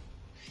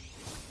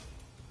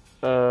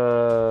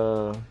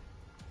hold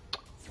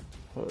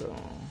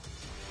on.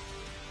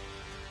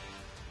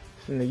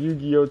 It's in the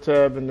Yu-Gi-Oh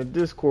tab in the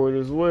Discord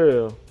as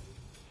well.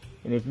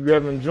 And if you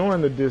haven't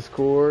joined the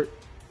Discord,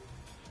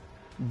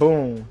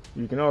 boom,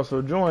 you can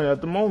also join at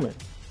the moment.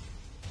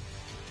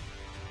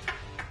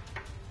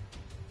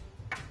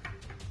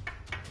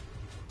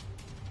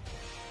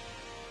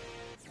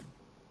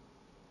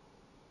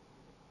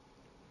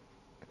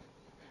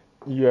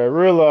 You gotta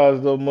realize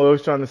though,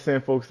 Mug's trying to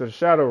send folks to the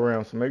Shadow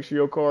Realm, so make sure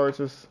your cards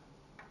is.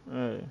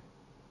 Hey.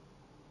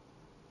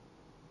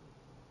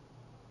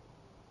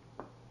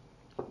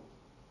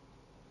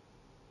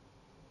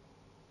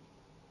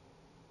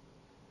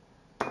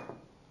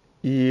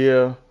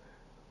 Yeah.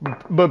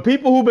 But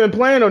people who've been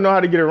playing don't know how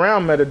to get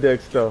around meta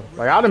decks though.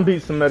 Like I done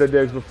beat some meta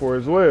decks before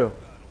as well.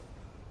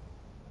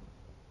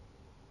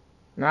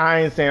 Now I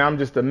ain't saying I'm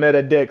just a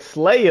meta deck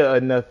slayer or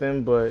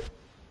nothing, but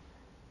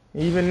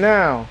even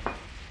now,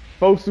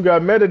 folks who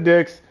got meta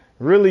decks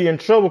really in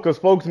trouble because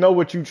folks know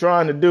what you're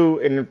trying to do,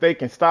 and if they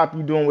can stop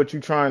you doing what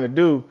you're trying to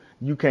do,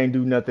 you can't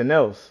do nothing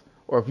else.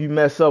 Or if you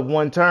mess up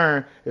one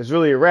turn, it's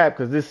really a wrap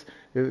because this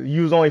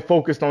you was only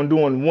focused on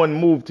doing one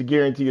move to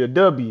guarantee a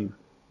W.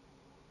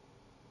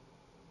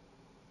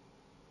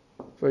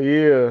 So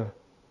yeah.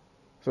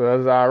 So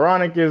as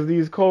ironic as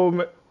these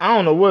cold, I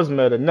don't know what's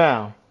meta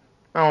now.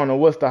 I don't know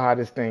what's the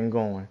hottest thing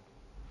going.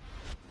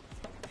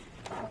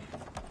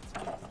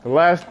 The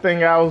last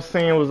thing I was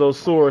seeing was those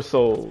sword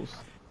souls.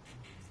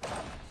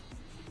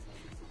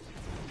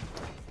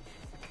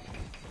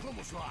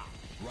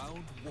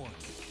 Round one.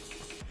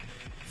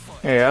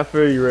 Hey, I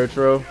feel you,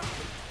 Retro.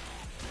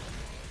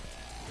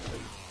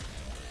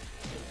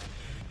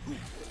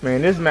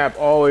 Man, this map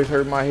always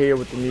hurt my head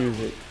with the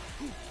music.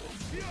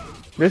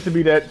 This would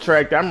be that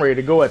track that I'm ready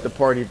to go at the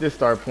party if this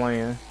start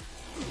playing.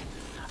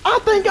 I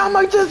think I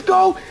might just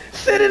go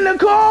sit in the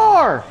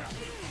car.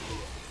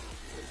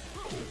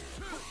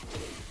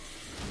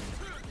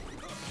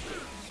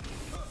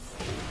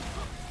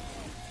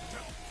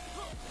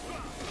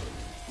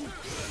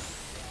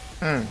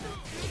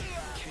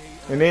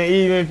 And then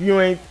even if you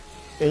ain't,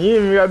 and you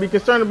even gotta be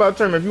concerned about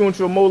term. If you want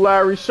your Mo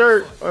Lowery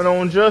shirt, an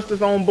On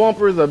Justice on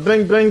bumpers, a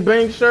Bing Bang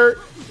Bang shirt,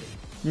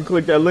 you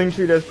click that link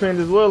tree that's pinned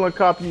as well and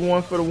copy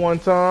one for the one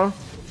time.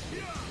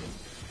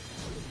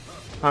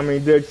 How many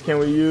decks can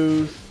we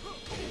use?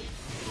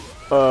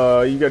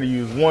 You gotta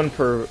use one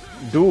per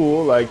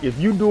duel. Like if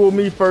you duel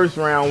me first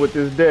round with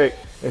this deck,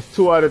 it's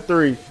 2 out of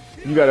 3.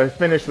 You gotta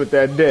finish with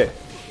that deck.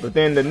 But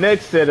then the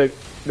next set of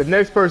the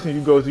next person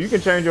you go to, you can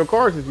change your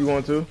cards if you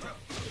want to.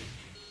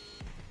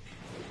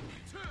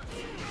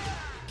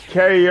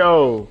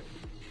 KO.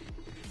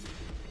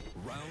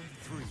 Round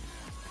three.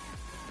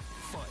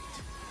 Fight.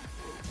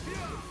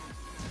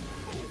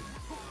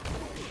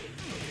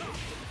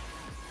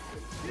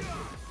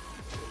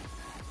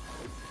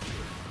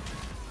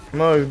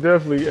 No, it's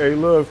definitely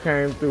A-Love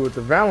came through with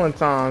the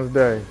Valentine's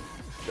Day.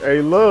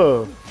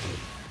 A-Love.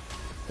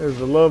 It was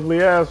a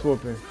lovely ass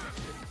whooping.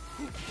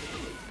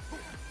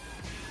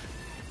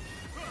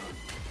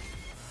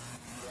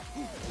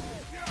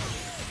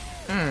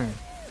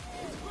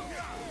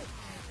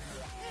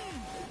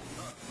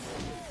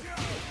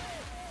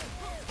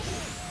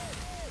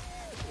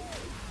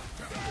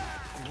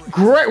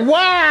 Great!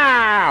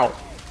 Wow!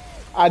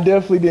 I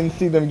definitely didn't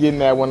see them getting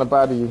that one up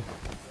out of you.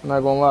 I'm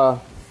not gonna lie.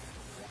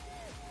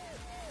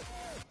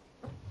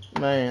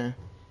 Man.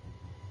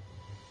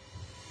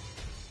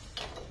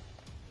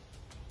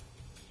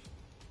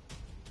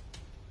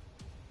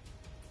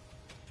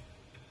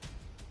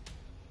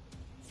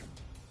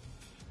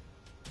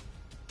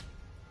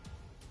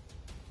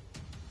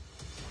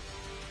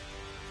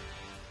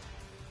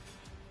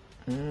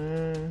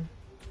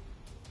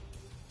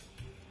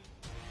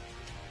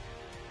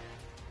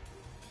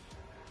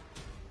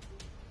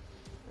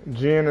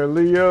 Jen or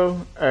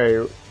Leo,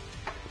 hey,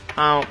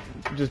 I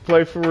don't just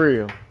play for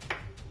real.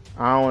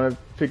 I don't want to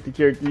pick the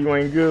character you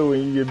ain't good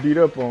when you get beat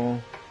up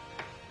on.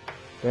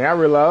 Then I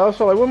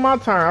realized I was like, "What's my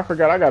turn?" I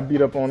forgot I got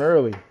beat up on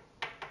early.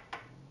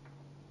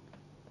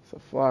 It's a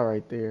fly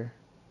right there.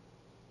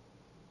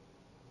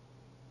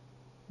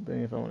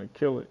 Then if I want to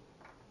kill it.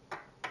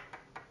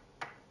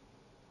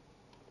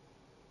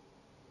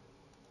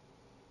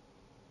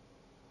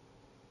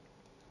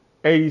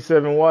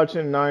 $87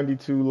 watching,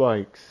 92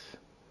 likes.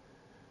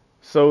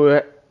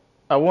 So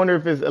I wonder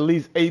if there's at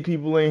least 8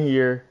 people in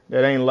here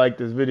that ain't liked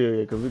this video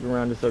yet, because we can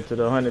round this up to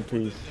the 100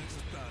 piece.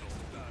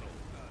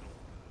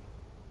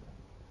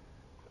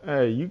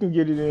 Hey, you can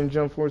get it in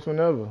Jump Force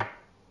whenever.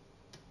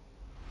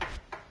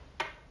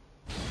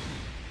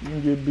 You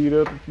can get beat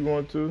up if you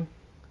want to.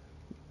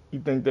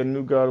 You think that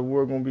new God of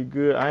War gonna be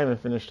good? I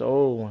haven't finished the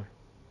old one.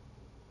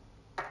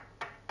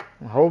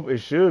 I hope it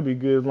should be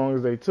good as long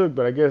as they took,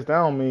 but I guess that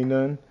don't mean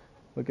nothing.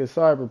 Look at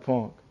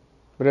Cyberpunk.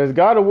 But has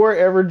God of War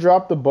ever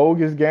dropped a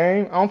bogus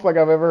game? I don't feel like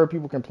I've ever heard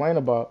people complain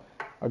about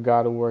a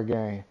God of War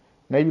game.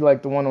 Maybe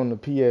like the one on the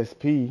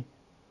PSP.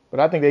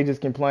 But I think they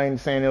just complained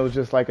saying it was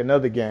just like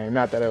another game,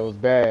 not that it was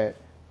bad.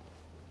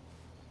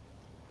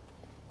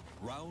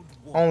 Round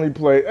one. Only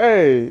play,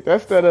 hey,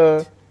 that's that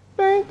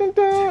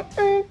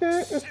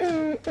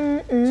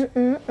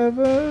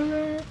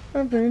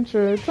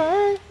adventure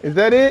time. Is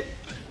that it?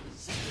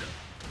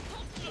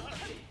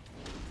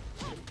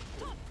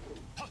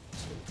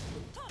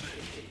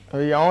 Oh,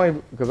 yeah,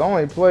 because I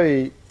only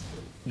played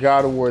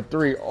God of War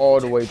 3 all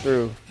the way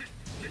through.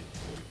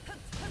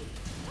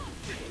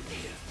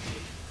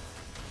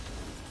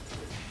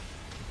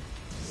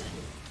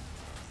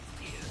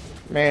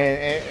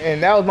 Man,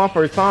 and that was my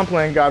first time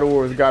playing God of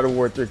War, was God of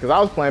War 3, because I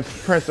was playing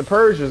Prince of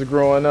Persia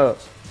growing up.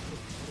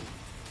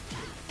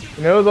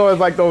 And it was always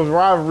like those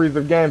rivalries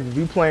of games. If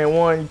you playing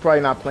one, you're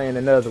probably not playing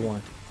another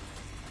one.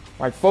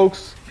 Like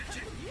folks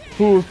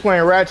who was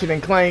playing Ratchet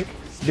and Clank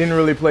didn't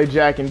really play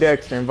Jack and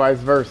Dexter and vice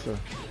versa.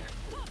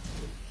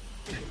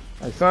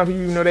 Like some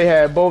people, even though they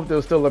had both, there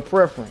was still a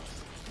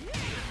preference.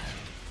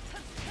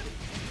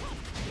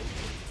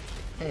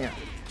 Damn.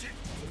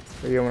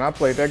 But yeah, when I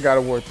played that God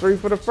of War 3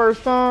 for the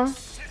first time,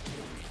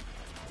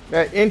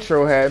 That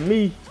intro had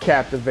me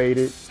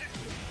captivated.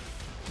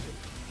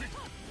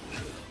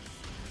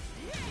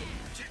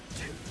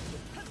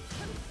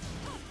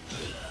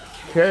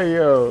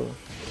 KO.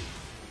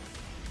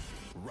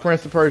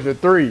 Prince of Persia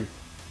 3.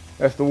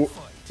 That's the,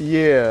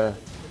 yeah.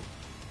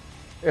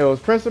 It was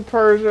Prince of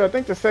Persia. I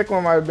think the second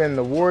one might have been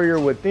The Warrior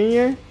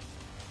Within.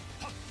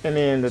 And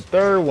then the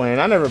third one,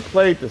 I never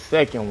played the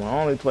second one.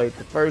 I only played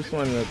the first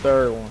one and the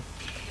third one.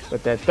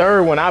 But that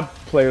third one, I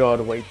played all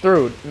the way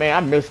through.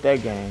 Man, I missed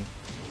that game.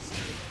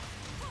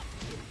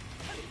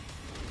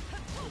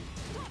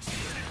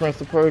 Prince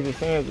of Persia,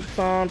 Sands of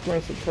Time,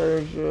 Prince of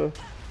Persia.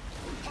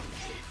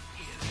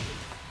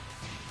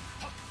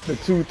 The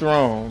Two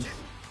Thrones.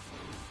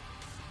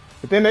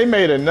 But then they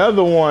made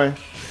another one.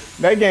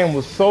 That game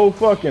was so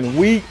fucking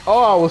weak.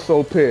 Oh, I was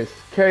so pissed.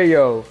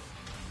 KO.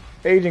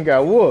 Agent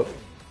got whooped.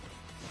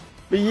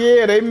 But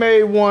yeah, they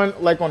made one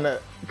like on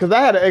the, because I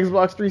had an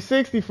Xbox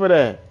 360 for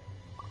that.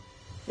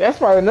 That's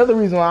probably another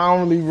reason why I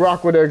don't really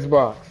rock with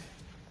Xbox.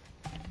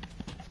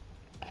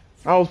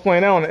 I was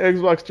playing that on the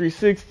Xbox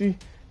 360.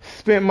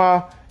 Spent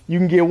my, you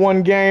can get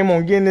one game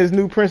on getting this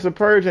new Prince of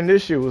Persia, and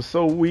this shit was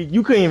so weak.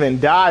 You couldn't even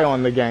die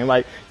on the game.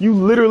 Like, you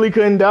literally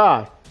couldn't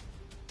die.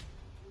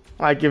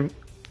 Like,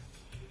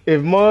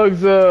 if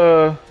Muggs,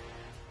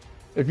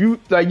 if you,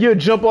 like, you'd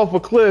jump off a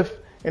cliff,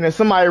 and then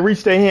somebody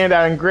reach their hand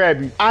out and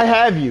grab you. I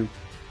have you.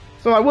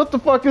 So I'm like, what the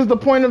fuck is the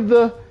point of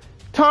the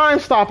time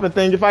stopping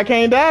thing if I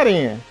can't die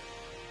then?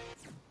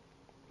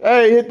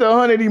 Hey, hit the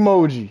 100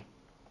 emoji.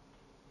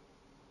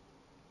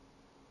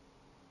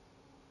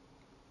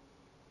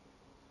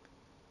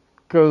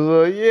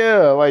 Cause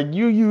yeah, like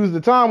you use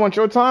the time, once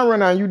your time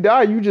run out, you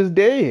die, you just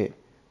dead.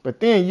 But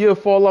then you'll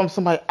fall off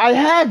somebody, I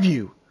have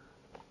you.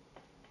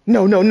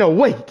 No,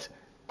 wait.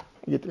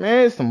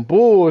 Man, it's some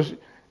bullshit.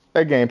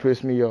 That game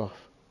pissed me off.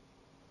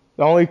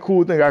 The only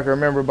cool thing I can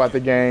remember about the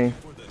game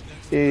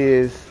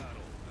is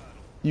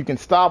you can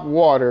stop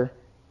water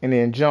and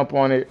then jump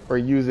on it or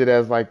use it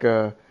as like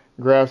a,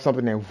 grab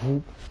something and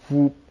whoop,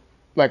 whoop,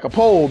 like a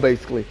pole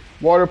basically.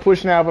 Water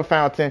pushing out of a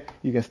fountain,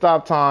 you can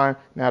stop time.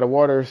 Now the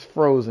water is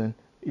frozen,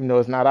 even though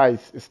it's not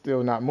ice, it's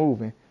still not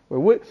moving.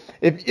 But what,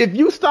 if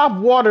you stop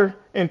water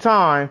in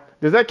time,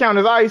 does that count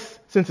as ice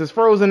since it's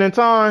frozen in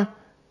time?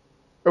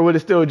 Or would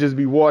it still just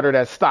be water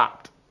that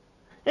stopped?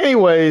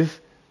 Anyways,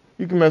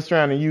 you can mess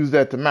around and use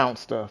that to mount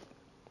stuff.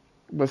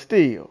 But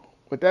still,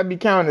 would that be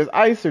counted as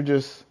ice or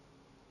just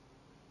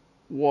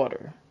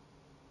water?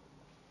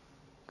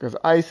 Because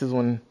ice is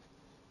when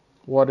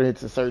water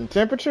hits a certain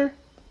temperature.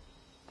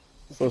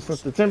 So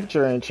since the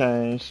temperature ain't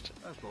changed,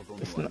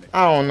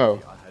 I don't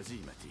know.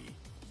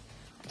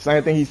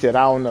 Same thing he said,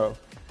 I don't know.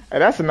 Hey,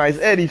 that's a nice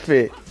Eddie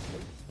fit.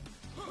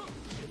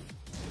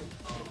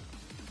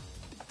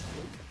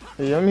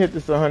 Hey, let me hit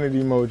this 100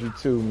 emoji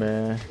too,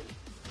 man.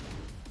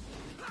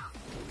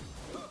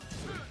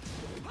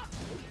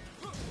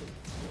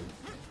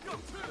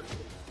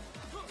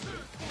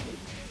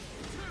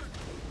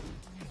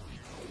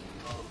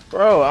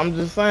 Bro, I'm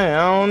just saying,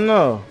 I don't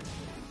know.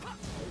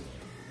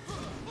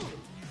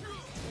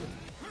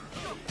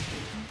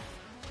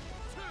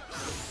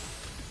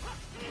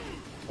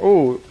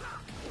 Oh,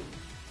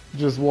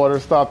 just water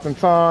stopped in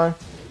time.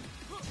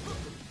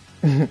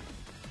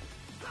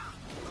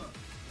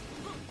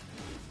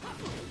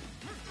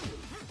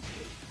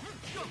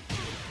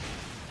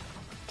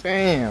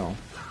 Damn.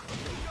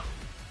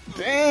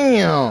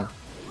 Damn.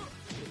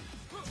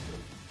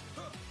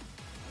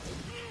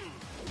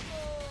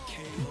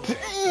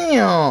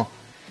 Damn.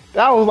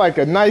 That was like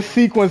a nice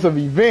sequence of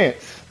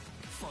events.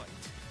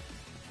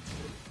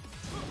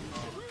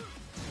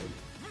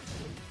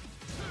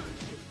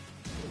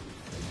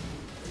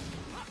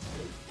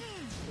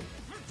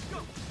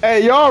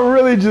 Hey, y'all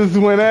really just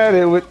went at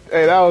it with,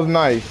 hey, that was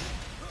nice.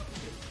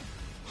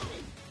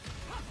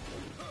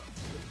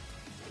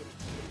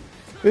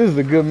 This is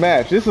a good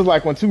match. This is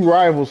like when two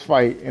rivals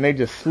fight and they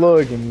just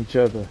slugging each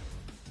other.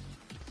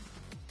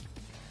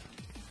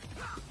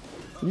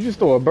 You just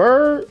throw a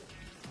bird?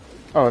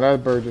 Oh,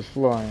 that bird just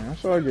flying. I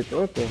saw I get the,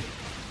 what the?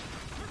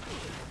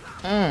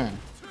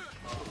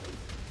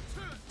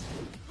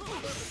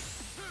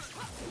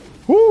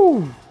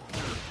 Woo!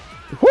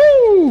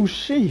 Woo!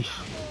 Sheesh.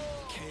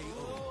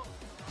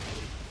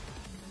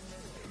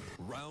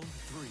 Round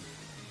 3.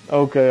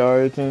 Okay,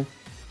 alright, team.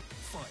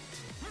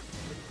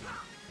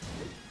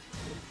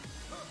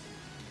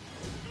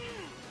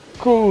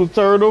 Cool,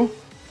 turtle.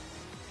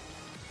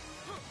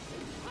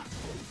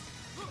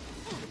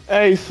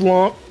 Hey,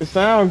 Slump. It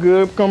sound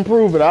good. Come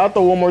prove it. I'll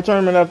throw one more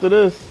tournament after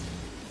this.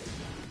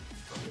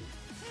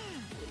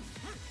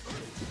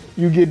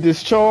 You get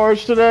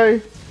discharged today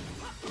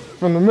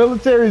from the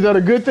military. Is that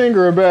a good thing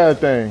or a bad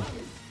thing?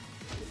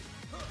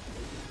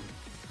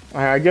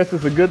 I guess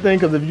it's a good thing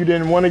because if you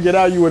didn't want to get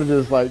out, you would have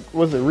just like,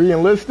 was it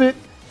re-enlisted?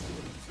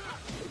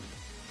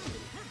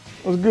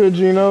 What's good,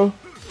 Gino?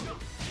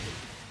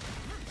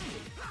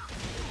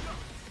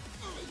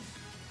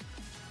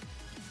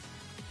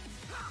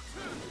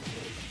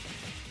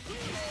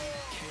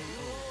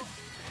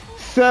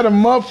 Set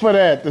him up for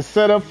that. The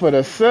setup for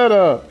the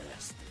setup.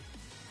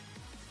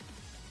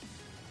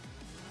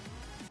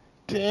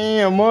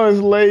 Damn,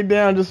 Muzz laid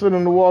down just for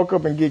them to walk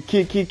up and get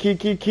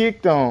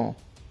kicked on.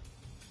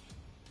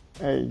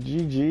 Hey,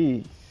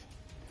 GG's.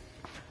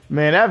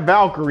 Man, that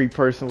Valkyrie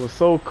person was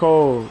so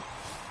cold.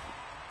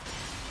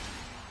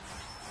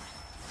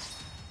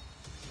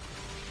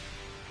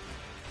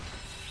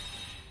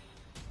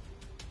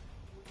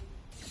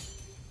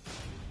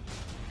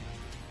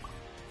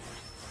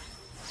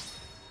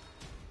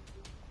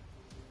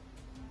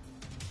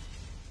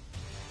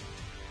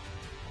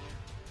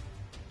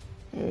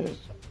 Yes.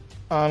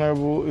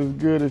 Honorable is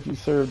good if you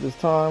serve this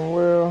time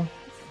well.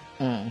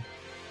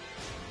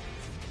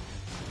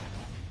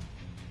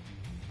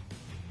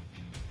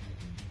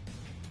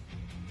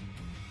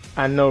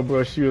 I know,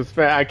 bro. She was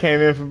fat. I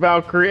came in for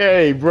Valkyrie.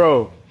 Hey,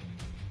 bro.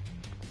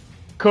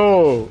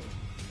 Cool.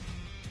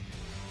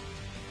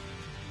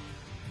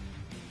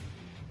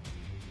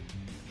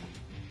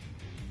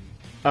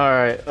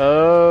 Alright,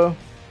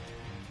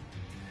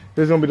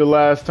 this is gonna be the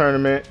last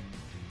tournament,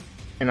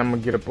 and I'm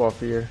gonna get up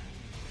off here.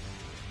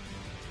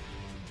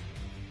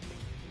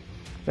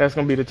 That's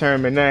gonna be the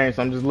tournament name,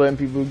 so I'm just letting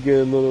people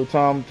get a little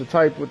time to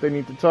type what they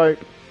need to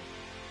type.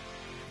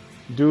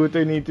 Do what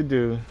they need to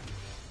do.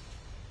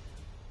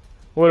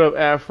 What up,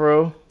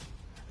 Afro?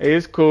 Hey,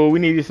 it's cool. We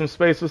needed some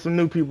space for some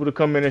new people to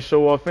come in and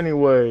show off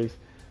anyways.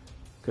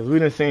 Cause we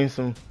done seen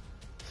some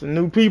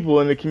new people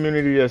in the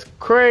community that's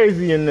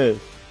crazy in this.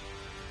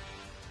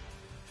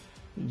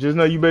 Just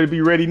know you better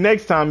be ready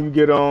next time you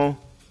get on.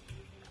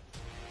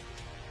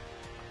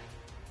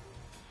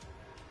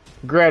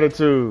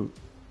 Gratitude.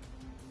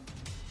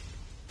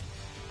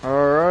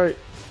 Alright.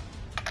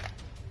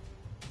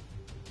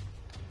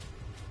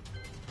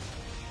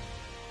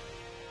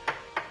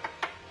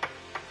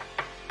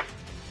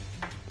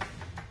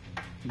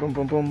 Boom,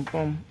 boom, boom,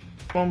 boom.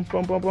 Boom,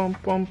 boom, boom, boom,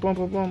 boom, boom,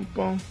 boom, boom,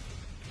 boom.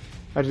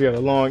 I just got a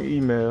long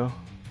email.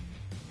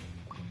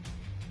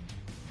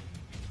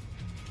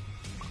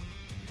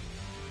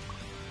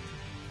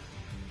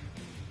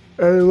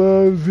 I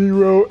love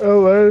Zero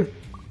LA.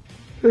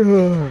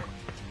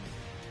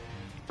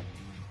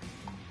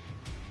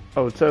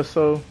 Oh,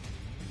 Tesso.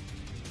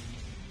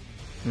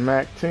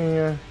 Mac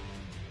 10.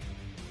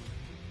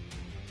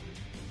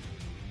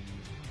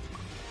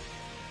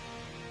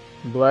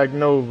 Black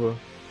Nova.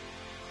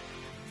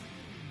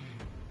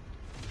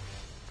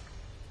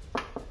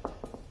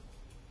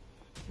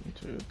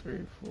 Two,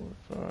 three, 4,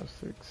 5,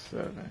 6,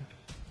 7.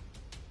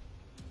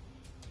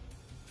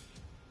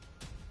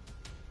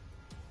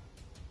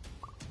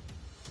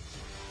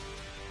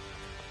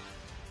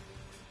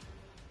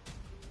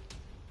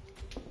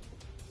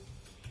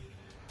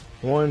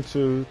 One,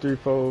 2, 3,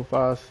 4,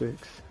 5,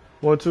 6.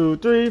 1, 2,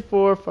 3,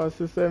 4, 5,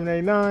 6, 7,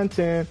 8, 9,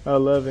 10,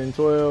 11,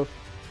 12.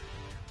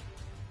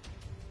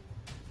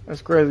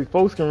 That's crazy.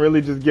 Folks can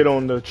really just get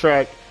on the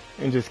track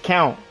and just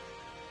count.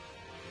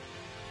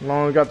 As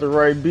long as I got the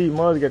right beat,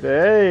 mother got the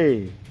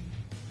hey.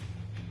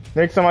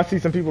 Next time I see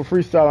some people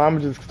freestyle, I'm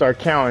gonna just start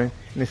counting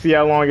and see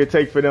how long it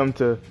takes for them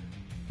to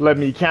let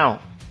me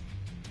count.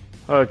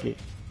 Okay.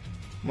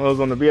 Mother's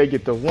on the beat, I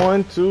get the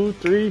 1, 2,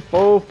 3,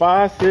 4,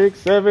 5, 6,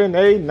 7,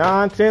 8,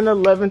 9, 10,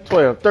 11,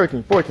 12,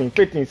 13, 14,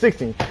 15,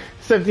 16,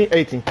 17,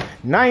 18,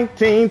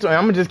 19, 20.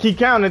 I'm gonna just keep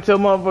counting until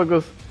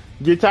motherfuckers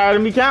get tired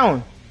of me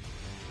counting.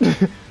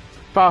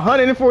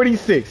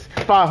 546,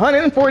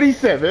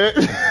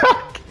 547.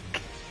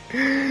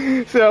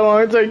 See how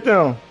long it take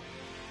them.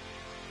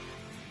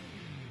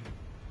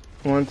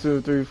 1,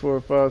 2, 3,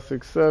 4, 5,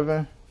 6,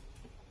 7.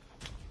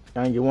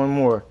 I can get one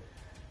more.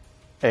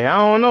 Hey, I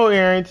don't know,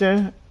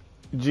 Arrington.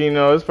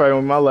 Gino, it's probably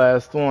gonna be my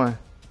last one.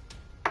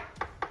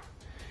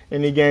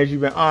 Any games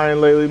you've been eyeing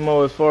lately,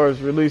 Mo, as far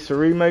as release or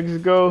remakes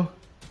go?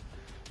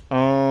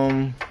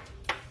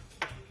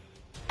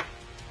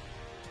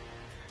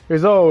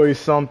 There's always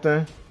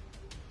something.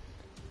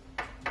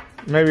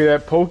 Maybe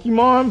that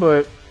Pokemon,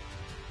 but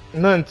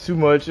nothing too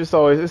much. It's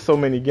so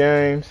many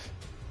games.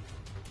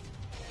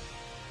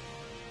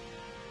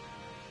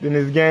 Then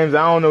there's games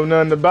I don't know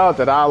nothing about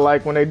that I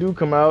like when they do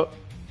come out.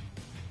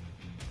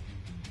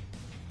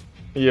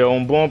 Yeah,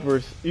 on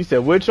bumpers. You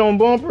said which on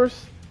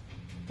bumpers?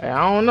 Hey,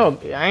 I don't know.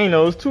 I ain't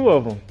know it's two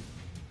of them.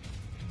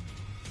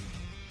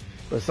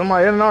 But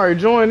somebody hadn't already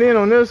joined in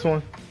on this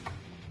one.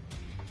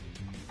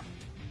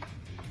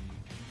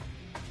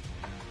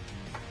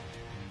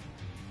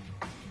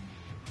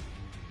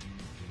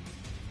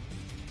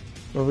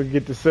 If we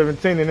get to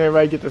 17 and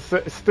everybody get the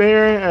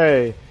steering,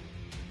 hey.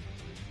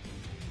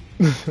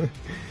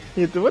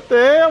 What the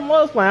hell?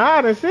 Must playing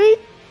hide and seek?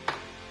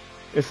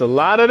 It's a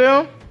lot of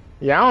them.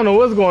 Yeah, I don't know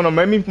what's going on.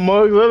 Maybe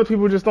mugs, other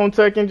people just don't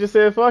take and just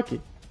said fuck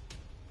it.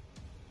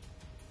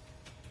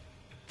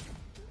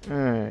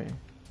 Hey.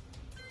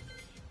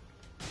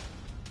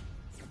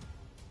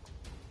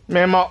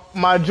 Man,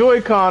 my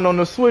Joy-Con on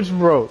the Switch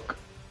broke.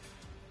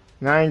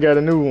 Now I ain't got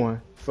a new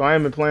one, so I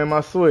ain't been playing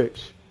my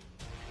Switch.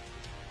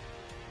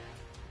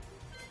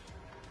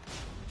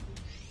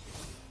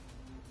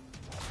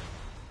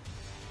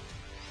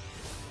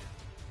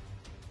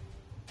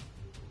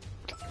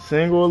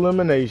 Single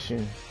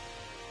elimination.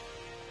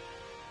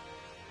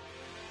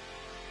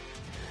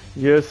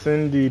 Yes,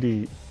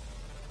 indeedy.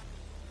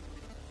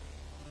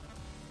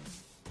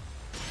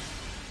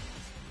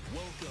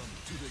 Welcome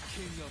to the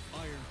King of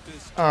Iron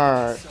Fist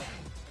Alright. 7.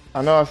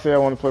 I know I said I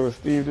want to play with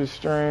Steve this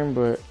stream,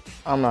 but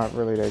I'm not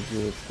really that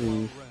good with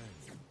Steve.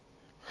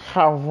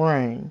 How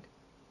ring?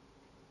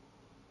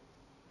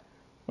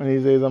 When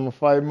he says I'm a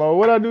fight mode,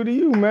 what I do to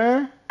you,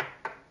 man?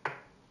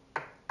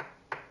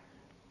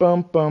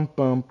 Bum bum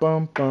bum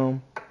bum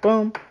bum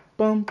bum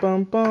bum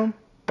bum bum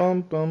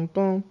bum bum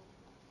bum.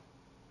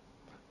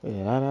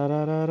 Da da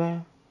da da da.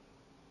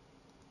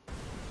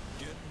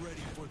 Get ready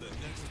for the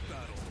next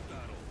battle.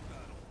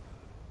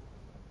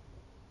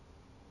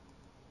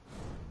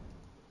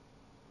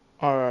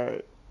 All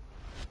right.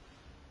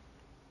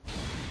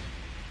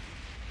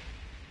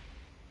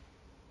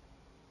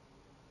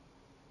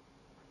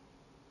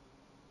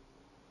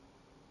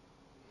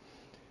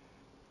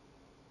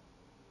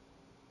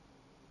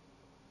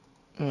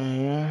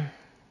 Man.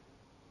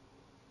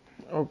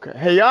 Okay.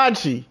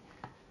 Heihachi.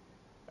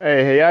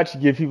 Hey,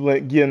 Heihachi give people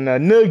getting a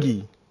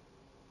noogie.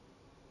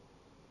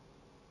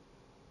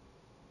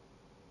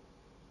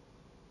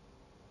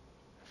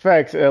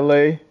 Facts,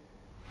 LA.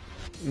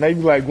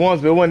 Maybe like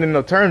once, but it wasn't in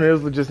no tournament.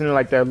 It was just in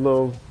like that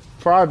little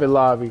private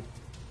lobby.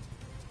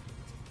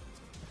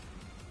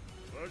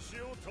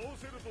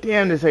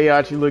 Damn, this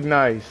Heihachi look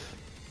nice.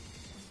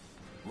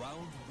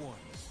 Round 1.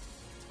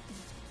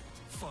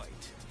 Fight.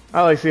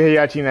 I like to see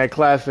Heihachi in that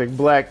classic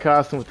black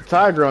costume with the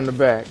tiger on the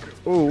back.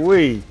 Ooh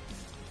wee.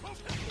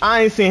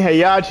 I ain't seen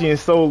Heihachi in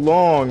so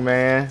long,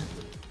 man.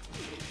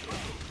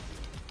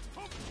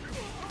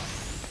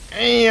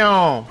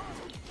 Damn.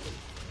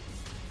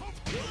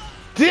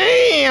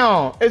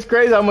 Damn! It's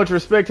crazy how much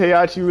respect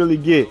Heihachi really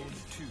get.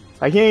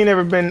 Like, he ain't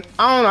never been,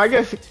 I don't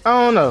know, I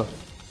don't know.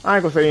 I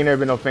ain't gonna say he ain't never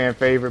been no fan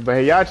favorite, but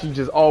Heihachi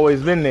just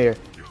always been there.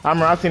 I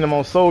remember I seen him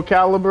on Soul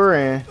Calibur,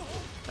 and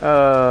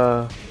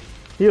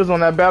he was on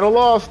that Battle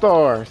All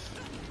Stars.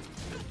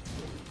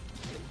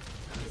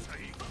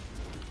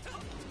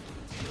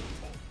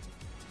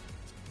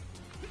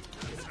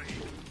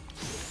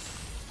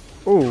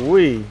 Ooh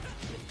wee.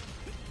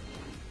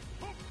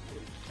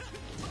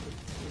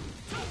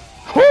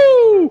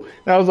 Whoo!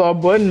 That was all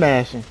button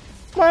mashing.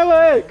 My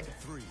leg.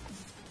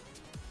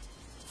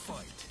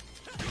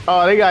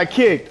 Oh, they got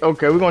kicked.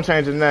 Okay, we're gonna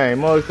change the name.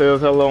 Most said it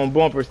was Hello on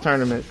Bumpers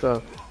tournament,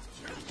 so.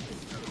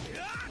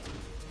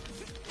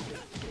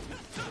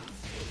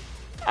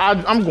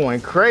 I'm going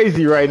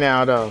crazy right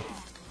now, though.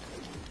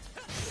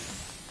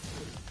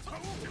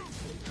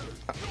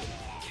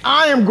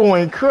 I am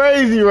going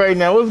crazy right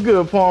now. What's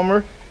good,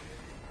 Palmer?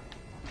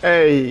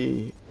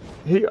 Hey,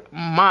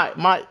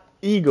 my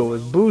ego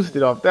was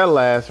boosted off that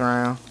last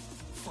round.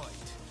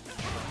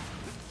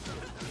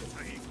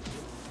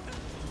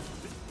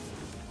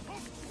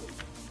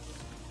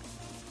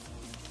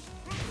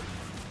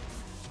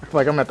 I feel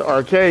like I'm at the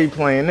arcade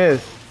playing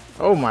this.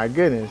 Oh my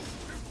goodness.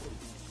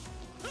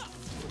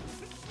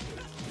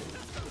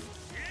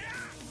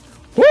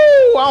 Woo!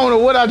 I don't know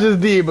what I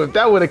just did, but if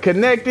that would have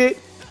connected,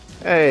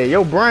 hey,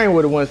 your brain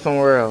would have went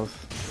somewhere else.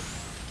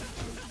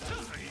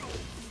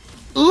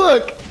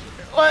 Look!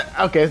 What?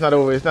 Okay, it's not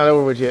over. It's not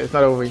over with yet. It's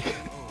not over yet.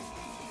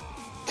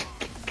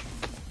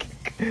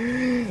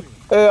 Hey,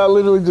 I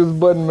literally just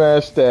button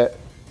mashed that.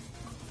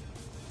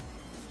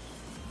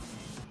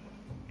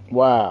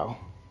 Wow.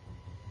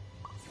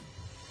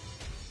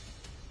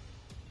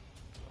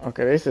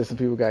 Okay, they said some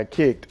people got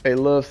kicked. Hey,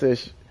 Love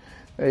says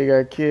they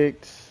got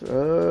kicked.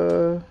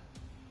 They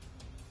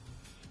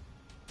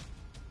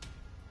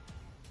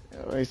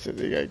said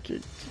they got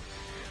kicked.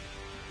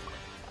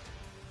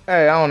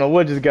 Hey, I don't know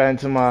what just got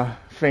into my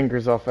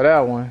fingers off of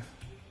that one.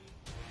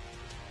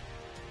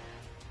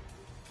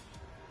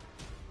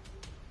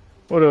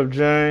 What up,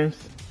 James?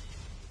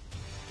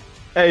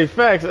 Hey,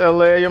 facts,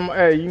 LA.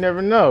 Hey, you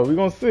never know. We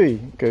gonna see.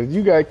 Because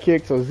you got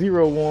kicked, so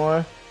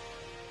 0-1.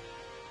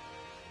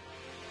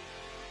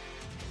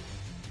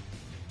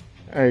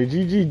 Hey,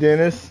 GG,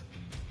 Dennis.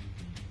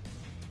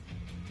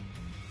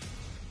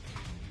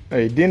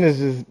 Hey, Dennis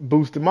just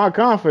boosted my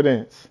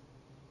confidence.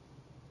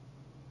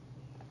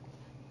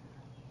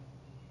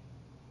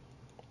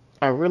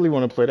 I really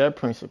want to play that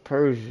Prince of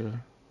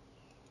Persia.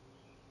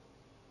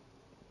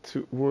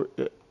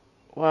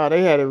 Wow,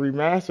 they had it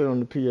remastered on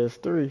the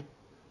PS3.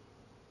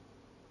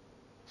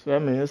 So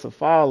that means it's a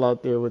file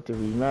out there with the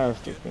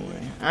remaster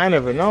thing. I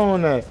never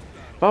known that.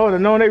 If I would have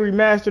known they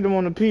remastered them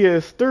on the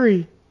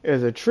PS3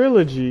 as a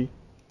trilogy,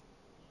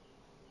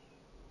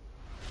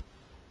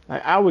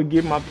 like I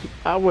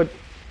would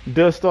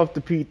dust off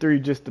the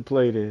P3 just to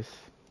play this.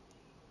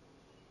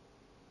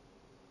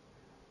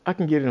 I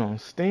can get it on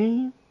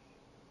Steam.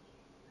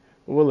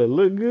 Will it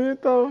look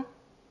good though?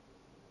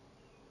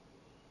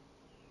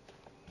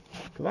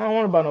 Cause I don't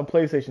want to buy no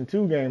PlayStation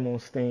 2 game on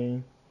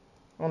Steam.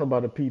 I want to buy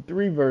the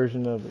P3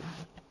 version of it.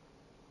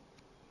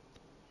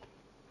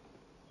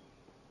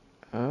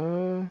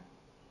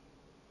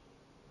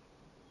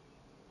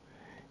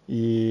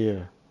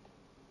 Yeah.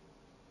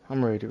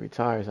 I'm ready to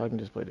retire so I can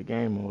just play the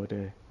game all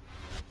day.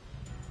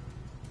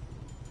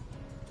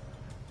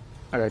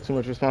 I got too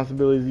much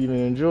responsibilities to even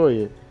enjoy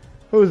it.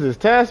 Who's this?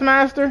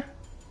 Taskmaster?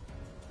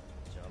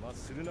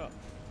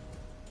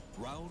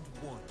 Round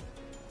one.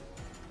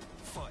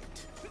 Fight.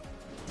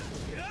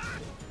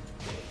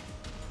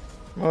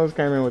 Most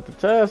came in with the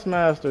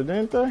Taskmaster,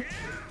 didn't they?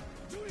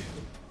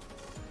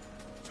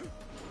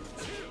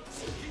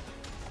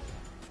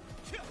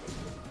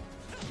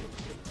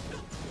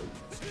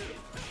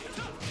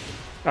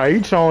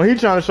 He trying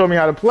to show me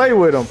how to play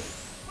with him.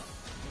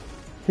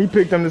 He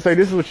picked him to say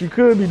this is what you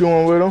could be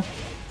doing with him.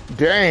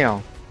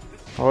 Damn.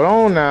 Hold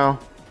on now.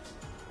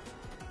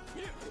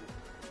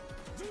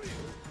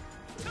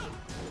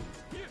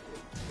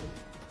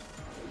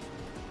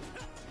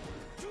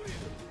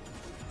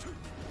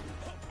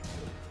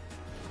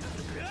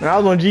 And I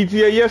was on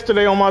GTA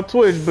yesterday on my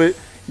Twitch, but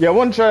yeah, I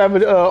want to try to have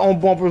it on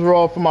Bumpers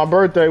Raw for my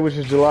birthday, which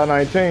is July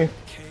 19th.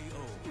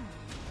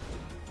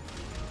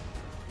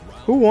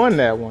 Who won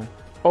that one?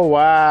 Oh,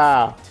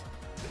 wow.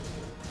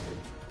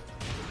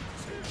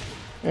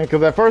 Yeah,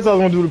 because at first I was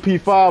going to do the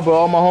P5, but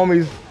all my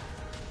homies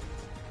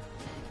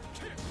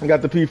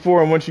got the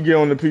P4, and once you get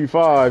on the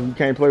P5, you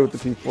can't play with the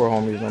P4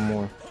 homies no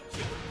more.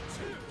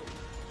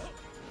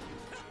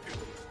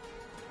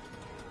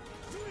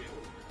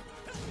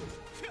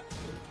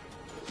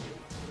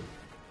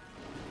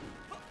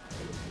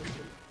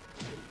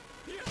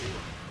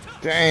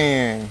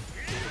 Dang.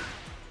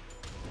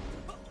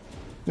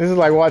 This is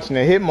like watching a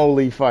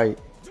Hitmonlee fight.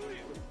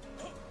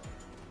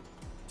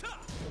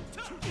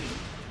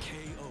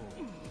 KO.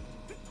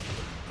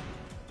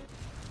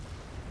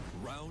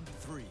 Round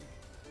three.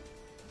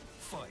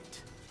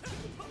 Fight.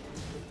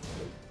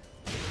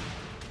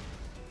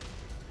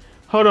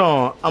 Hold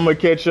on, I'm gonna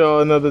catch y'all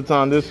another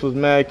time. This was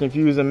mad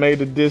confusing. Made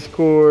the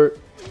Discord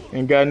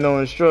and got no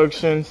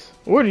instructions.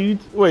 What do you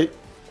wait?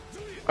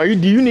 Do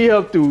you need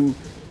help through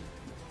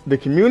the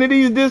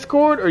community's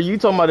Discord, or are you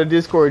talking about the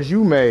Discord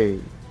you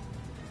made?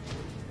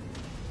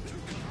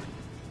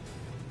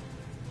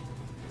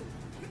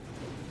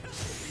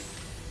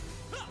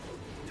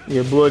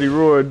 Yeah, Bloody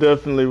Roar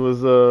definitely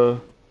was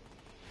a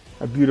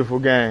beautiful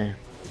game.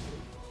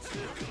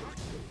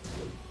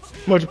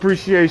 Much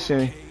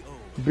appreciation,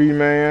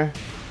 B-Man.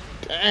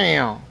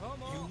 Damn.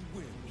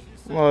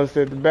 Well,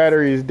 said the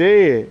battery is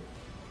dead.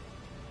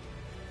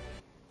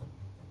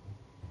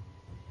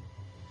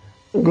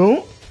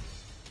 Go.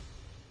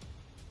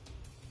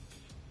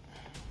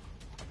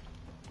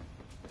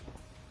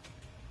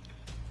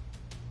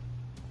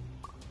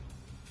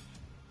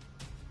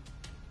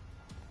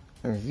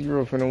 And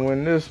Zero finna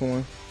win this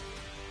one.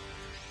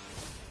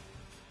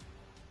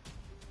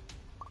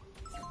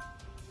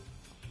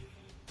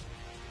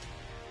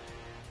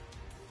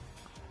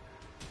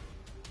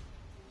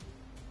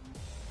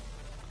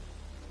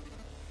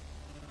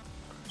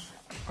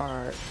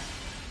 Alright.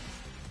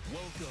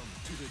 Welcome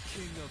to the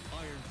King of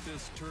Iron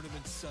Fist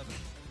Tournament 7.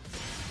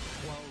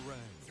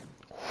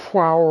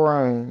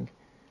 Hwoarang.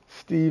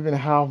 Stephen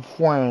Hao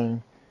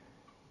Hwang.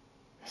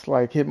 It's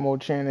like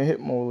Hitmo-chan and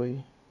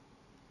Hitmonlee.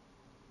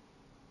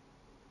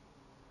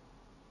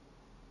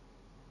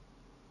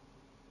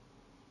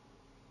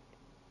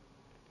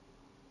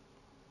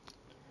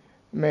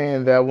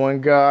 Man, that one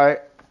guy.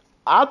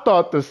 I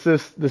thought the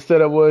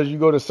setup was you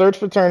go to search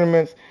for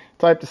tournaments,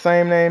 type the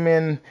same name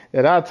in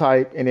that I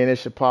type, and then it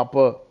should pop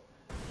up.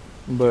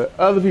 But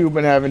other people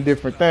been having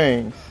different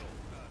things.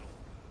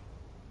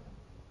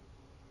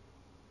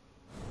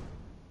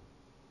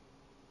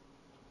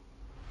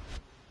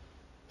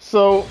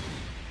 So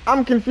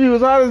I'm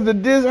confused. How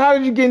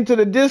did you get into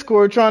the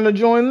Discord trying to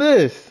join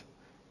this?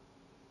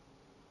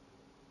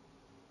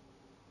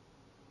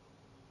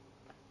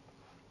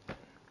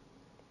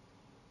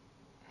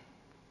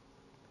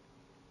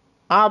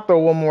 I'll throw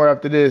one more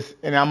after this,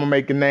 and I'm gonna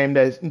make a name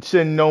that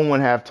shouldn't no one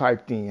have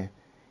typed in.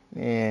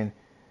 And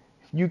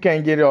if you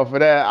can't get it off of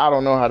that, I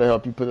don't know how to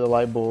help you put the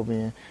light bulb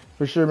in.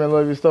 For sure, man,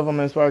 love your stuff. I'm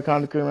inspired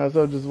content creator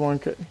myself. Just one.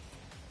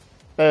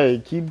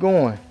 Hey, keep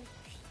going.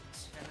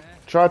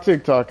 Try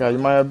TikTok out. You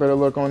might have better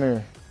luck on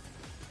there.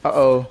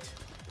 Uh-oh.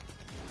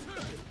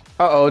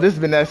 Uh-oh, this has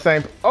been that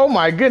same. Oh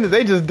my goodness,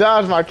 they just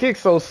dodged my kick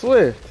so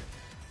swift.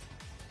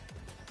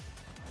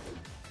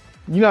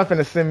 You're not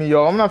finna send me,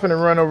 y'all. I'm not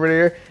finna run over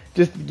there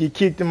just to get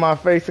kicked in my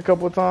face a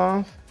couple of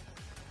times.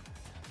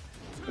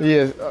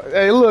 Yes.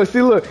 Hey, look,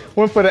 see, look.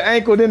 Went for the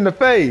ankle, then the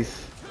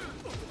face.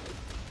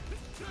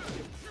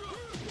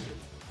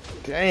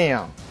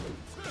 Damn.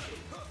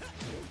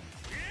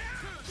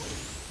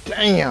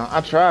 Damn,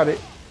 I tried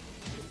it.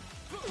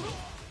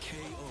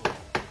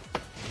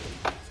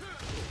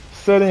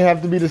 Setting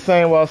have to be the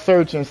same while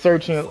searching.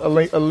 Searching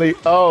elite.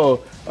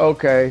 Oh,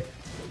 okay.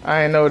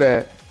 I didn't know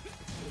that.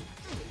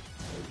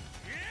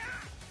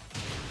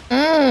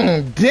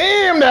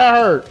 Damn, that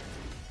hurt.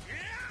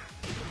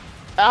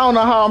 I don't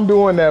know how I'm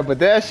doing that, but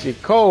that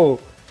shit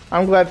cold.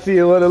 I'm glad to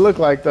see what it look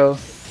like, though.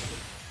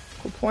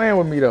 Quit playing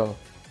with me, though.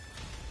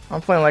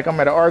 I'm playing like I'm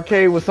at an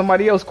arcade with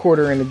somebody else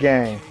quartering the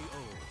game.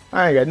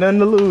 I ain't got nothing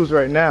to lose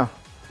right now.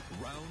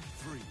 Round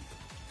three.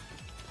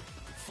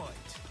 Fight.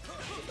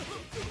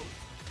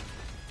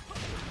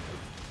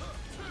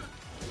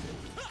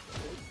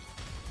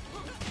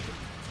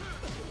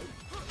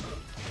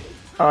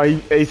 Oh,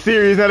 they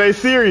serious? Now they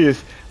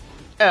serious.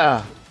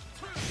 Yeah.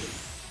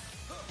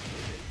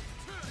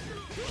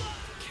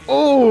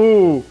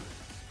 Oh,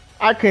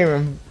 I couldn't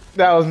even.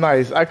 That was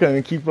nice. I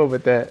couldn't keep up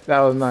with that. That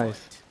was nice.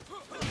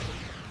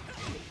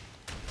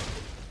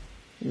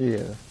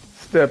 Yeah.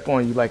 Step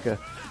on you like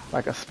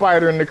a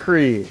spider in the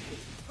crib.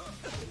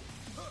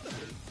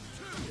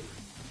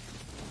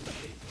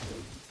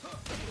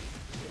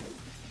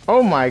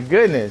 Oh my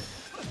goodness.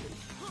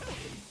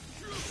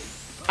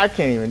 I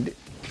can't even.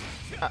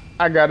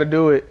 I gotta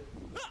do it.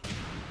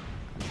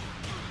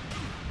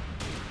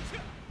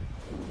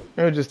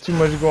 There's just too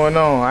much going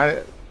on.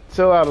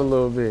 Chill out a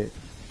little bit.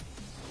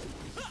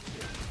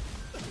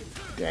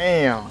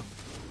 Damn.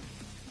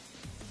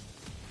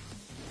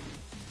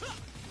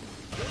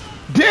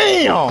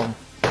 Damn!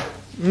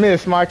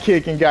 Missed my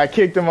kick and got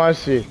kicked in my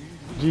shit.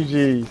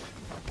 GG's.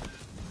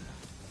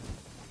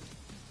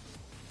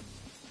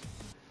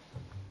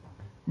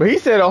 But he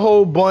said a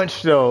whole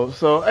bunch though,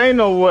 so ain't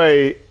no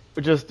way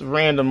just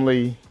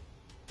randomly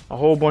a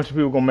whole bunch of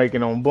people gonna make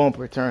it on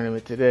bumper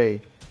tournament today.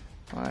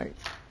 Alright.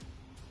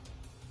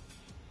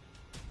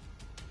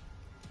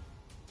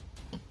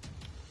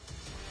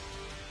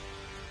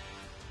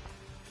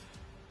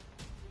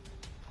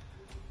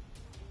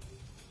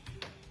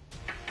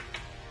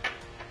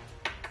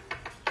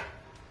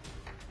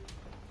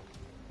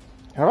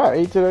 Have I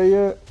ate today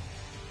yet?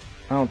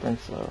 I don't think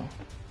so.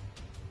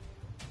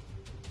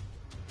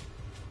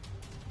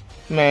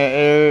 Man,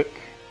 Eric,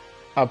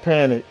 I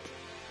panicked.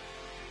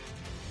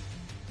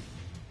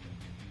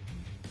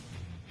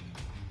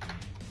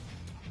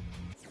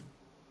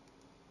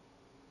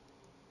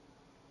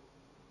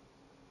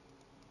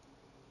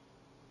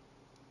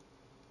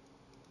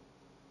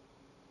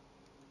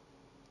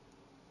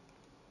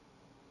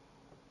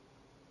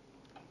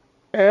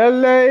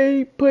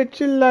 LA, put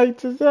your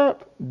lighters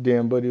up.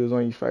 Damn, buddy was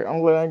on your face.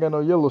 I'm glad I ain't got no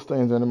yellow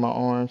stains under my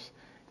arms.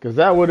 Because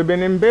that would have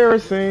been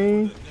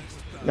embarrassing.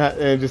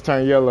 It just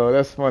turned yellow.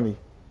 That's funny.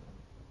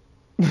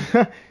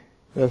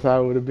 That's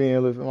how it would have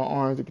been. Listen, my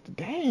arms.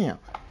 Damn.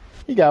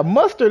 He got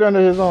mustard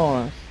under his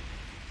arms.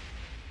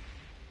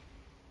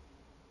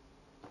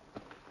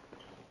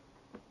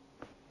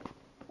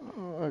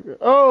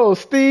 Oh,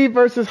 Steve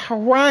versus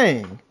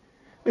Harang.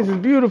 This is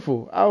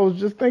beautiful. I was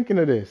just thinking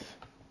of this.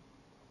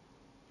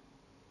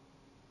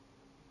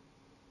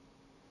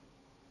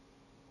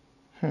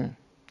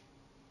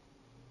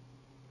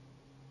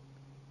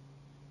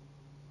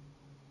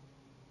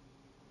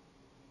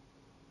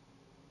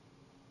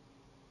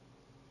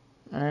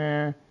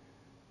 Man.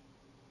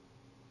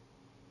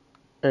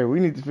 Hey, we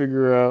need to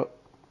figure out.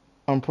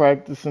 I'm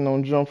practicing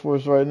on Jump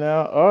Force right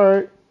now.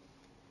 Alright.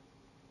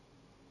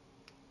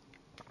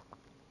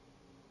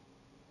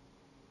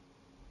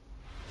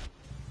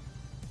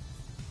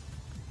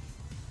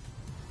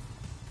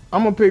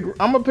 I'm gonna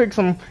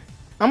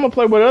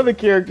play with other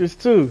characters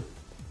too.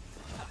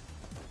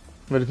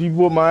 But if you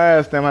whoop my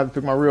ass, then I have to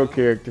pick my real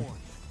character.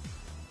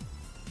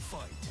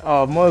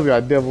 Oh, mother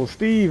got Devil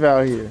Steve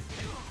out here.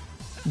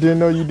 Didn't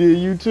know you did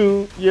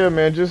YouTube? Yeah,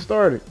 man, just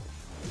started.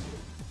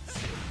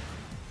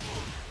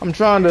 I'm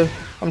trying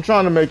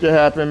to make it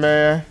happen,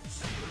 man.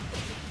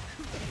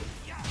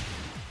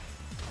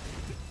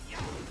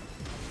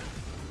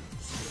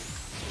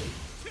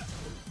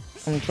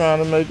 I'm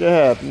trying to make it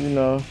happen, you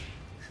know.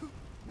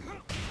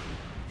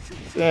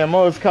 Damn,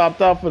 Mo's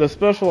copped out for the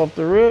special off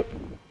the rip.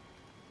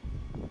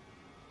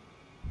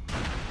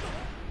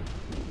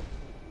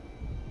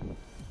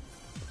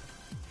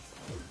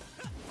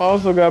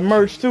 Also got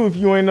merch too, if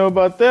you ain't know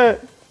about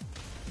that.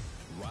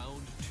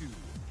 Round 2.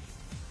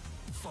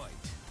 Fight.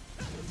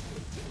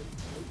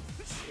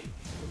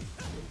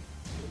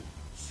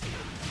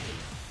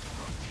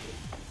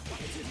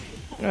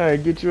 Hey,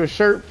 get you a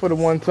shirt for the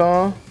one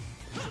time.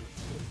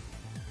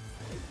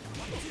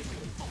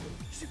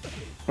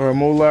 Or a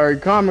Lowery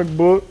comic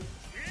book.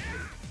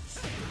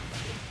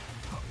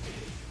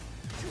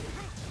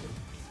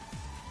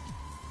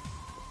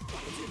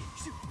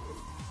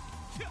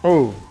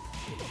 Oh.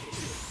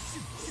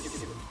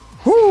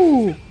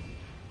 Whoo!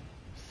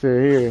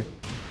 Sit here.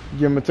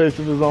 Give him a taste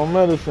of his own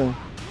medicine.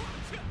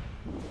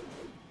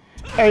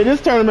 Hey,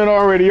 this tournament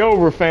already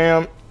over,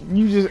 fam.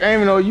 You just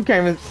aiming on, you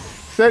can't even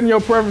setting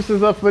your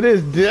preferences up for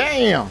this.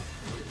 Damn!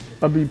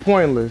 That'd be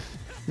pointless.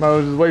 Might as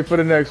well just wait for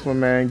the next one,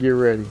 man. Get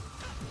ready.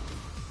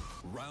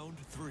 Round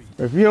 3.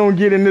 If you don't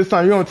get in this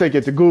time, you're gonna take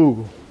it to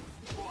Google.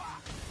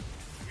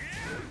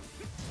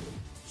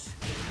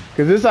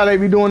 Cause this is how they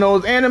be doing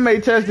those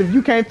anime tests. If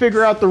you can't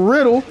figure out the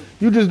riddle,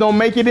 you just don't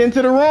make it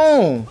into the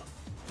room.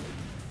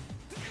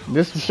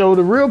 This will show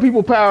the real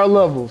people power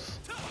levels.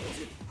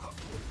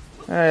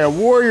 Hey, a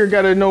warrior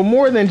gotta know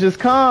more than just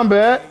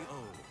combat.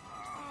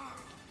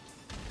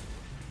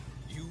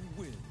 You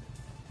win.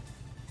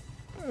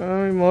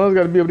 Well,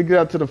 gotta be able to get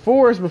out to the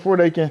forest before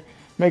they can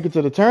make it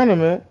to the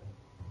tournament.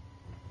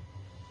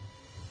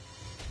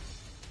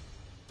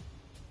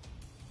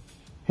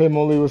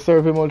 Hitmonlee will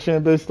serve him on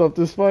chin based off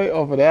this fight,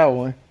 off of that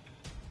one.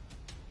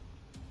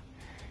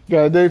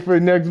 Got a date for the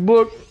next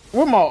book.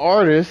 Where my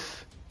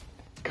artists?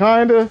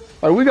 Kinda.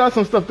 Like, we got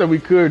some stuff that we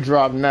could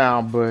drop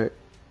now, but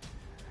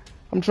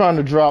I'm trying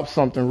to drop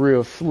something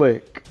real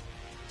slick.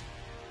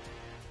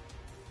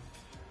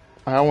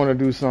 I want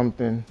to do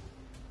something.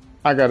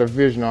 I got a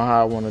vision on how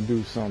I want to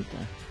do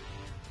something.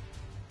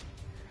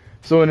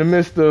 So in the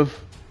midst of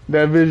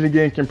that vision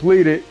getting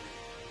completed,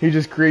 he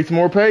just creates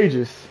more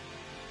pages.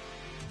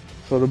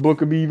 So the book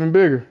could be even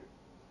bigger.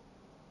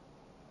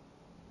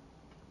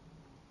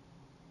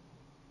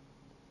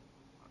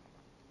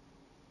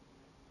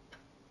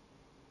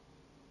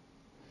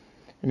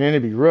 And then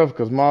it'd be rough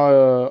because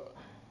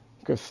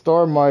cause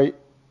Starmite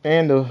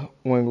and the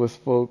Wingless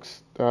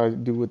folks that I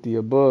do with the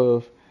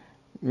above,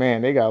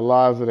 man, they got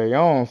lives of their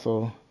own,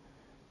 so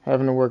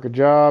having to work a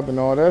job and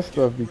all that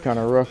stuff be kind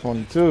of rough on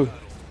them too.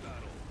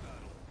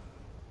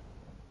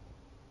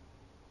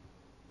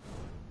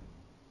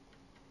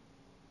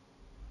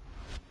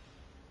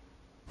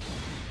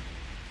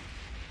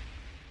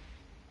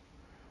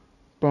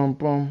 Bum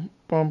bum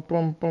bum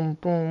bum bum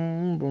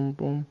bum bum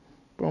bum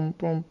bum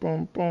bum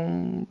bum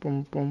bum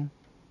bum bum.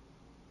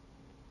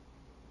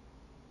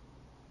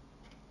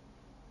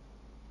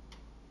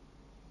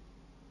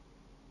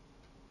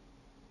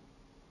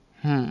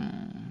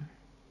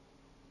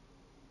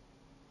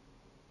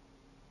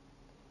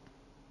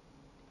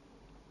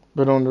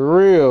 But on the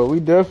real, we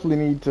definitely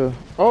need to.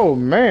 Oh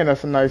man,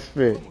 that's a nice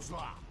fit.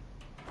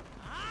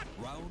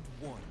 Round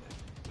one.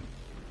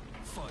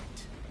 Fight.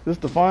 This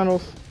the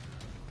finals?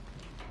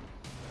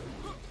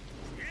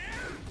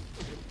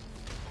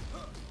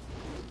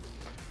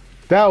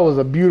 That was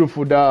a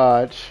beautiful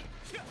dodge.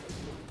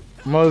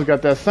 Mother's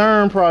got that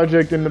CERN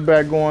project in the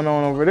back going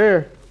on over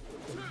there.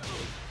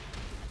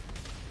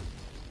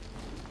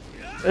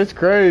 It's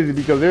crazy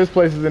because there's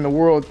places in the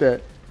world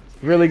that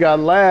really got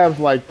labs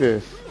like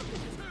this.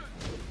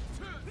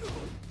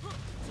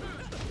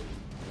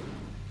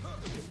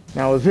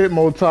 Now it's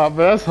Hitmo Top,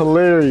 that's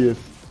hilarious.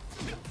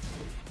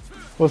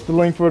 What's the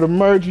link for the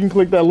merch? You can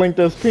click that link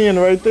that's pinned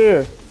right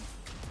there.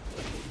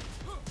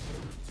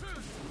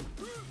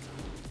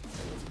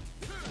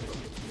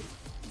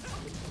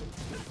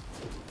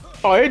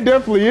 Oh, it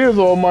definitely is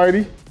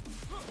almighty.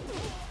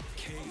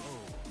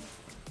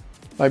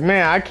 Like,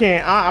 man, I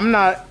can't, I'm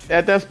not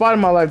at that spot in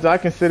my life that I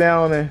can sit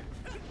down and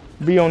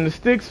be on the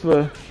sticks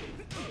for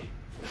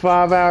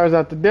 5 hours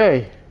out the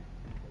day.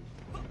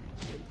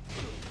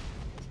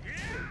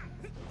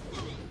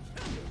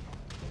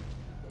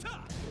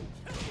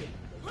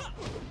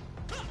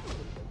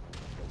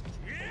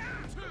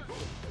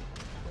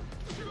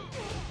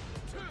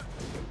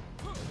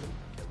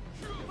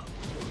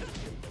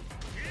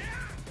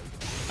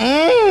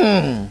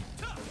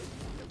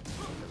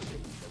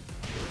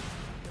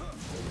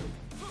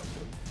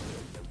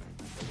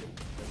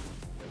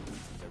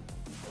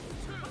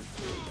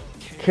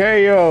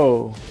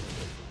 KO.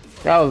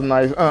 That was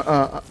nice.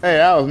 Hey,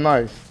 that was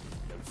nice.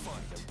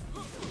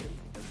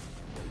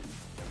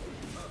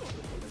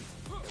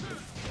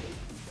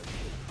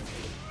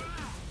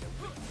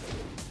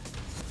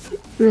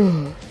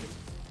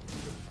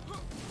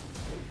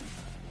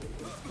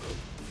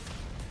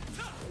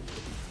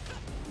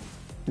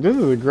 This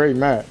is a great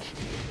match.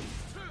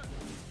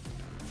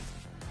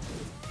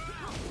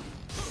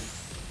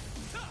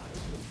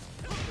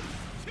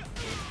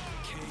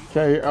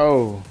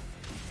 KO.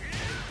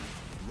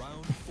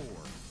 Round four.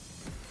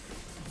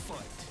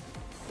 Fight.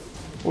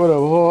 What up,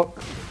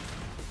 Hawk?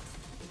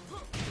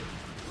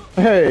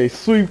 Hey,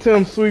 sweep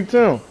him, sweep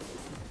him.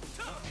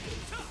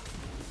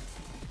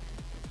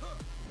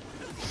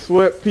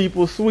 Sweat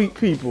people, sweet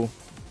people.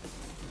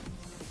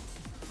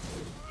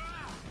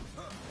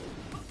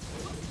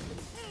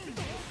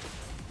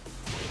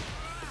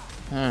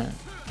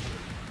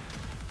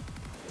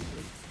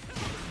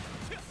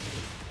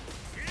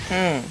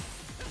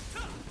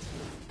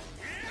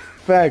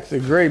 Facts, a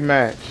great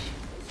match.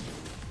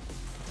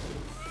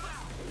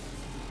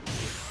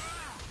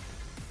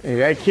 Hey,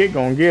 that kick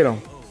gonna get him.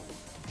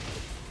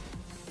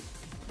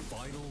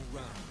 Final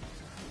round.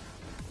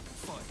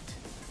 Fight.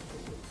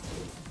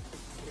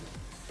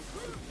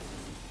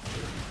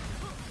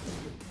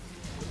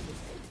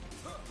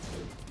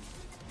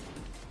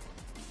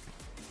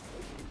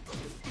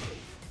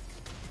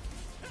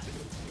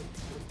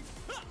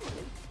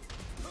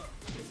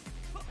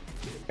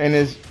 And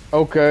it's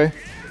okay.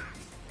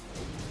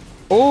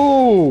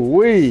 Oh,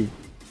 wee.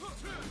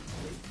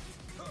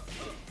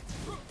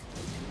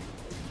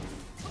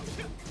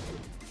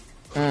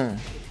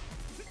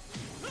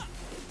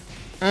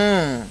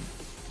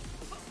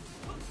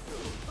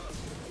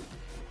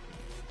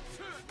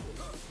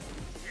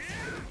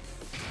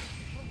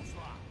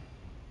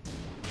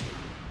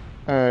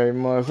 Hey,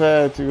 must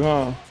have to,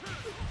 huh?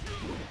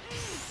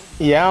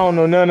 Yeah, I don't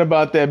know nothing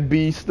about that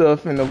B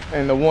stuff and the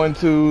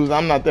 1-2s.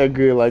 I'm not that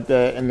good like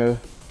that in the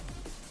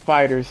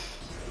fighters.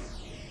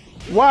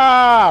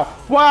 Wow!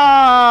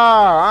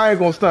 Wow! I ain't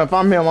gonna stunt. If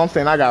I'm him, I'm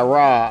saying I got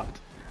robbed.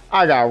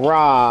 I got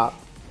robbed.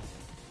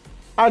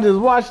 I just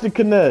watched it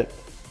connect.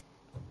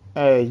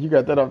 Hey, you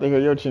got that off the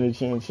hill, your chinny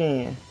chin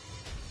chin.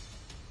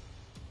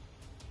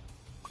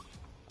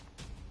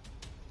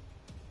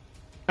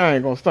 I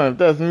ain't gonna stunt if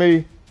that's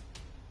me.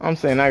 I'm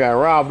saying I got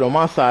robbed on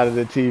my side of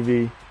the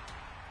TV.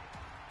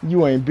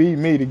 You ain't beat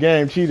me. The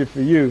game cheated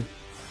for you.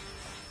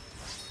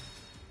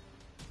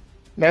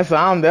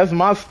 That's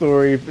my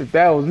story. If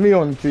that was me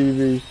on the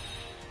TV,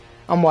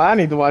 I'm like, I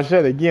need to watch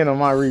that again on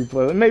my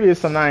replay. Maybe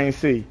it's something I ain't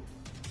see.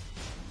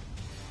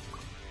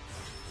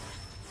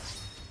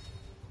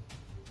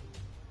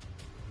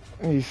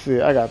 Let me see.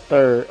 I got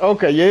third.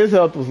 Okay, yeah, his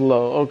health was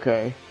low.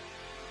 Okay.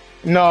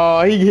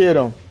 No, he hit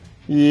him.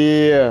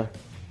 Yeah.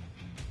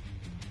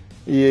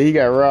 Yeah, he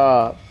got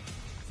robbed.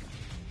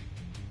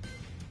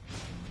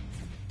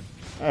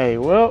 Hey,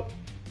 well,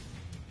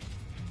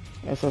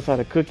 that's how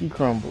the cookie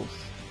crumbles.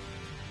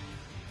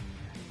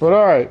 But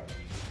alright.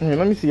 Here,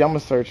 let me see. I'm gonna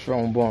search for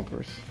on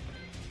bumpers.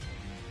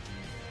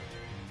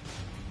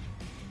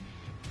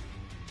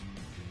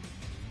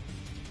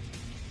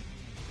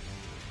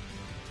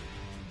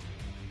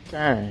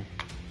 Dang.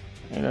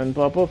 Ain't nothing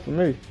pop up for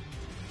me.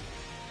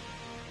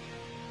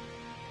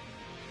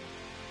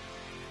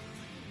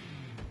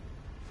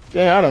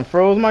 Dang, I done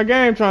froze my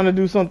game trying to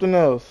do something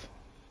else.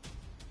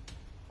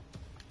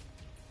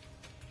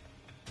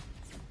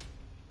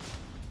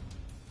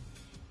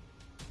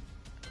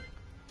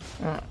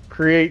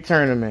 Create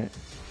tournament.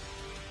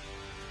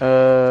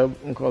 I'm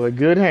gonna call it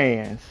Good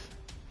Hands.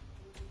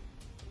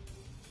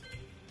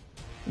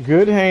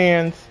 Good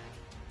Hands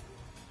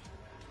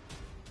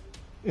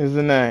is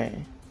the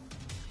name.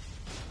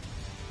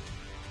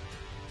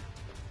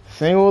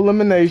 Single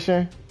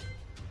elimination.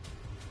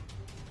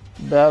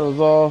 Battles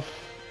off.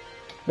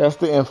 That's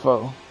the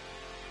info.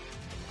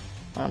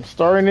 I'm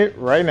starting it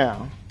right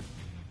now.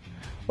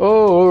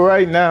 Oh,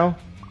 right now.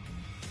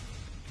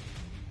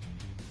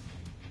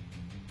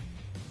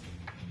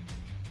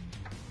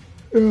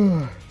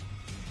 Ugh.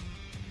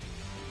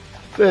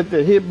 Said the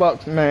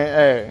hitbox,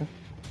 man.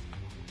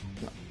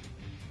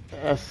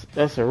 Hey,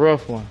 that's a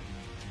rough one.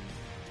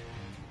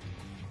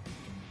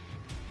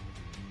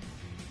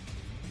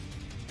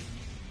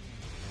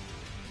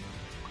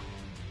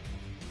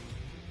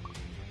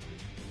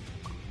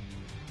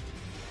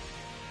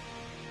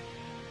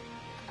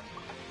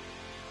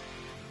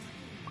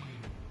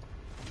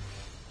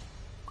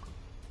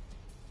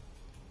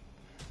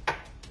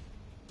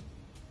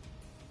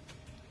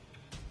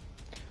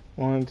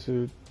 One,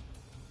 two,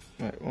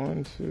 wait,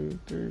 1, 2,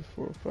 3,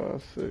 4,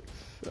 5, 6,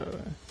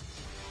 7.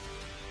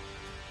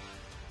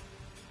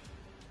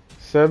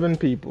 7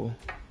 people.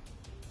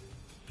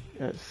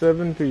 Got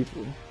 7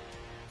 people.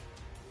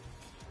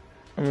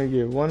 I'm gonna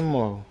get one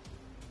more.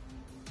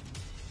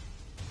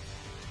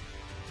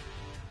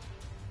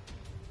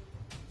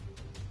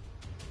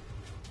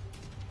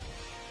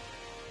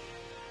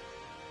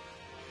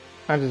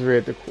 I just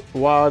read the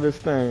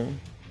wildest thing.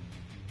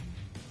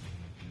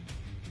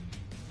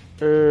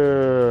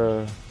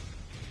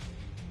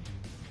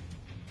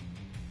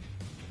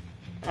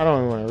 I don't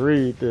even want to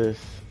read this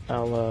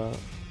out loud.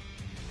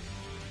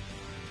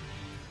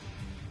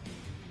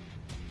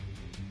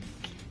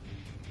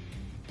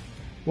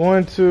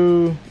 One,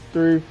 two,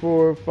 three,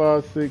 4,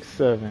 5, 6,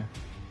 7.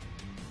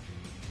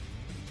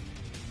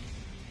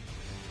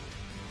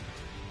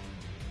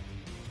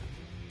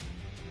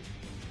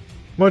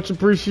 Much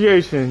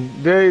appreciation,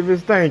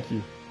 Davis. Thank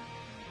you.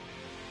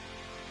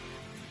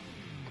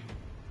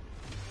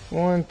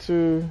 1,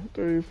 2,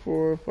 3,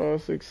 4,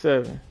 5, 6,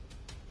 7.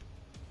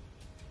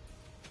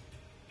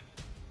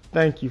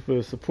 Thank you for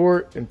the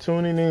support and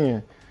tuning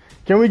in.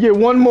 Can we get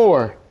one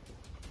more?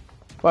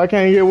 If I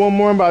can't get one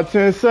more in about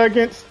 10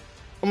 seconds,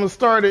 I'm gonna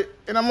start it,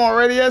 and I'm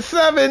already at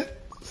 7,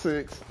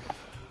 6.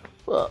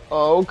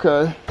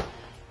 Okay.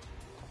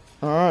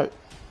 All right.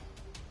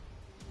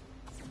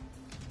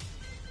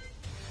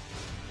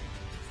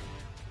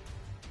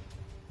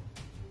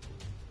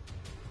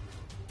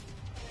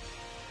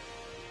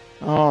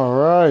 All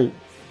right.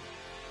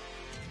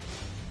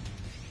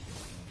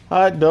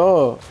 Hot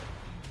dog.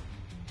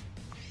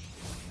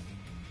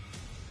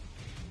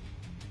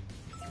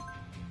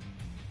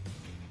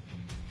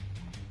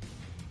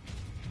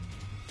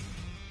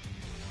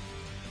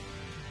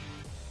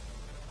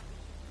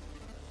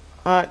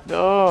 Hot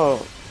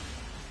dog.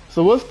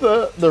 So what's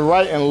the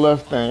right and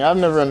left thing? I've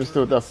never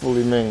understood what that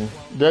fully means.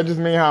 Does that just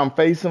mean how I'm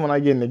facing when I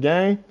get in the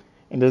game?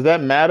 And does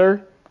that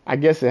matter? I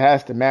guess it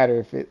has to matter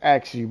if it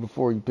asks you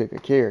before you pick a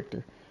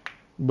character.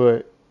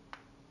 But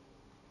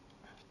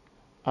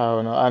I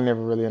don't know. I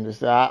never really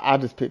understood. I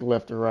just pick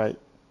left or right.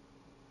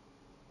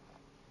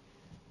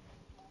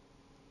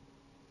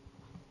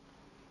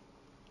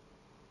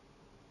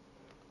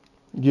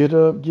 Get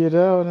up, get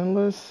out, and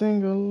let's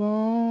sing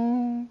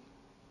along.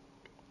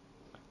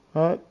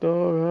 Hot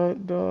dog,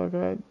 hot dog.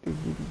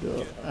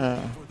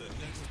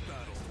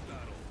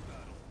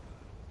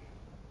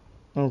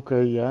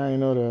 Okay, yeah, I ain't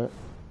know that.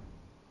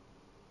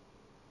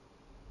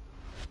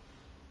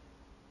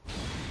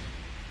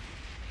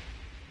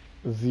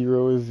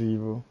 Zero is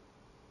evil.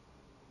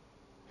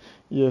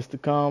 Yes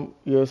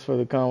for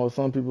the combo.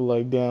 Some people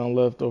like down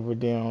left over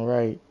down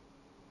right.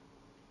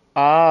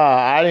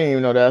 Ah, I didn't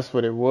even know that's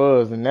what it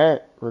was in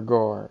that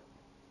regard.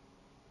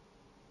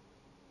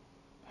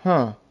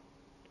 Huh.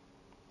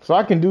 So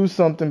I can do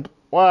something.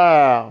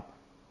 Wow.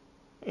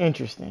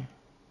 Interesting.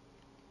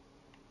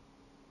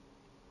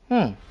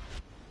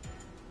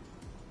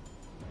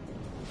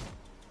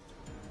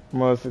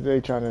 Most of they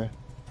trying to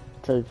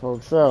take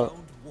folks out.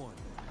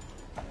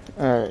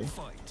 Hey.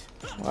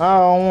 I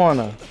don't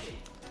wanna.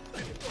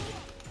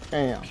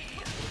 Damn.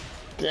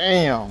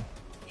 Damn.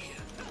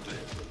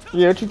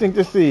 Yeah, what you think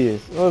this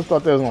is? I just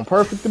thought that was gonna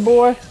perfect the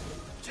boy.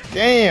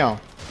 Damn.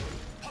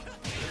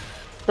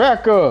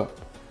 Back up.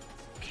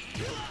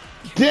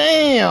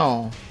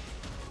 Damn.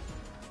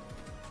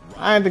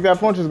 I didn't think that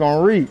punch was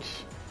gonna reach.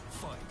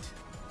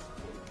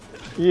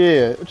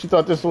 Yeah, what you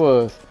thought this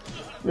was?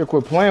 You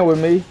quit playing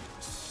with me.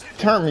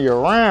 Turn me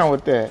around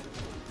with that.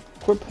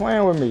 Quit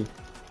playing with me.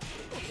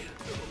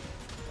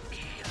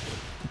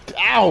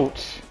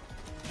 Ouch.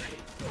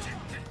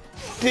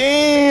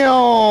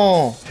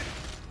 Damn.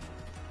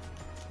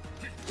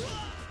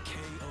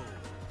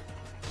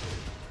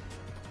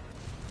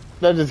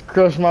 That just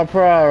crushed my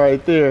pride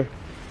right there.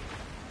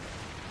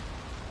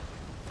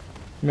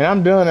 Man,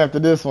 I'm done after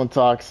this one,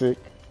 Toxic.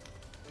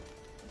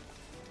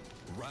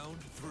 Round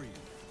 3.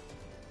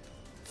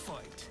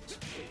 Fight.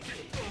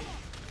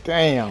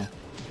 Damn.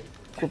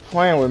 Quit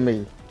playing with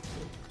me.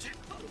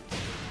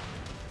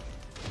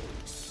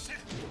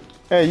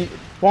 Hey,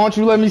 why don't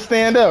you let me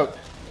stand up?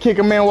 Kick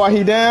a man while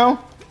he down?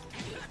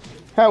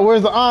 Hey,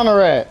 where's the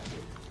honor at?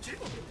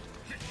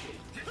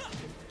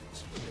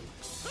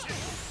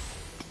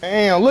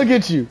 Damn, look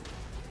at you.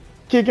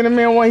 Kicking a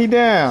man while he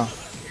down.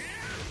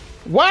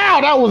 Wow,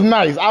 that was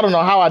nice. I don't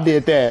know how I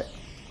did that.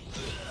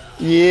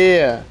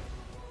 Yeah.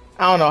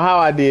 I don't know how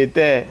I did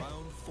that.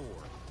 Round 4.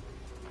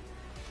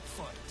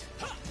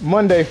 Fight.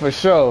 Monday for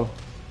sure.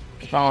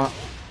 If I don't...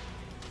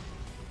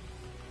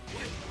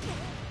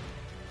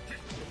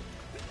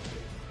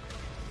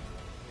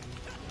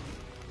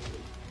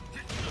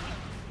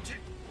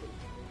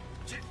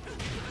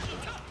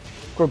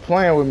 Quit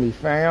playing with me,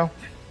 fam.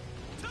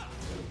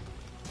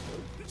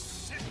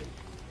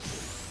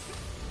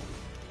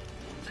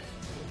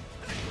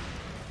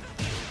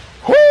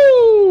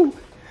 Whoo!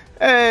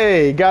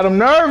 Hey, got him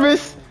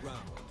nervous.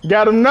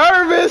 Got him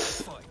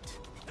nervous.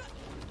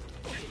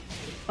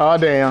 Oh,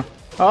 damn.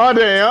 Oh,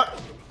 damn.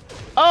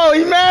 Oh,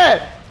 he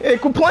mad. Hey,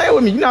 quit playing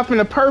with me. You're not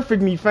finna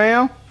perfect me,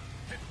 fam.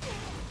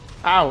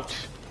 Ouch.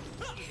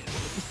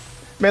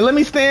 Man, let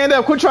me stand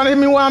up. Quit trying to hit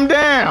me while I'm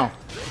down.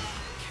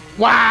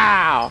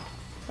 Wow.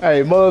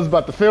 Hey, Mud's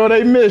about to fail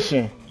their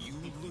mission.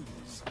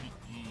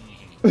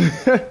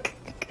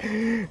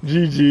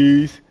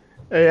 GG's.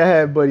 Hey, I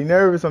had Buddy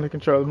nervous on the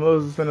controller.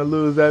 Mud's was finna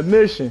lose that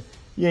mission.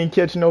 You ain't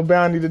catching no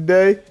bounty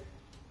today.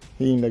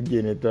 He ended up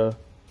getting it, though.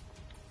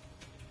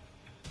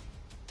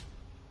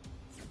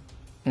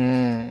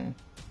 Man.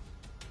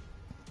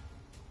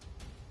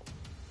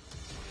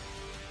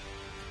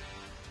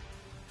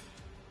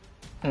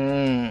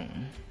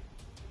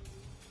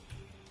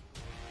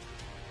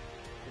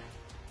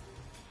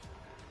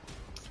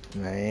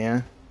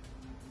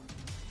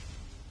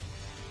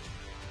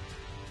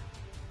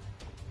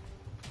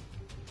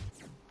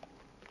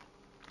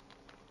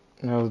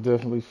 That was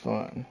definitely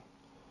fun.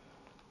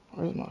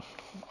 Where's my...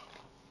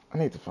 I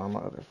need to find my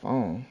other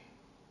phone.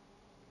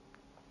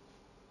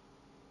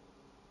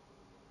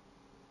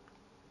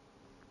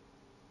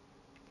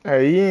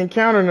 Hey, he ain't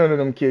counter none of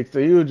them kicks, so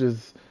he was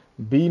just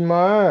beating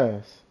my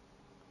ass.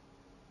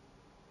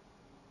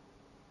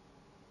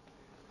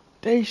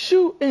 They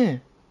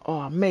shooting. Oh,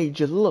 I made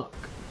you look.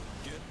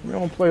 We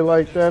don't play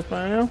like that,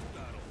 fam.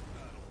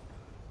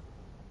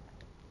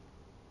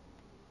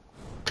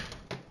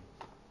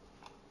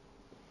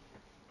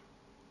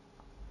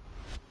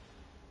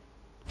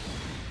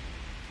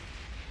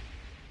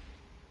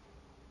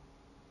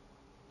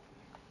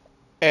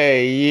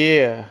 Hey,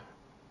 yeah.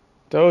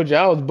 Told you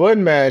I was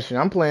button mashing.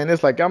 I'm playing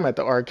this like I'm at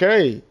the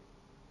arcade.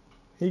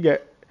 He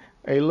got...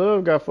 Hey,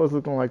 Love got folks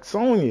looking like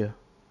Sonya.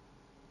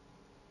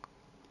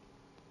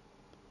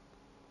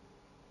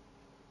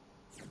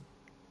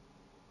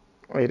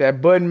 Wait,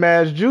 that button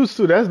mash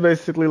jutsu, that's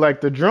basically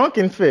like the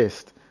drunken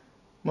fist.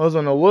 Muggs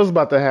don't know what's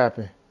about to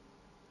happen.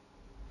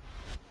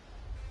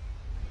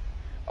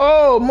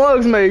 Oh,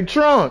 Muggs made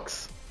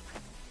Trunks.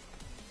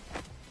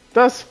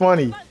 That's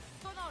funny.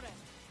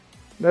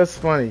 That's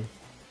funny.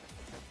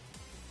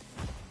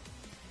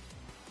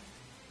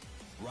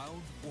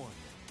 Round 1.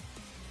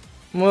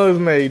 Muggs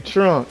made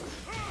Trunks.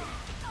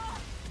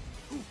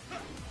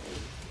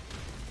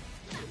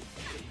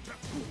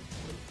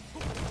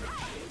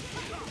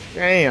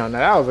 Damn, now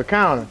that was a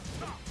counter.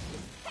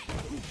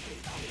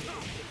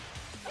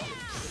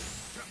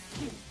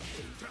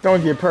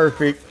 Don't get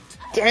perfect.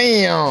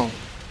 Damn.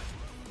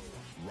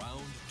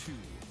 Round 2.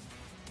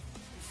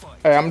 Fight.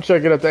 Hey, I'm gonna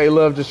check it up to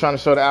A-Love just trying to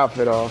show the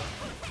outfit off.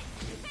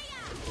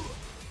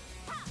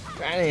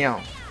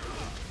 Damn.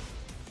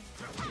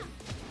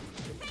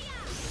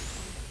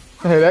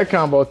 Hey, that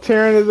combo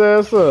tearing his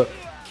ass up. KO.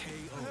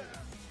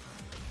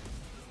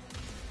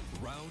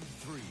 Round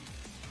 3.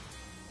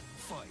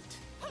 Fight.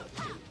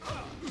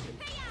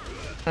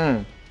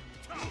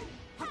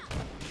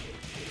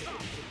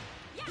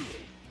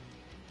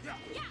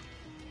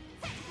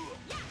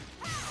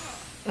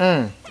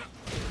 Mm.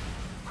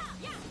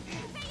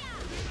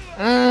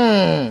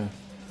 Mm.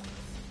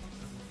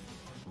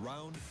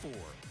 Round 4.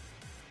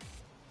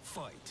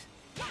 Fight.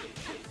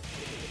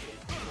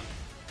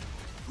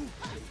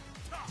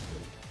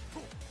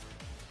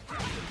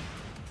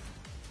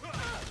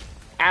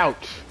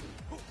 Ouch.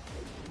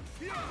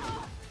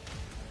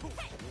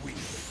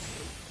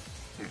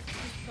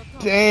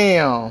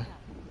 Damn.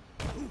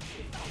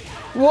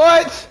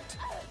 What?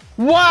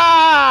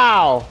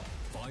 Wow.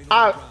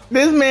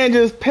 This man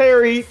just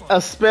parried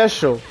a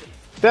special.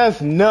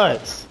 That's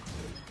nuts.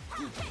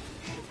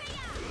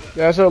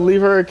 That's a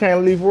leave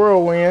hurricane, leave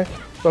whirlwind.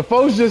 But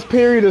folks just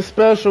parried a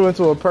special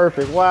into a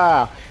perfect.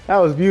 Wow. That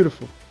was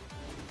beautiful.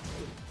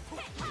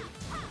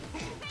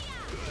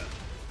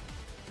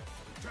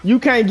 You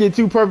can't get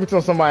too perfect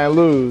on somebody and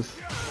lose.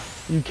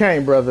 You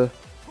can't, brother.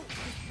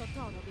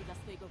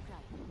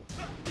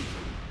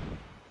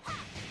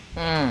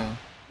 Mm.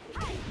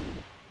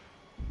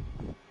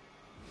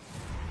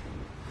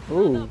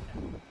 Ooh.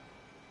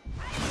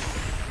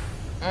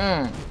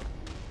 Mm.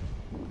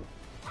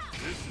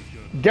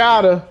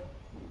 Gotta.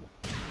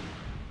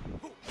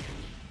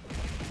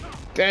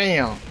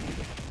 Damn.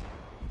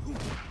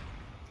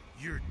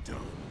 You're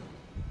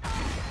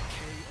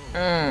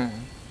done.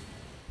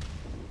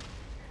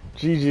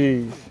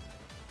 GG's.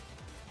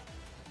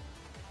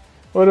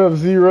 What up,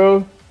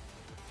 Zero?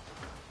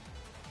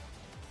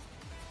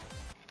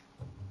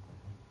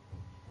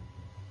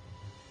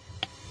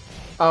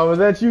 Oh, was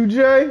that you,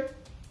 Jay?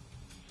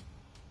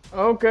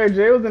 Okay,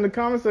 Jay was in the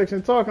comment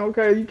section talking.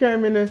 Okay, you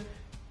came in there,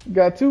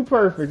 got 2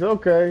 perfects.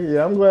 Okay,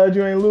 yeah, I'm glad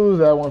you ain't lose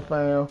that one,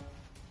 fam.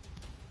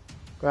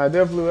 I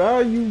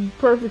definitely, you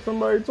perfect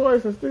somebody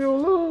twice and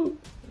still lose.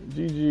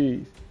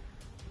 GG's.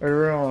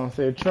 Later on,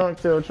 said Trunk,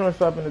 tell Trunk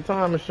stop in the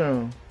time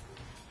machine.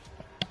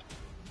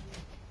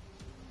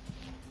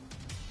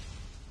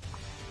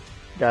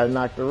 Gotta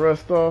knock the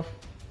rust off.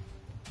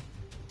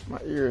 My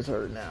ears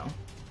hurt now.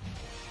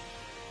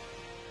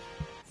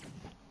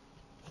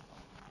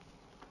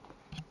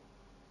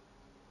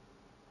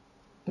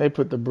 They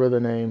put the brother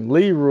named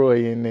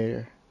Leroy in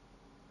there.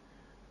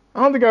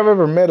 I don't think I've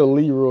ever met a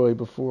Leroy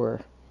before.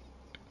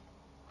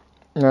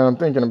 Now I'm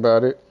thinking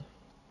about it.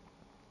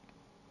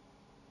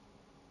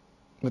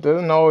 But that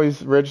doesn't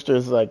always register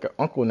as like an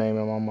uncle name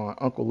in my mind.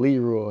 Uncle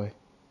Leroy.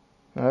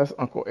 No, that's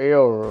Uncle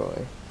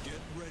Elroy. Get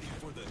ready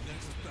for the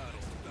next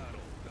battle.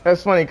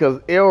 That's funny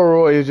because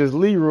Elroy is just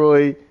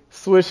Leroy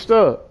switched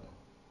up.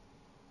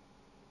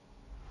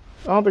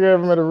 I don't think I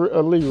ever met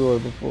a Leroy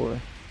before.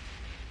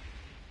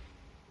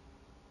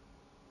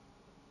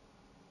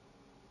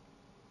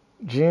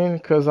 Jin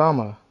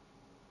Kazama.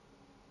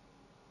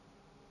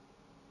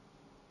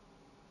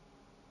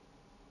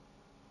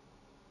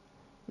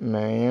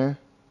 Man.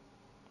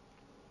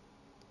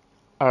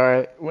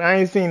 Alright, I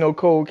ain't seen no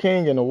Cold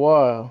King in a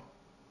while.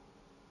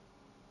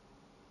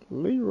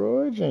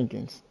 Leroy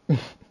Jenkins.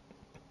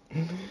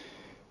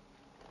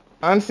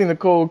 I ain't seen the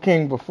Cold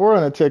King before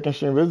on the Tekken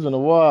stream, but it's been a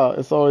while.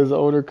 It's always the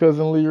older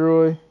cousin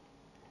Leroy.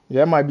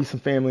 Yeah, that might be some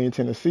family in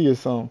Tennessee or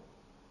something.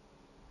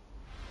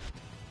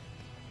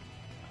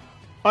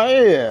 Oh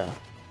yeah.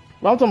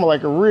 But I'm talking about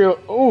like a real,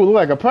 ooh, look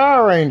like a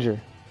Power Ranger.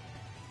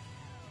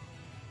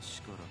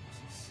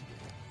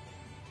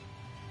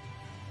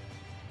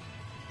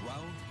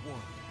 Round 1.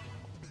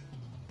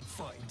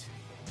 Fight.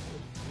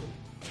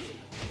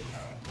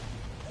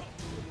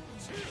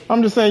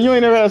 I'm just saying, you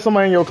ain't never had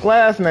somebody in your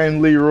class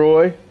named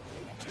Leroy.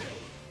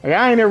 Like,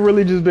 I ain't never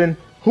really just been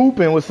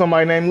hooping with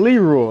somebody named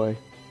Leroy.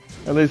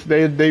 At least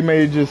they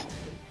may just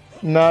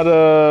not,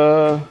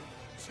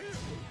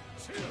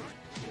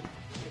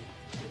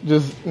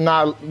 just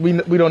not, we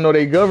don't know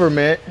their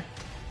government.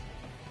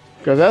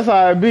 Because that's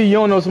how it be. You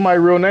don't know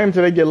somebody's real name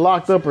until they get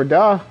locked up or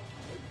die.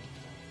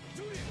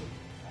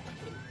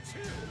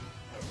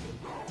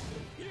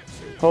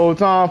 Whole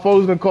time,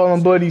 folks been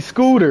calling Buddy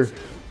Scooter.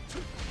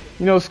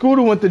 You know,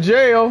 Scooter went to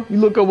jail. You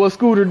look up what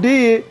Scooter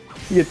did,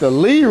 you get the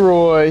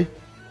Leroy.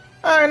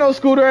 I ain't know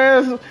Scooter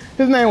ass.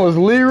 His name was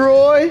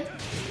Leroy.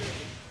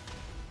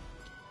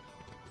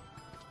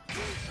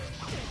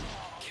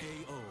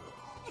 KO.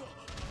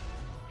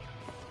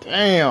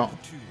 Damn. 2.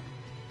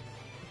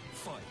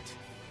 Fight.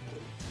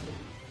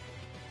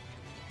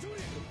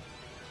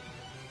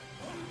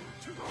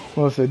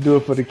 What's that? Do it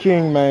for the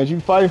king, man. You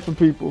fighting for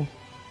people.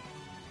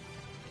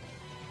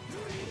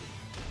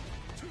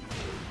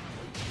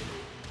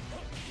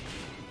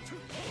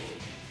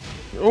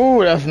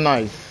 Ooh, that's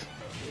nice.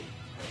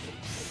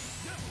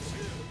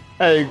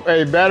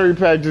 Hey, battery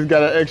pack just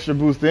got an extra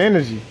boost of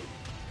energy.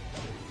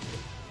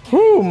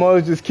 Whoo,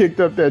 Muggs just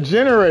kicked up that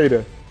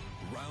generator.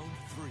 Round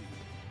 3.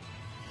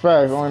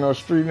 Facts, I only know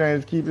street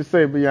names to keep it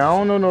safe, but yeah, I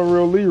don't know no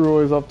real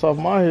Leroys off the top of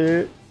my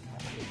head.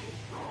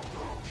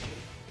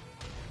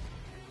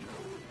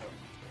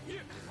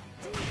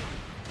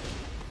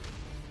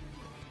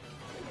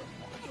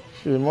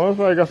 Shit, most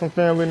probably got some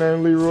family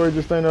named Leroy,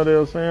 just ain't know they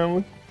was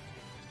family.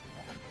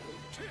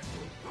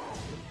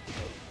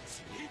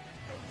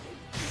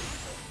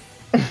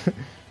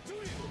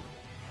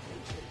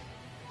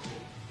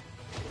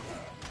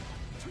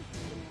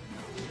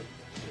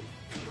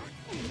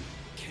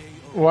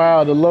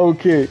 Wow, the low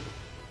kick.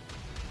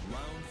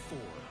 Round 4.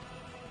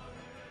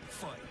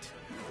 Fight.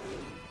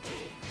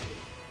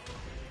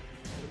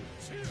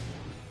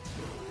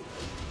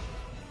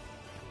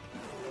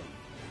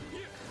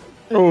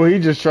 Oh, he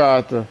just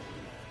tried to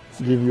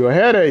give you a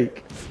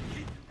headache.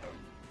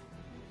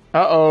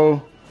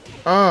 Uh-oh.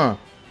 Can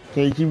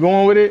you keep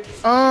going with it?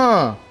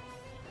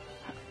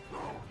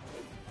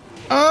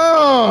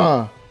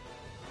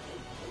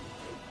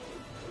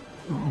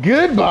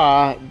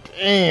 Goodbye.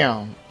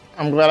 Damn.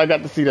 I'm glad I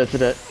got to see that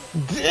today.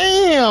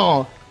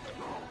 Damn.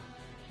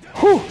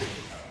 Whew.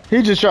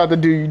 He just tried to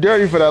do you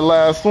dirty for that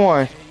last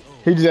one.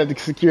 He just had to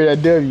secure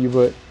that W,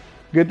 but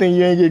good thing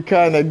you ain't get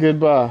caught in that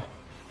goodbye.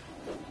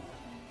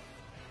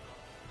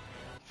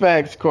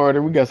 Facts,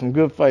 Carter. We got some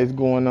good fights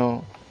going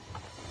on.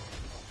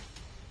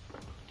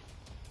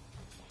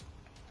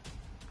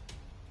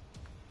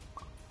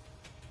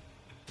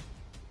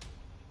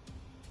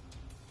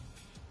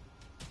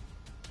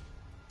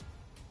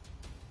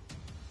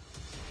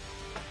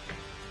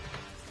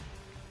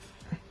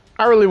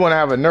 I really want to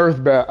have a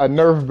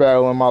Nerf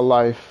battle in my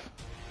life.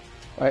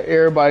 Like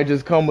everybody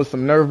just come with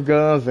some Nerf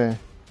guns and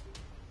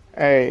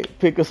hey,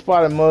 pick a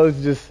spot and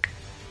mugs, just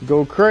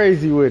go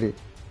crazy with it.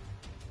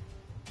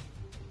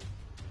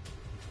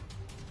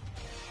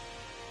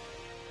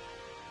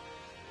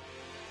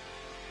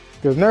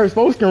 Cause Nerf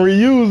folks can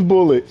reuse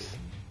bullets.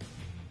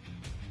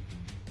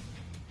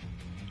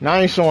 And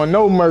I ain't showing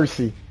no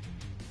mercy.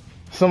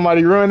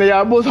 Somebody run they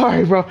out bullets.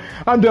 Alright, bro,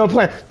 I'm done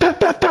playing. Ta,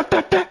 ta, ta,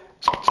 ta, ta.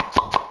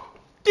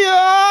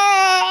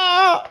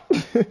 Yeah!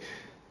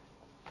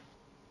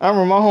 I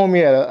remember my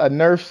homie had a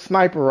Nerf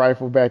sniper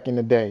rifle back in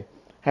the day.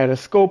 Had a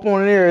scope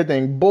on it and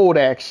everything, bolt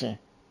action.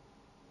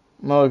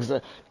 Mugs,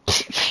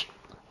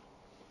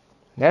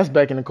 that's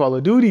back in the Call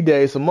of Duty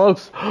days. So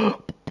Mugs,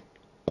 pow!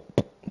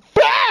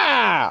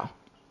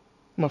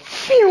 My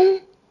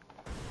phew.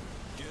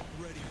 Get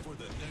ready for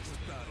the next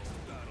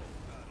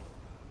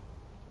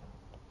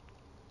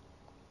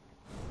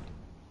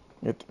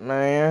battle.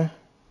 Man,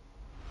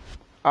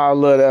 I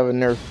love to have a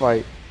Nerf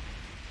fight.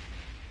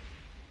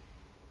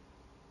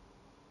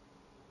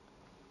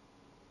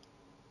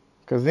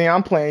 Cause then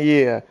I'm playing,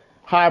 yeah,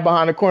 hide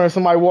behind the corner,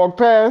 somebody walk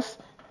past.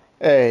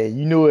 Hey,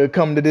 you knew it'd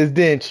come to this,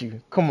 didn't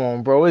you? Come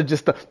on, bro. It's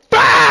just a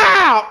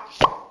foul.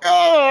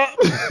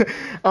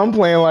 I'm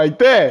playing like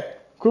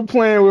that. Quit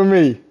playing with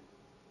me.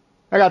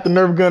 I got the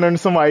Nerf gun under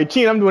somebody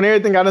chin. I'm doing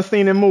everything I done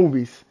seen in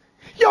movies.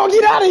 Yo,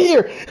 get out of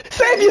here!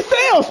 Save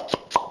yourselves!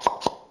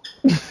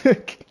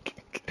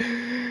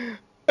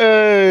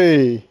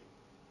 Hey.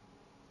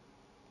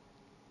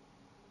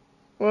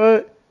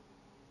 What?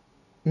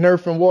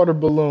 Nerf and water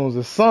balloons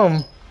or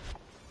something.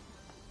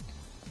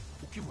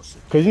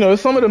 Cause you know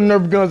some of them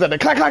Nerf guns that they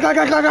clack clack clack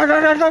clack clack clack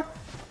clack clack.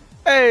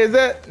 Hey, is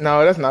that?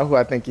 No, that's not who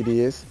I think it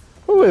is.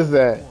 Who is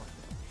that?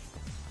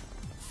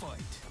 Fight.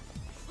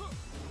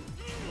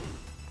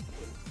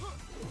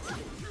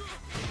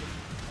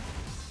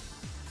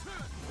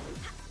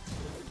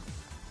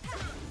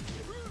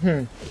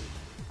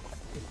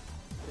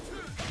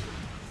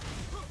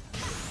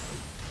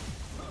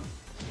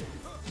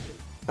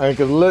 Hey,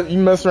 cause look, you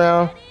mess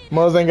around,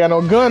 Muzz ain't got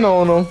no gun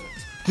on them.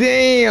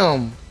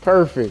 Damn,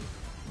 perfect.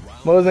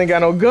 Muzz ain't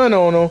got no gun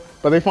on them,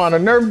 but they find a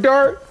Nerf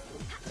dart.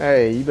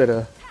 Hey, you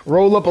better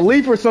roll up a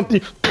leaf or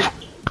something.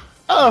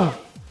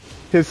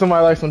 Hit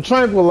somebody like some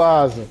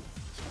tranquilizer.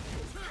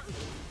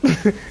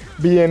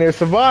 Be in their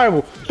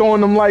survival,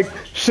 throwing them like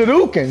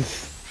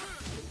shurikens.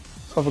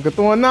 Motherfucker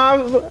throwing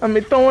knives,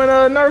 throwing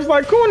Nerfs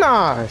like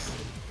kunais.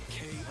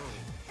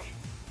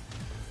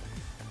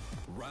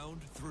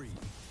 Round 3.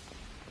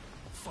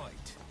 Fight.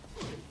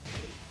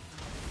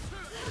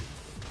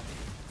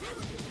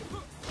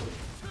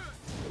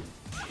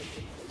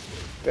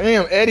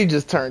 Damn, Eddie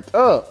just turned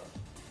up.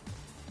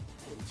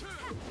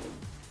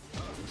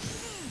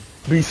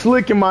 Be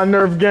slick in my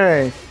Nerf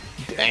game.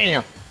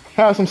 Damn.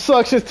 Have some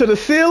suctions to the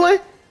ceiling.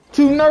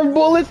 2 Nerf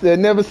bullets. They'll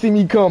never see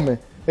me coming.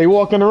 They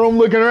walk in the room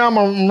looking around.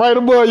 I'm right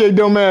above you,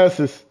 dumb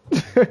asses.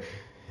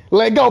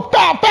 Let go.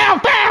 Pow, pow,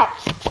 pow.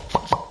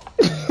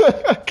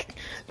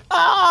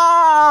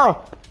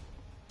 Ah!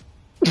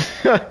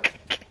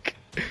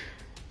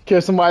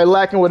 Catch somebody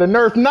lacking with a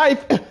Nerf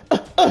knife.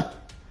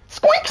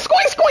 Squeak,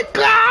 squeak, squeak.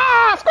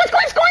 Ah! Squeak,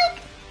 squeak,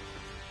 squeak.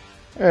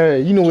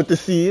 Hey, you know what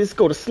this is.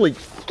 Go to sleep.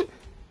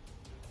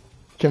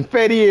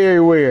 Confetti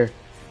everywhere.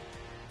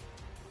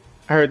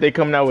 I heard they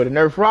coming out with a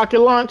Nerf rocket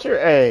launcher.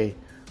 Hey,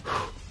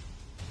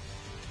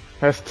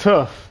 that's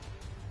tough.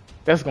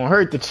 That's gonna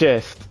hurt the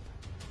chest.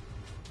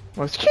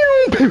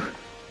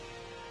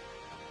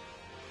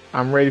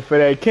 I'm ready for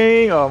that,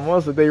 King. Oh,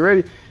 most of they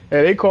ready.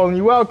 Hey, they calling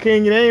you out,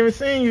 King. They ain't even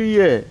seen you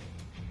yet.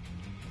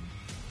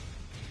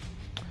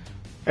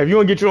 If you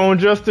want to get your own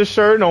Justice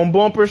shirt, on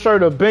bumper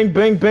shirt, a bang,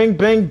 bang, bang,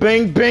 bang,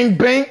 bang, bang,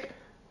 bang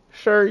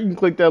shirt, you can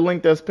click that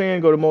link that's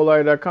pinned, go to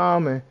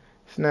molite.com and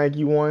snag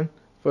you one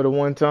for the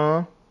one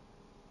time.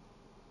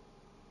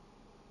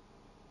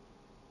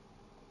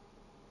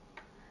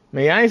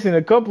 Man, I ain't seen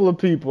a couple of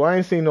people. I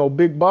ain't seen no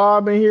Big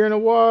Bob in here in a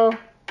while.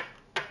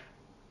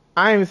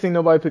 I ain't even seen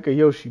nobody pick a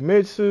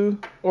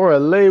Yoshimitsu or a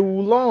Lei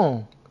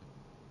Wulong.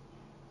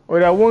 Or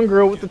that one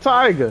girl with the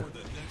tiger.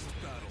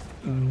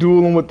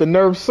 Dueling with the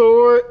Nerf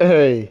sword.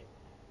 Hey,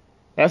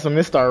 that's when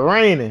it start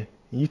raining.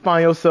 You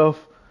find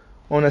yourself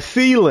on a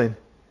ceiling,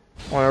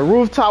 on a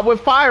rooftop with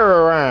fire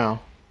around.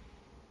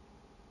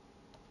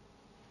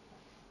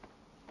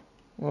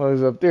 Well,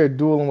 he's up there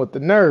dueling with the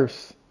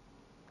Nerfs.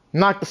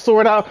 Knock the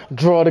sword out,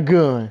 draw the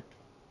gun.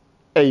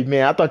 Hey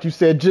man, I thought you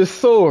said just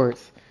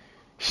swords.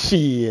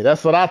 Shit,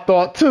 that's what I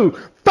thought too.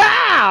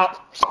 Bow!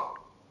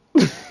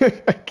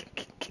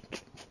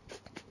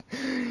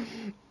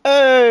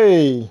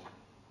 Hey!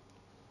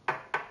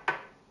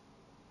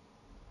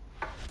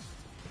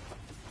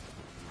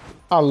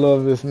 I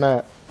love this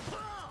map.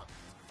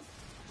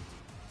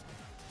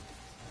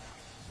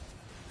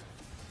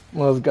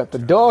 Well, it's got the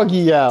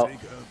doggy out.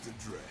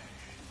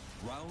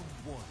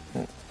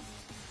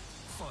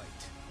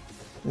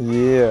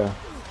 Yeah.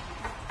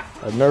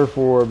 A Nerf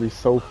war would be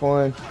so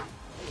fun.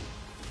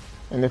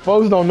 And if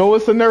folks don't know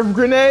it's a Nerf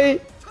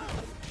grenade,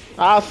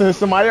 I'll send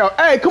somebody else.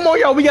 Hey, come on,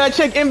 yo, we gotta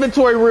check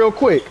inventory real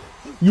quick.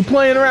 You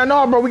playing around?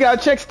 No, bro, we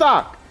gotta check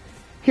stock.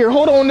 Here,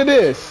 hold on to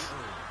this.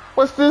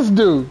 What's this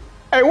do?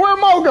 Hey, where'd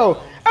Mo go?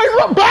 Hey,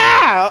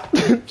 bow!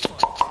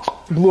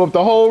 Blew up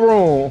the whole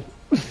room.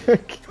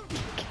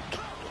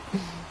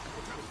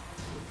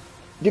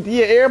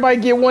 Yeah, everybody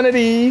get one of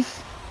these.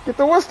 Get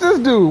the, what's this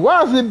do?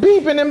 Why is it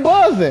beeping and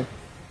buzzing?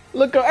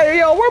 Look, hey,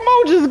 yo, where'd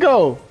Mo just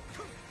go?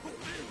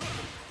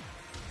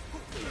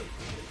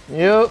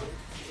 Yep.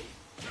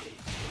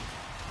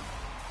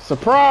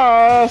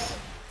 Surprise!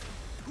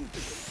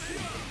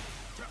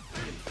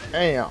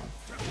 Damn.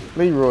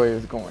 Leroy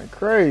is going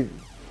crazy.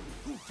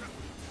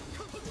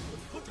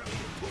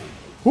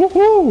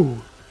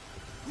 Woohoo!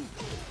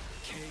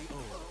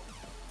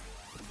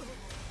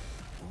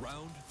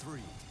 Round 3.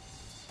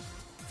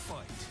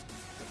 Fight.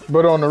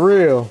 But on the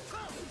real,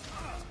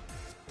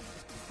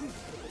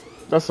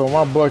 that's on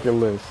my bucket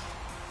list.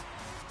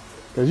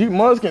 Cause you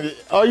must can,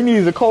 all you need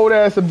is a cold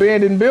ass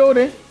abandoned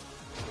building.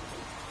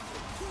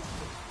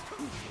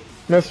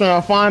 Mess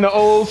around, find the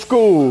old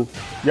school.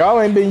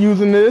 Y'all ain't been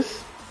using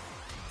this.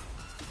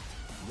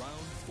 Round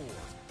 4.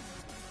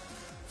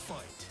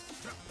 Fight.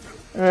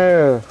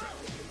 Yeah.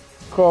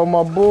 Call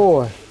my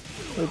boy.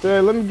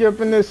 Okay, let me get up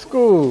in this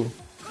school.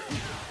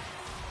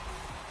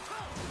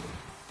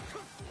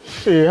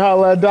 Shit,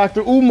 holla at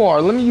Dr.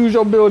 Umar. Let me use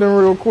your building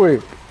real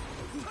quick.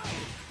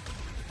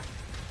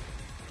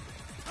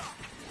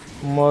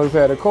 Mugs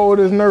had the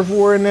coldest Nerf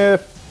war in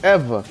there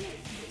ever.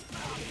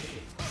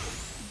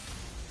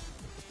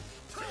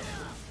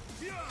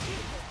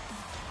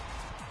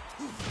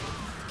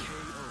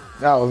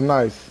 That was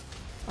nice.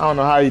 I don't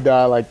know how he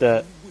died like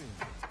that.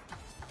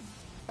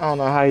 I don't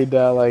know how he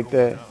died like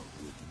that.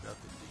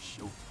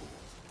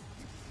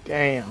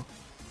 Damn.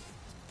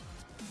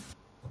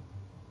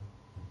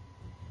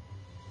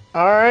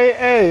 Alright,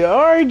 hey,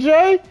 alright,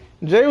 Jay.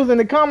 Jay was in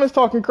the comments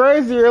talking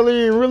crazy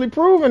earlier and really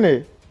proving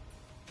it.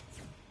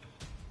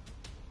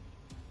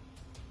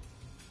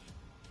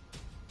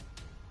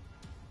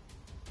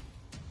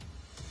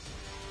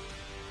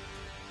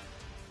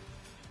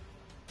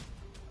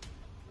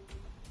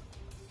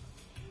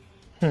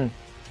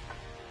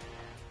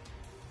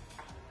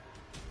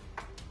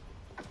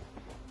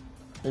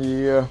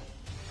 Yeah.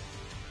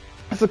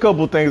 That's a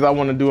couple things I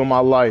want to do in my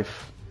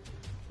life.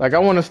 Like, I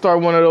want to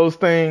start one of those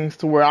things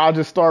to where I'll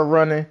just start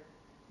running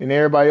and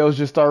everybody else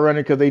just start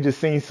running because they just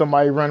seen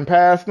somebody run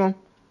past them.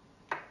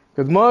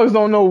 Because mugs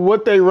don't know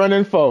what they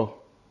running for.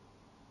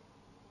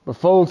 But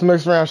folks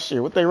mix around,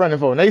 shit, what they running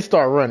for? And they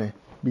start running.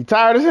 Be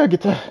tired as hell,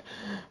 get tired.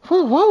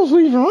 Why was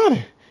we even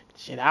running?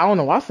 Shit, I don't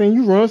know. I seen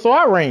you run, so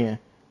I ran.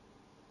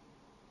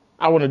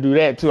 I want to do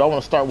that too. I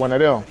want to start one of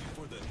them.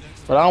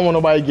 But I don't want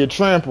nobody to get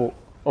trampled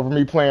over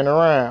me playing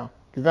around.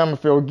 Because I'm going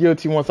to feel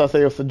guilty once I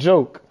say it's a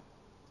joke.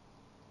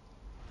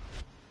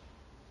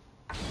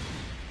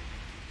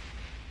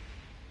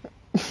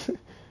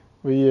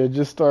 But yeah,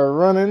 just start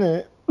running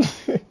it.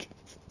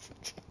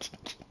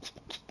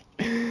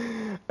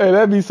 Hey,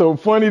 that'd be so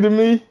funny to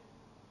me.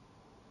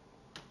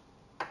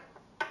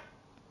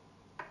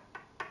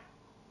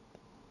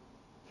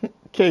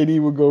 KD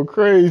would go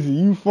crazy.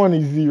 You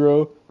funny,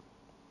 Zero.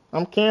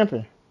 I'm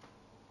camping.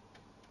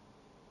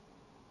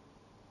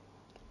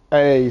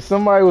 Hey,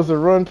 somebody was to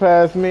run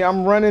past me.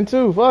 I'm running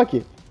too. Fuck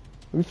it.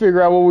 We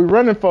figure out what we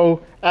running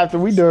for after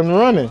we done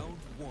running.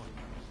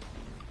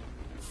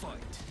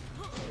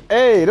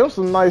 Hey, those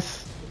some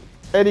nice.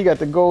 Eddie got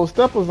the gold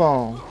steppers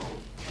on.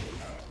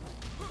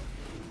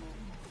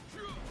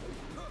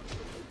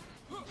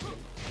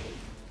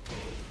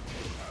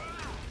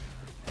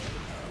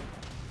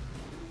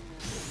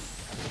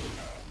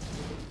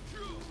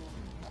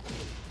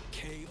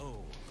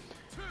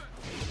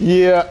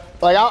 Yeah,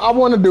 like I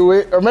want to do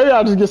it, or maybe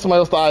I'll just get somebody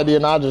else the idea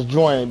and I'll just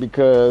join it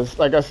because,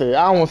 like I said,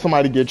 I don't want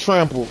somebody to get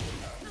trampled.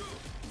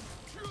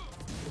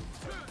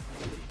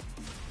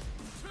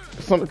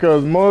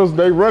 Because most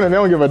they running, they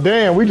don't give a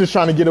damn. We just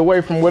trying to get away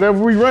from whatever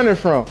we running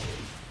from.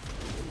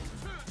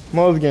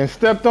 Most getting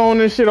stepped on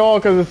and shit all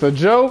because it's a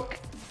joke.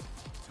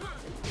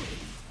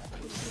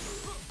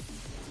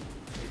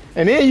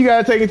 And then you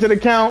gotta take into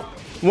account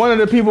one of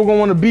the people gonna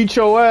want to beat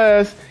your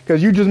ass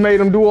because you just made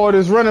them do all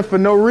this running for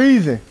no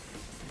reason.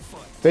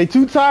 They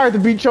too tired to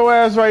beat your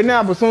ass right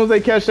now, but as soon as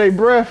they catch their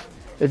breath,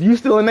 if you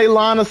still in their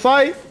line of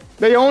sight,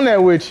 they on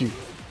that with you.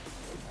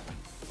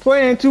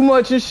 Playing too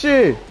much and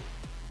shit.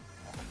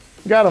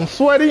 Got them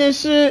sweaty and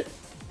shit.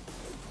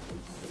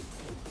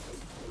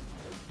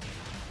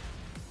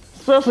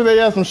 Especially they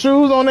have some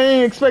shoes on they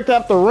ain't expect to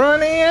have to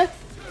run in.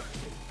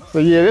 So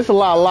yeah, there's a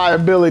lot of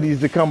liabilities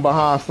to come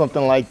behind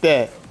something like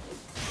that.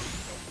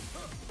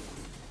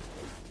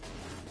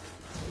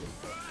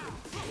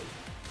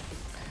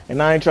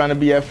 And I ain't trying to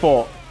be at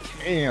fault.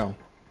 Damn.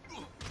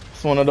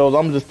 It's one of those,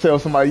 I'm just tell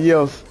somebody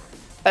else,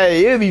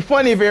 hey, it'd be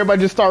funny if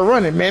everybody just start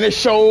running, man. It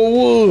sure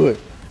would.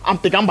 I'm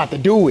about to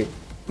do it.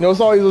 You know, it's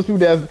always those people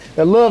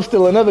that love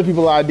stealing other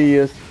people's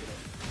ideas.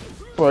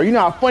 Bro, you know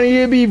how funny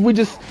it'd be if we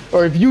just,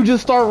 or if you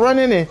just start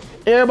running and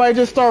everybody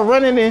just start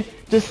running and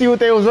just see what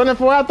they was running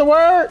for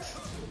afterwards?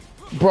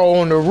 Bro,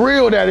 on the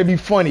real, that'd be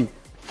funny.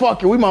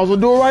 Fuck it, we might as well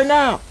do it right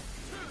now.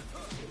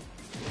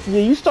 Yeah,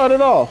 you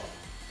started off.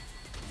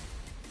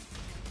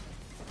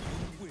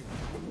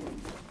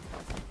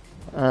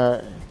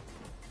 Alright.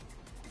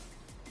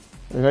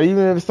 You know, even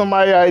if it's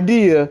somebody's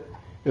idea,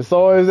 it's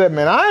always that,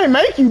 man, I ain't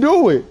make you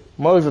do it.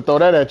 Mugs will throw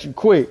that at you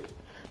quick.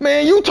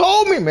 Man, you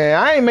told me, man,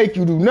 I ain't make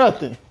you do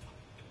nothing.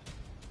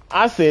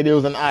 I said it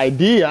was an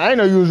idea. I didn't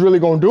know you was really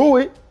gonna do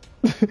it.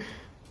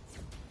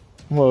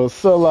 Well,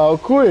 sell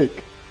out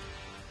quick.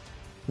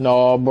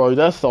 No, bro,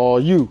 that's all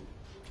you.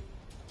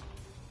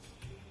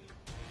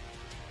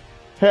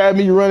 Had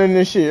me running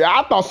this shit.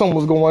 I thought something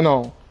was going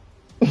on.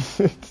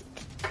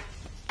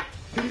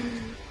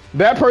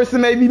 That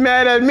person may be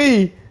mad at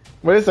me,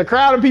 but it's a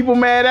crowd of people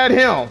mad at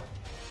him.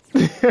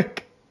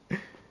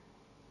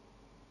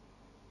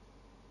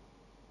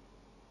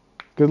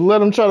 Cause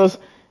let him try to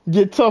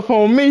get tough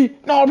on me.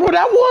 No, bro,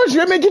 that was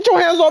you. Man, get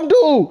your hands off,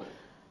 dude.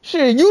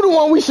 Shit, you the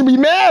one we should be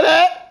mad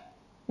at.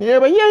 Yeah,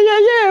 but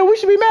yeah, we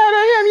should be mad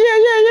at him.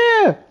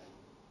 Yeah.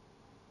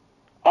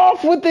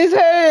 Off with his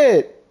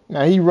head.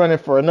 Now he running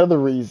for another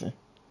reason.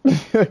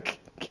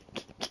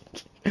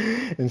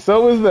 And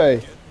so is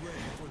they.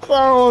 So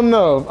I don't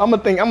know. I'm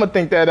gonna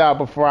think that out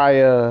before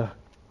I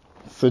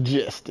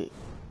suggest it.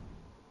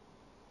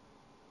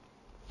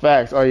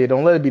 Facts. Oh yeah,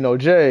 don't let it be no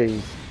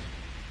J's.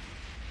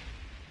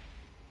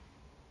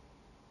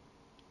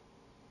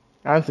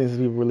 I've seen some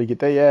people really get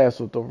their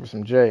ass whooped over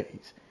some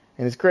J's.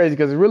 And it's crazy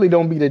because it really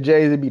don't be the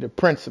J's, it be the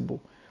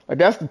principle. Like,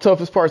 that's the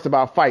toughest parts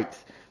about fights.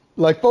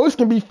 Like, folks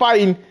can be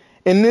fighting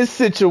in this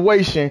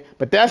situation,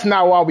 but that's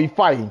not why we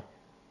fighting.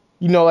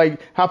 You know,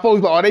 like, how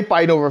folks go, oh, they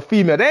fighting over a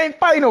female. They ain't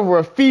fighting over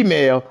a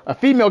female. A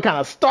female kind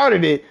of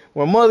started it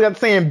when mother got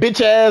saying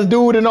bitch ass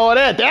dude and all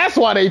that. That's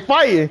why they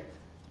fighting.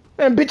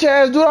 Man, bitch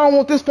ass dude, I don't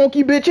want this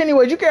funky bitch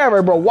anyways. You can have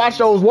her, bro. Watch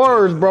those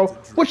words, bro.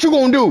 What you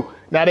gonna do?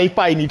 Now they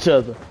fighting each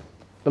other.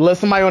 But let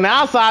somebody on the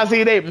outside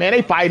see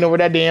they fighting over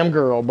that damn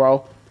girl,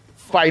 bro.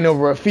 Fighting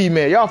over a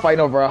female. Y'all fighting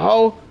over a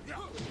hoe?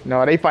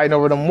 No, they fighting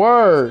over them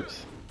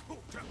words.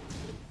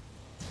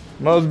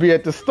 Must be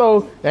at the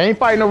store. They ain't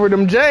fighting over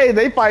them J's.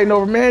 They fighting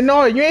over, man,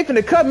 no, you ain't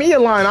finna cut me a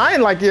line. I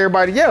ain't like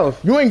everybody else.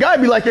 You ain't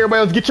gotta be like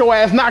everybody else. Get your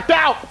ass knocked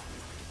out.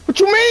 What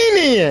you mean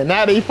then?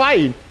 Now they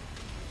fighting.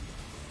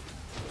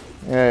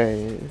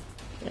 Hey,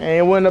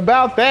 ain't wasn't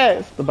about that.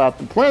 It's about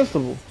the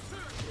principle.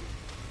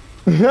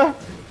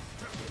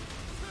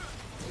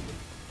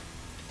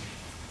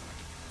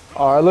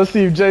 All right, let's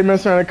see if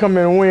J-Man's trying to come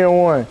in and win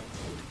one.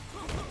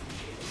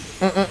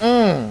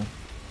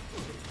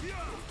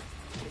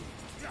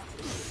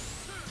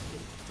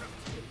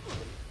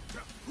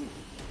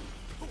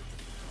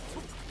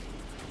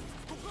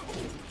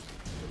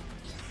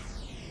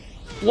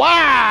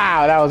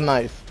 Wow, that was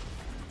nice.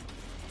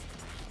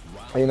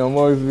 You know,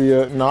 Mugs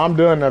be no, I'm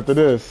done after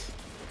this.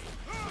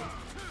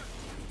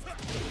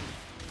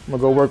 I'm gonna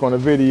go work on the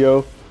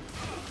video.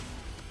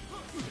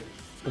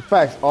 The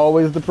facts,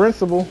 always the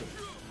principle.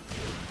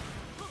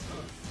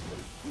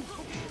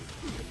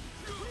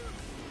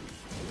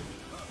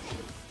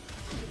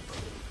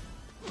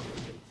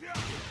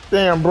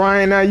 Damn,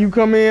 Brian, now you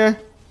come in.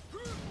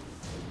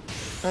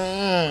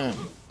 KO.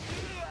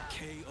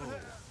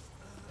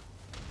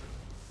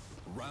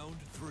 Round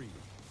 3.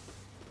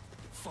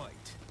 Fight.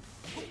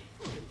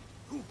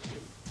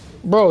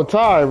 Bro,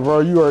 Ty, bro,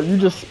 you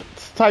just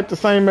typed the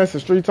same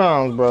message 3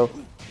 times, bro.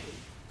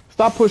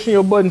 Stop pushing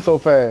your button so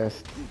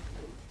fast.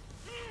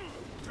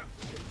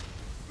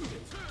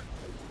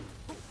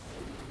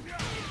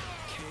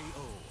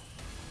 KO.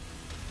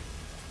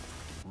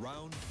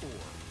 Round 4.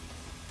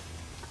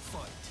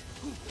 Fight.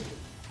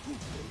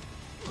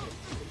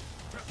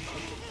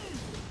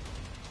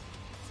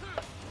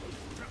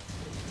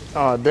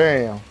 Oh,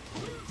 damn.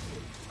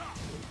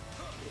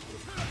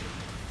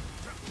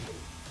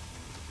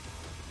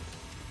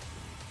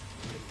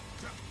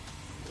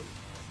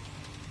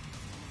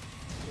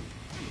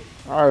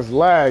 Oh, it's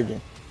lagging.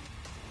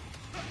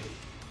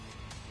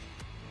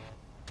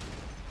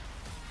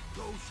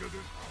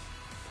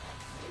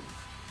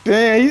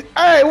 Damn,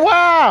 hey,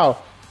 wow!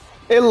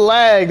 It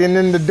lagged, and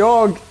then the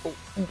dog,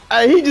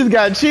 he just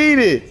got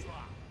cheated.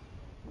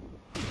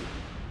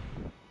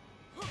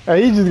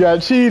 He just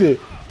got cheated.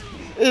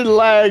 It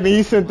lagged, and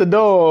he sent the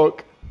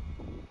dog,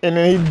 and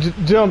then he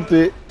jumped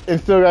it, and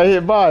still got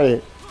hit by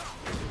it.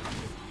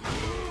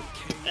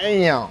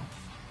 Damn.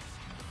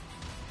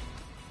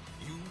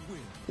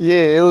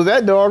 Yeah, it was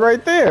that dog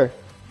right there.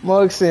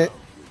 Mug sent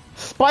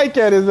Spike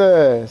at his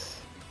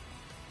ass.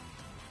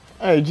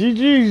 Hey,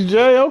 GG's,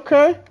 Jay,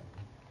 okay.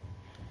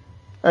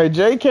 Hey,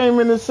 Jay came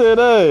in and said,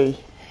 hey,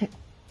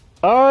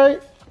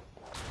 alright.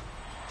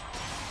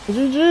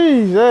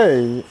 GG's,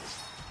 hey.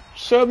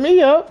 Shut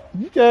me up.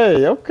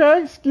 Hey,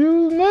 okay,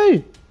 excuse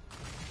me.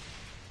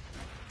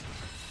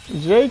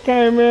 Jay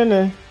came in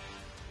and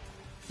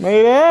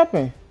made it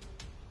happen.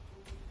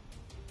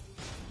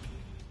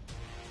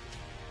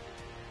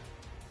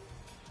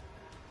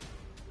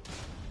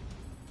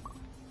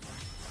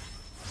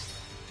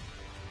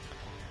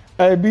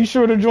 Hey, be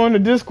sure to join the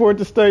Discord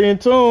to stay in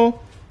tune,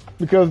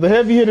 because the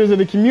heavy hitters of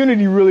the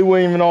community really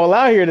weren't even all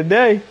out here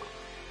today.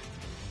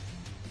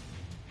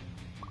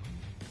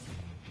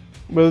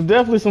 But there's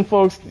definitely some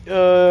folks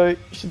you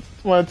should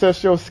want to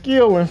test your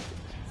skill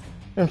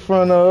in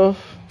front of.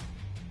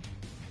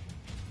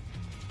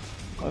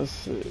 Let's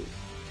see.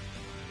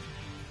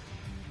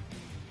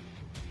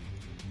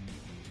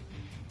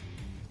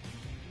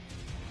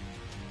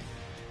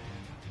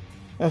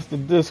 That's the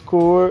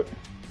Discord.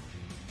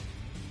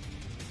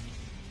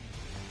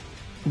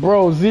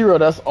 Bro, Zero,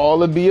 that's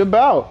all it be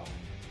about.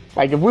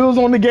 Like, if we was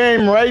on the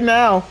game right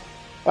now,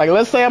 like,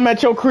 let's say I'm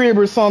at your crib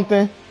or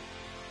something,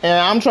 and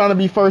I'm trying to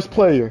be first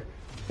player.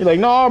 You're like,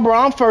 nah, bro,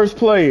 I'm first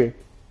player.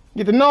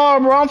 Get the, nah,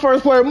 bro, I'm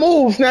first player.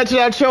 Move, snatch it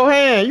out your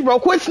hand. You, bro,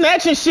 quit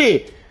snatching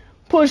shit.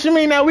 Pushing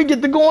me, now we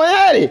get to going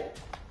at it.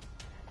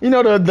 You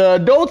know, the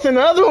adults in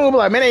the other room will be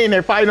like, man, they in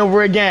there fighting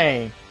over a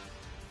game.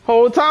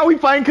 Whole time we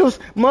fighting because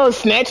mother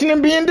snatching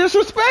and being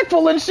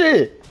disrespectful and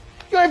shit.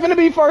 You ain't finna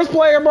be first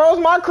player, bro.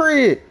 It's my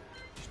crib.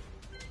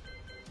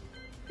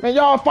 Man,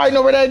 y'all fighting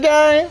over that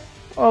game?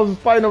 I was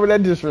fighting over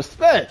that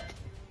disrespect.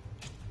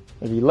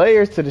 Maybe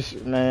layers to the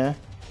shit, man.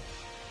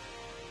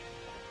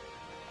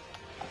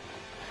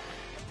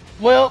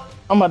 Well,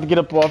 I'm about to get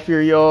up off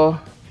here, y'all.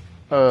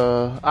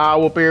 I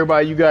whoop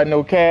everybody. You got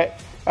no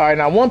cat. All right,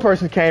 now one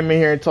person came in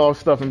here and talked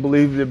stuff and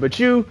believed it, but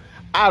you,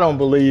 I don't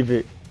believe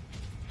it.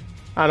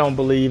 I don't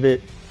believe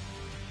it.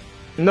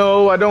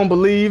 No, I don't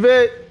believe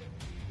it.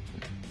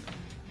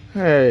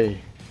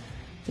 Hey,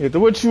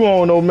 what you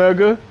on,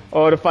 Omega?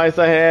 All the fights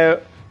I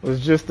had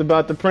was just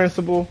about the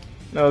principle.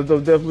 They'll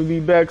definitely be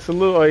back.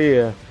 Salute. Oh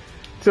yeah.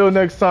 Till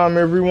next time,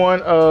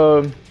 everyone.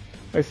 Like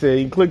I said,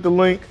 you can click the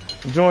link,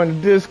 join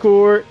the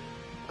Discord,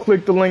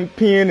 click the link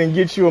pin, and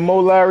get you a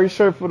Lowery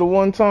shirt for the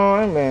one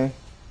time, man.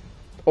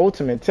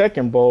 Ultimate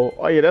Tekken bowl.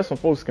 Oh yeah, that's when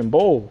folks can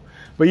bowl.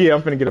 But yeah,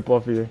 I'm finna get up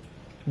off here.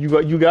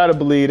 You gotta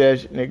believe that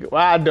shit, nigga.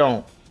 Well,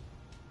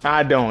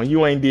 I don't.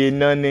 You ain't did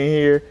nothing in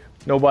here.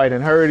 Nobody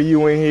done heard of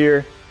you in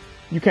here.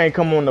 You can't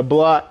come on the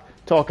block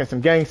talking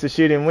some gangster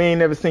shit, and we ain't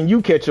never seen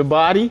you catch a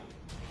body.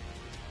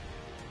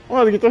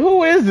 Well,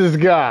 who is this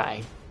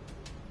guy?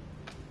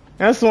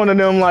 That's one of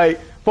them, like,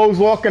 folks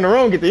walk in the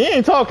room, he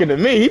ain't talking to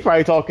me, he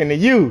probably talking to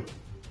you.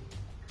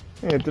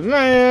 Get the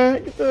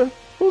man,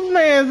 whose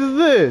mans is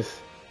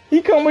this?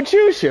 He come with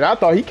you, shit. I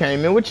thought he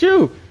came in with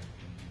you.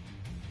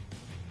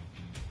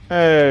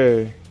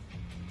 Hey.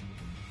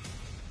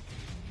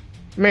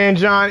 Man,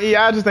 John E,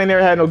 I just ain't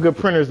never had no good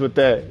printers with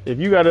that. If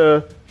you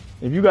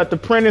got the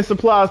printing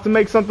supplies to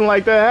make something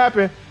like that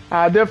happen,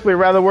 I'd definitely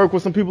rather work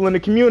with some people in the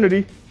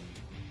community.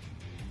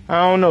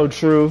 I don't know,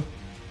 True.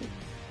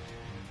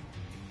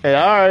 Hey,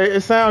 alright,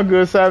 it sounds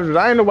good, Savage.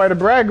 I ain't nobody to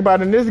brag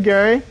about in this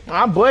game.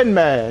 I button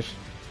mash.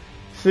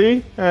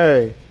 See?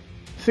 Hey.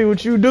 See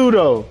what you do,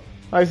 though.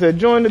 Like I said,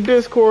 join the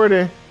Discord,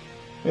 and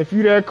if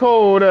you that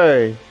cold,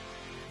 hey,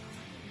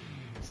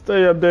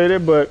 stay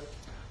updated. But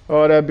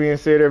all that being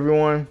said,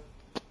 everyone,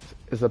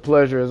 it's a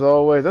pleasure as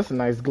always. That's a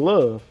nice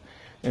glove.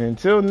 And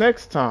until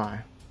next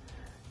time.